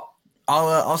one.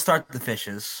 I'll start the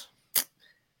fishes.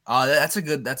 That's a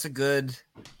good.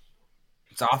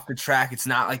 It's off the track. It's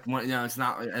not like one. It's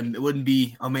not. It wouldn't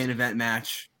be a main event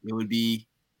match. It would be,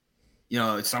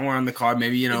 it's somewhere on the card.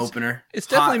 Maybe an opener. It's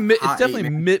definitely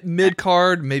mid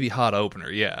card, maybe hot opener.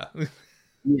 Yeah.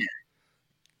 Yeah.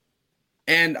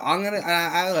 And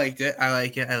I liked it. I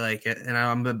like it. And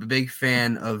I'm a big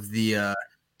fan of the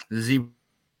zebrafish.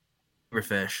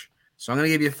 So I'm gonna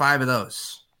give you 5 of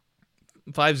those.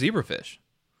 5 zebrafish.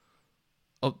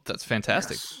 Oh, that's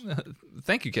fantastic. Yes.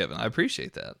 Thank you, Kevin. I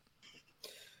appreciate that.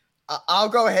 I'll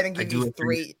go ahead and give you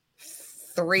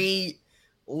three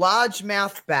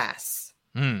largemouth bass.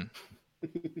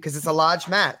 Because it's a large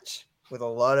match with a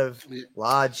lot of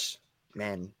large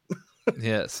men.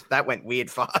 Yes. That went weird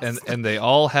fast. And they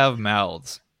all have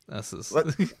mouths. This is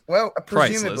Well,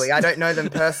 priceless. presumably, I don't know them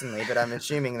personally, but I'm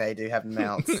assuming they do have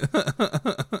mouths.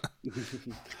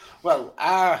 Well,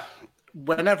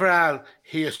 whenever I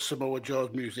hear Samoa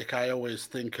Joe's music, I always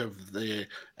think of the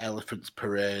Elephants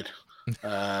Parade.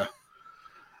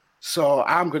 So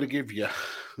I'm going to give you.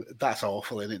 That's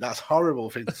awful, isn't it? That's a horrible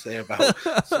thing to say about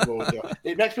Samoa Joe.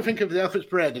 It makes me think of the Elephants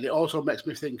Parade, and it also makes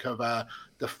me think of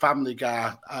the Family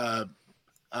Guy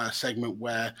segment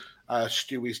where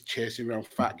Stewie's chasing around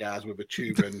fat guys with a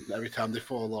tube, and every time they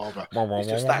fall over, it's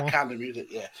just that kind of music.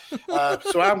 Yeah.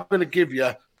 So I'm going to give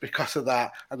you, because of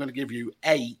that, I'm going to give you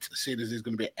 8, seeing as there's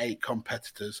going to be 8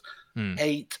 competitors.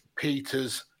 8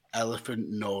 Peter's elephant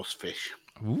nose fish.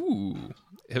 Ooh,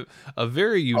 a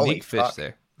very unique fish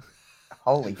there.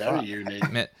 Holy Very fuck.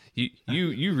 unique. Man,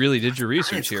 you really did your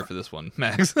research here for this one,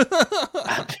 Max.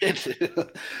 I did.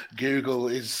 Google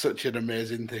is such an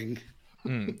amazing thing.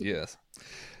 Yes,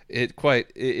 it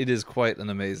is quite an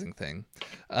amazing thing.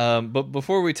 But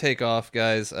before we take off,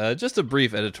 guys, just a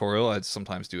brief editorial. I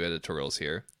sometimes do editorials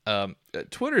here.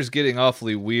 Twitter's getting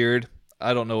awfully weird.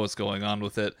 I don't know what's going on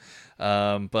with it.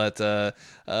 But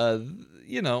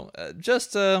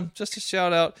just a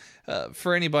shout out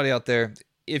for anybody out there.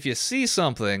 If you see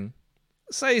something,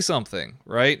 say something,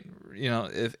 right?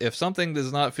 If something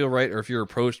does not feel right, or if you're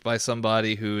approached by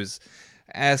somebody who's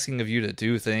asking of you to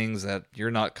do things that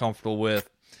you're not comfortable with,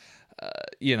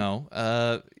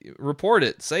 report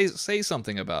it. Say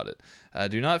something about it.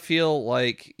 Do not feel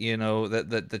like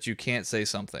that you can't say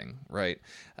something, right?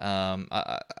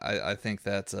 I think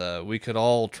that we could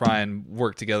all try and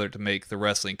work together to make the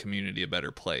wrestling community a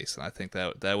better place, and I think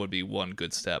that would be one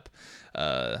good step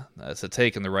to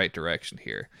take in the right direction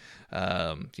here.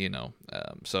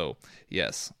 So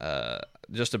yes,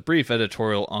 just a brief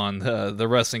editorial on the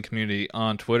wrestling community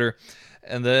on Twitter.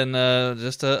 And then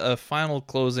just a final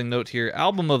closing note here.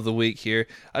 Album of the week here.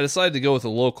 I decided to go with a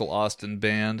local Austin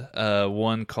band,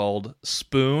 one called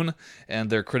Spoon,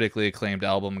 and their critically acclaimed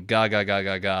album, Ga Ga Ga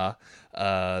Ga Ga.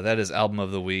 That is album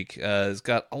of the week. It's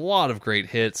got a lot of great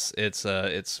hits. It's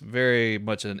very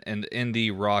much an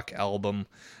indie rock album.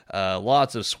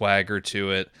 Lots of swagger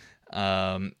to it.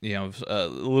 A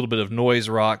little bit of noise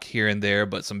rock here and there,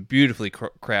 but some beautifully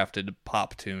crafted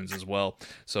pop tunes as well.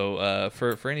 So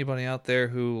for anybody out there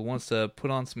who wants to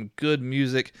put on some good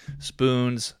music,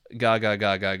 Spoons, Ga Ga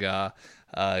Ga Ga Ga,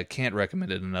 can't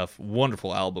recommend it enough.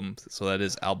 Wonderful album. So that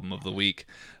is album of the week.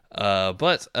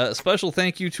 But a special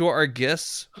thank you to our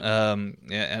guests, and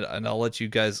I'll let you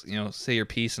guys say your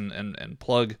piece and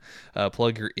plug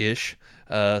your ish.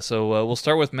 So we'll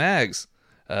start with Mags.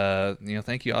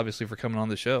 Thank you obviously for coming on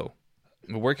the show.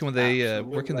 Where can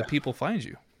the people find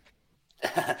you?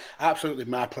 Absolutely,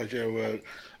 my pleasure. We're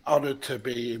honoured to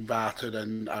be invited,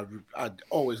 and I'd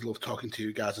always love talking to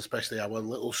you guys, especially our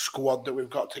little squad that we've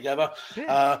got together.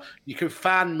 Yeah. You can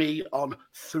find me on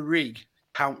 3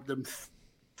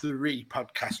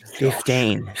 podcasts.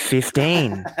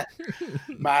 15.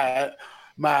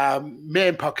 My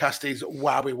main podcast is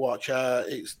Why We Watch.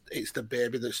 It's the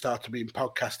baby that started me in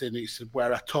podcasting. It's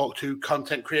where I talk to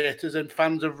content creators and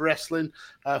fans of wrestling,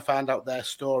 find out their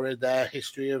story, their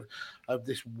history of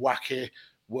this wacky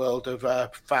world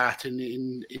of fighting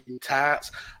in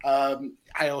tarts.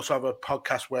 I also have a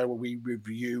podcast where we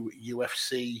review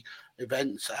UFC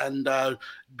events and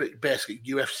basically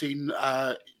UFC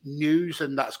news,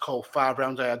 and that's called 5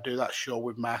 Rounds. I do that show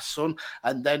with my son,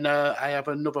 and then I have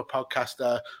another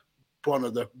podcast, one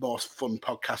of the most fun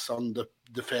podcasts on the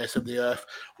face of the earth,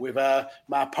 with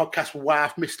my podcast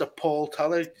wife, Mr. Paul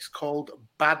Tully. It's called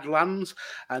Badlands,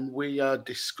 and we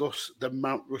discuss the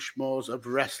Mount Rushmores of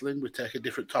wrestling. We take a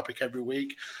different topic every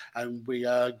week, and we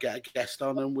get a guest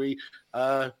on, and we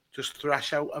just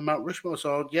thrash out a Mount Rushmore.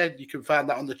 So, yeah, you can find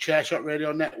that on the Chairshot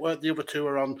Radio Network. The other 2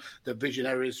 are on the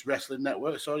Visionaries Wrestling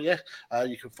Network. So, yeah,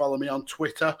 you can follow me on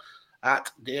Twitter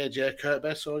at DJ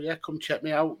Kirkby. So, yeah, come check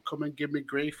me out. Come and give me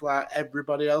grief like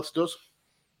everybody else does.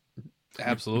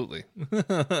 Absolutely.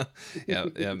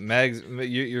 yeah. Mags,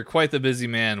 you're quite the busy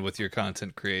man with your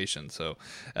content creation. So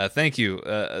thank you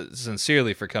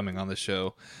sincerely for coming on the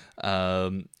show.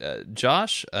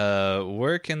 Josh,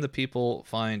 where can the people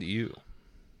find you?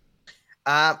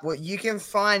 Well, you can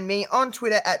find me on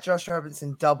Twitter at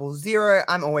JoshRobinson00.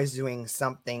 I'm always doing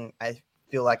something. I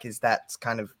feel like that's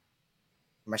kind of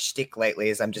my shtick lately,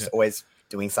 is I'm just always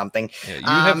doing something. Yeah, you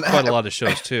have quite a lot of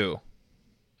shows too.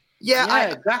 Yeah,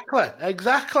 exactly.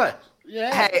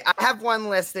 Yeah. Hey, I have one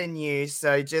less than you,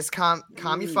 so just calm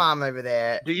your farm over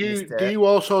there. Do you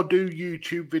also do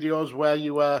YouTube videos where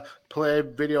you play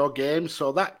video games?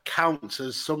 So that counts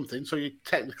as something. So you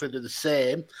technically do the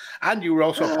same, and you were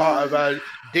also part of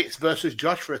Dits versus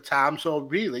Josh for a time. So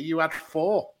really, you had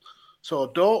 4.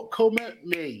 So don't come at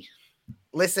me.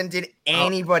 Listen, did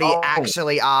anybody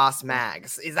actually ask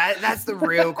Mags? That's the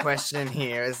real question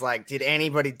here? Is like, did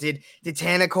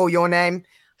Tanner call your name?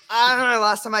 I don't know.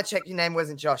 Last time I checked, your name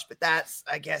wasn't Josh, but that's,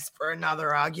 I guess, for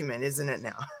another argument, isn't it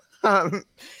now?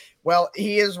 Well,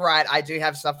 he is right. I do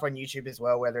have stuff on YouTube as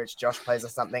well, whether it's Josh Plays or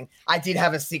something. I did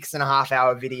have a 6.5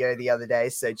 hour video the other day.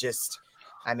 So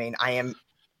I am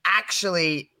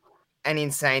actually an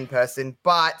insane person,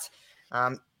 but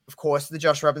of course, the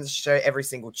Josh Robinson Show every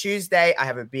single Tuesday. I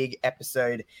have a big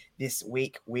episode this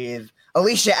week with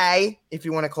Alicia A, if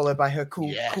you want to call her by her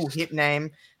cool hip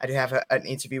name. I do have an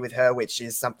interview with her, which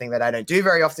is something that I don't do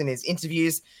very often, is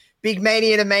interviews. Big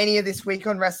Mania to Mania this week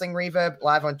on Wrestling Reverb,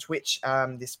 live on Twitch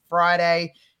this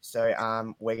Friday. So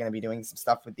we're going to be doing some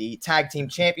stuff with the Tag Team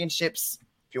Championships.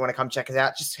 If you want to come check us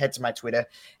out, just head to my Twitter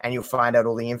and you'll find out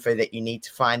all the info that you need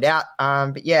to find out.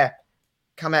 But yeah,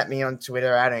 come at me on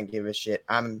Twitter. I don't give a shit.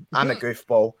 I'm a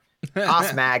goofball.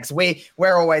 Ask Mags.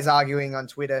 We're always arguing on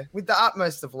Twitter with the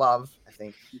utmost of love, I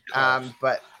think.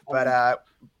 But I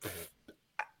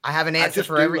have an answer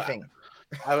for everything.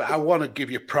 I want to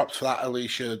give you props for that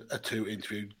Alicia A2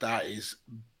 interview. That is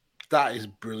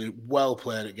brilliant. Well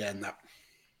played again. That.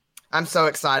 I'm so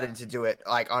excited to do it.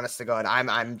 Like, honest to God,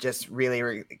 I'm just really,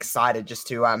 really excited just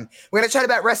to we're gonna chat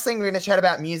about wrestling. We're gonna chat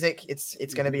about music.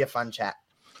 It's gonna be a fun chat.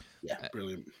 Yeah,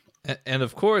 brilliant. And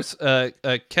of course,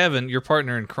 Kevin, your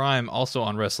partner in crime, also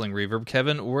on Wrestling Reverb.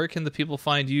 Kevin, where can the people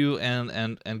find you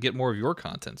and get more of your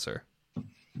content, sir?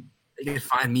 They can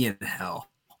find me in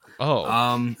hell.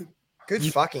 Oh,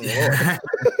 good fucking lord!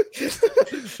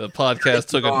 The podcast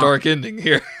took a dark ending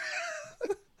here.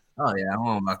 Oh yeah, I don't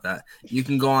know about that. You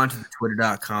can go on to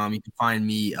twitter.com. You can find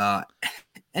me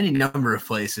any number of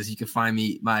places. You can find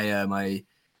me my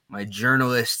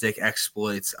journalistic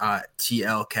exploits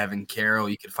TL Kevin Carroll.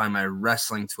 You can find my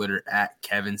wrestling Twitter at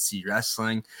Kevin C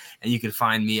Wrestling, and you can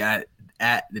find me at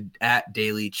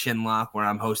Daily Chinlock, where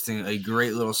I'm hosting a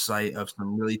great little site of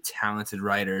some really talented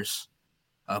writers,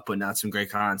 putting out some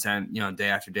great content, day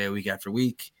after day, week after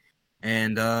week.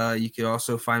 And you can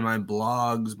also find my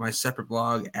blogs, my separate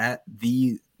blog at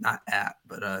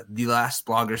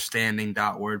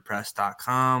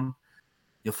thelastbloggerstanding.wordpress.com.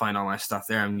 You'll find all my stuff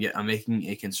there. I'm making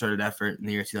a concerted effort in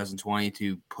the year 2020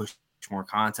 to push more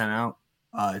content out.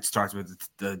 It starts with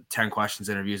the 10 questions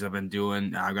interviews I've been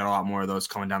doing. I've got a lot more of those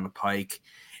coming down the pike,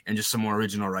 and just some more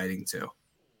original writing too.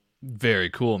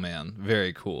 Very cool, man.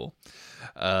 Very cool.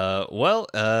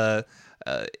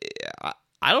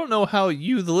 I don't know how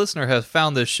you, the listener, have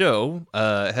found this show,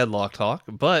 Headlock Talk,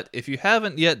 but if you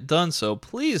haven't yet done so,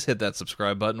 please hit that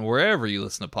subscribe button wherever you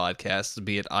listen to podcasts,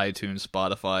 be it iTunes,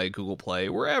 Spotify, Google Play,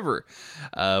 wherever.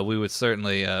 We would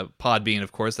certainly, Podbean,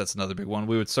 of course, that's another big one.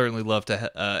 We would certainly love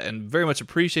to and very much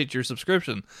appreciate your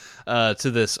subscription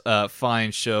to this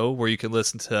fine show where you can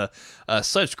listen to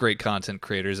such great content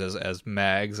creators as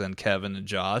Mags and Kevin and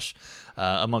Josh,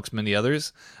 amongst many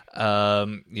others.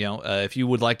 If you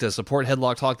would like to support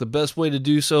Headlock Talk, the best way to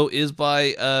do so is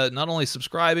by not only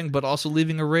subscribing but also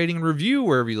leaving a rating and review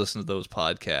wherever you listen to those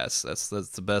podcasts. That's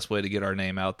the best way to get our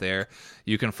name out there.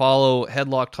 You can follow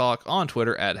Headlock Talk on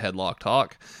Twitter at Headlock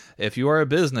Talk. If you are a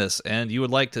business and you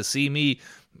would like to see me,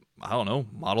 I don't know,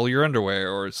 model your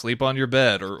underwear or sleep on your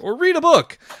bed or read a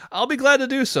book, I'll be glad to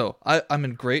do so. I'm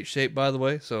in great shape, by the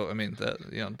way, so I mean that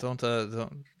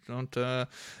don't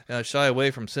shy away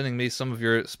from sending me some of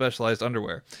your specialized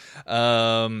underwear.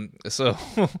 So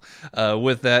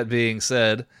with that being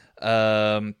said,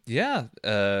 tune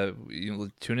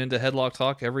into Headlock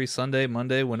Talk every Sunday,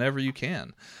 Monday, whenever you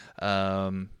can.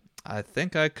 I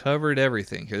think I covered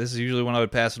everything here. This is usually when I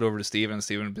would pass it over to Steven, and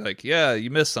Steven would be like, yeah, you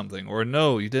missed something, or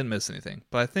no, you didn't miss anything.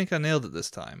 But I think I nailed it this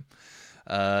time.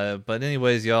 But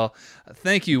anyways, y'all,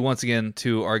 thank you once again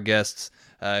to our guests,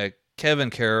 Kevin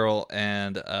Carroll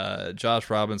and Josh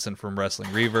Robinson from Wrestling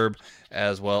Reverb,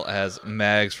 as well as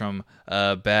Mags from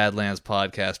Badlands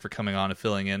Podcast for coming on and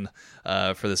filling in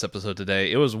for this episode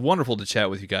today. It was wonderful to chat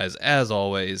with you guys, as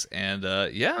always, and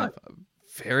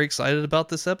very excited about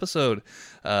this episode.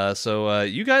 So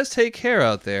you guys take care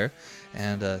out there,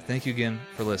 and thank you again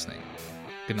for listening.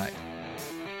 Good night.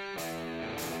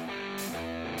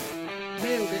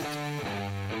 Nailed it.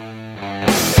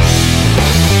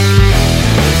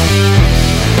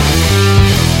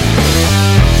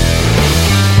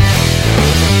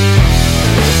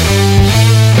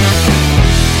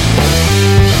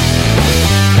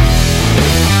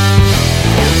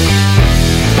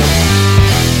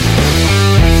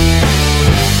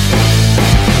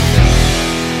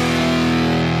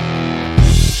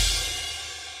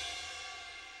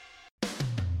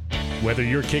 Whether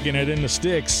you're kicking it in the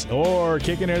sticks or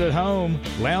kicking it at home,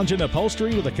 lounge in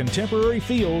upholstery with a contemporary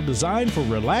feel designed for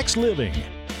relaxed living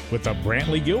with the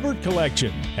Brantley Gilbert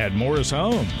Collection at Morris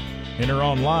Home. Enter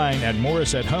online at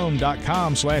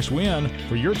morrisathome.com/win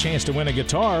for your chance to win a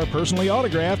guitar personally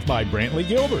autographed by Brantley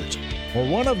Gilbert or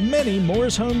one of many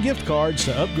Morris Home gift cards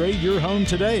to upgrade your home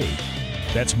today.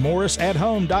 That's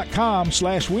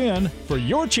morrisathome.com/win for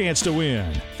your chance to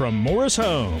win from Morris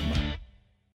Home.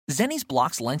 Zenni's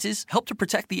Blocks lenses help to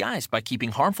protect the eyes by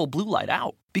keeping harmful blue light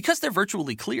out. Because they're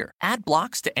virtually clear, add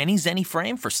Blocks to any Zenni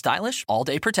frame for stylish,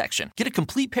 all-day protection. Get a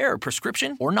complete pair of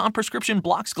prescription or non-prescription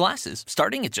Blocks glasses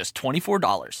starting at just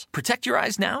 $24. Protect your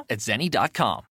eyes now at Zenni.com.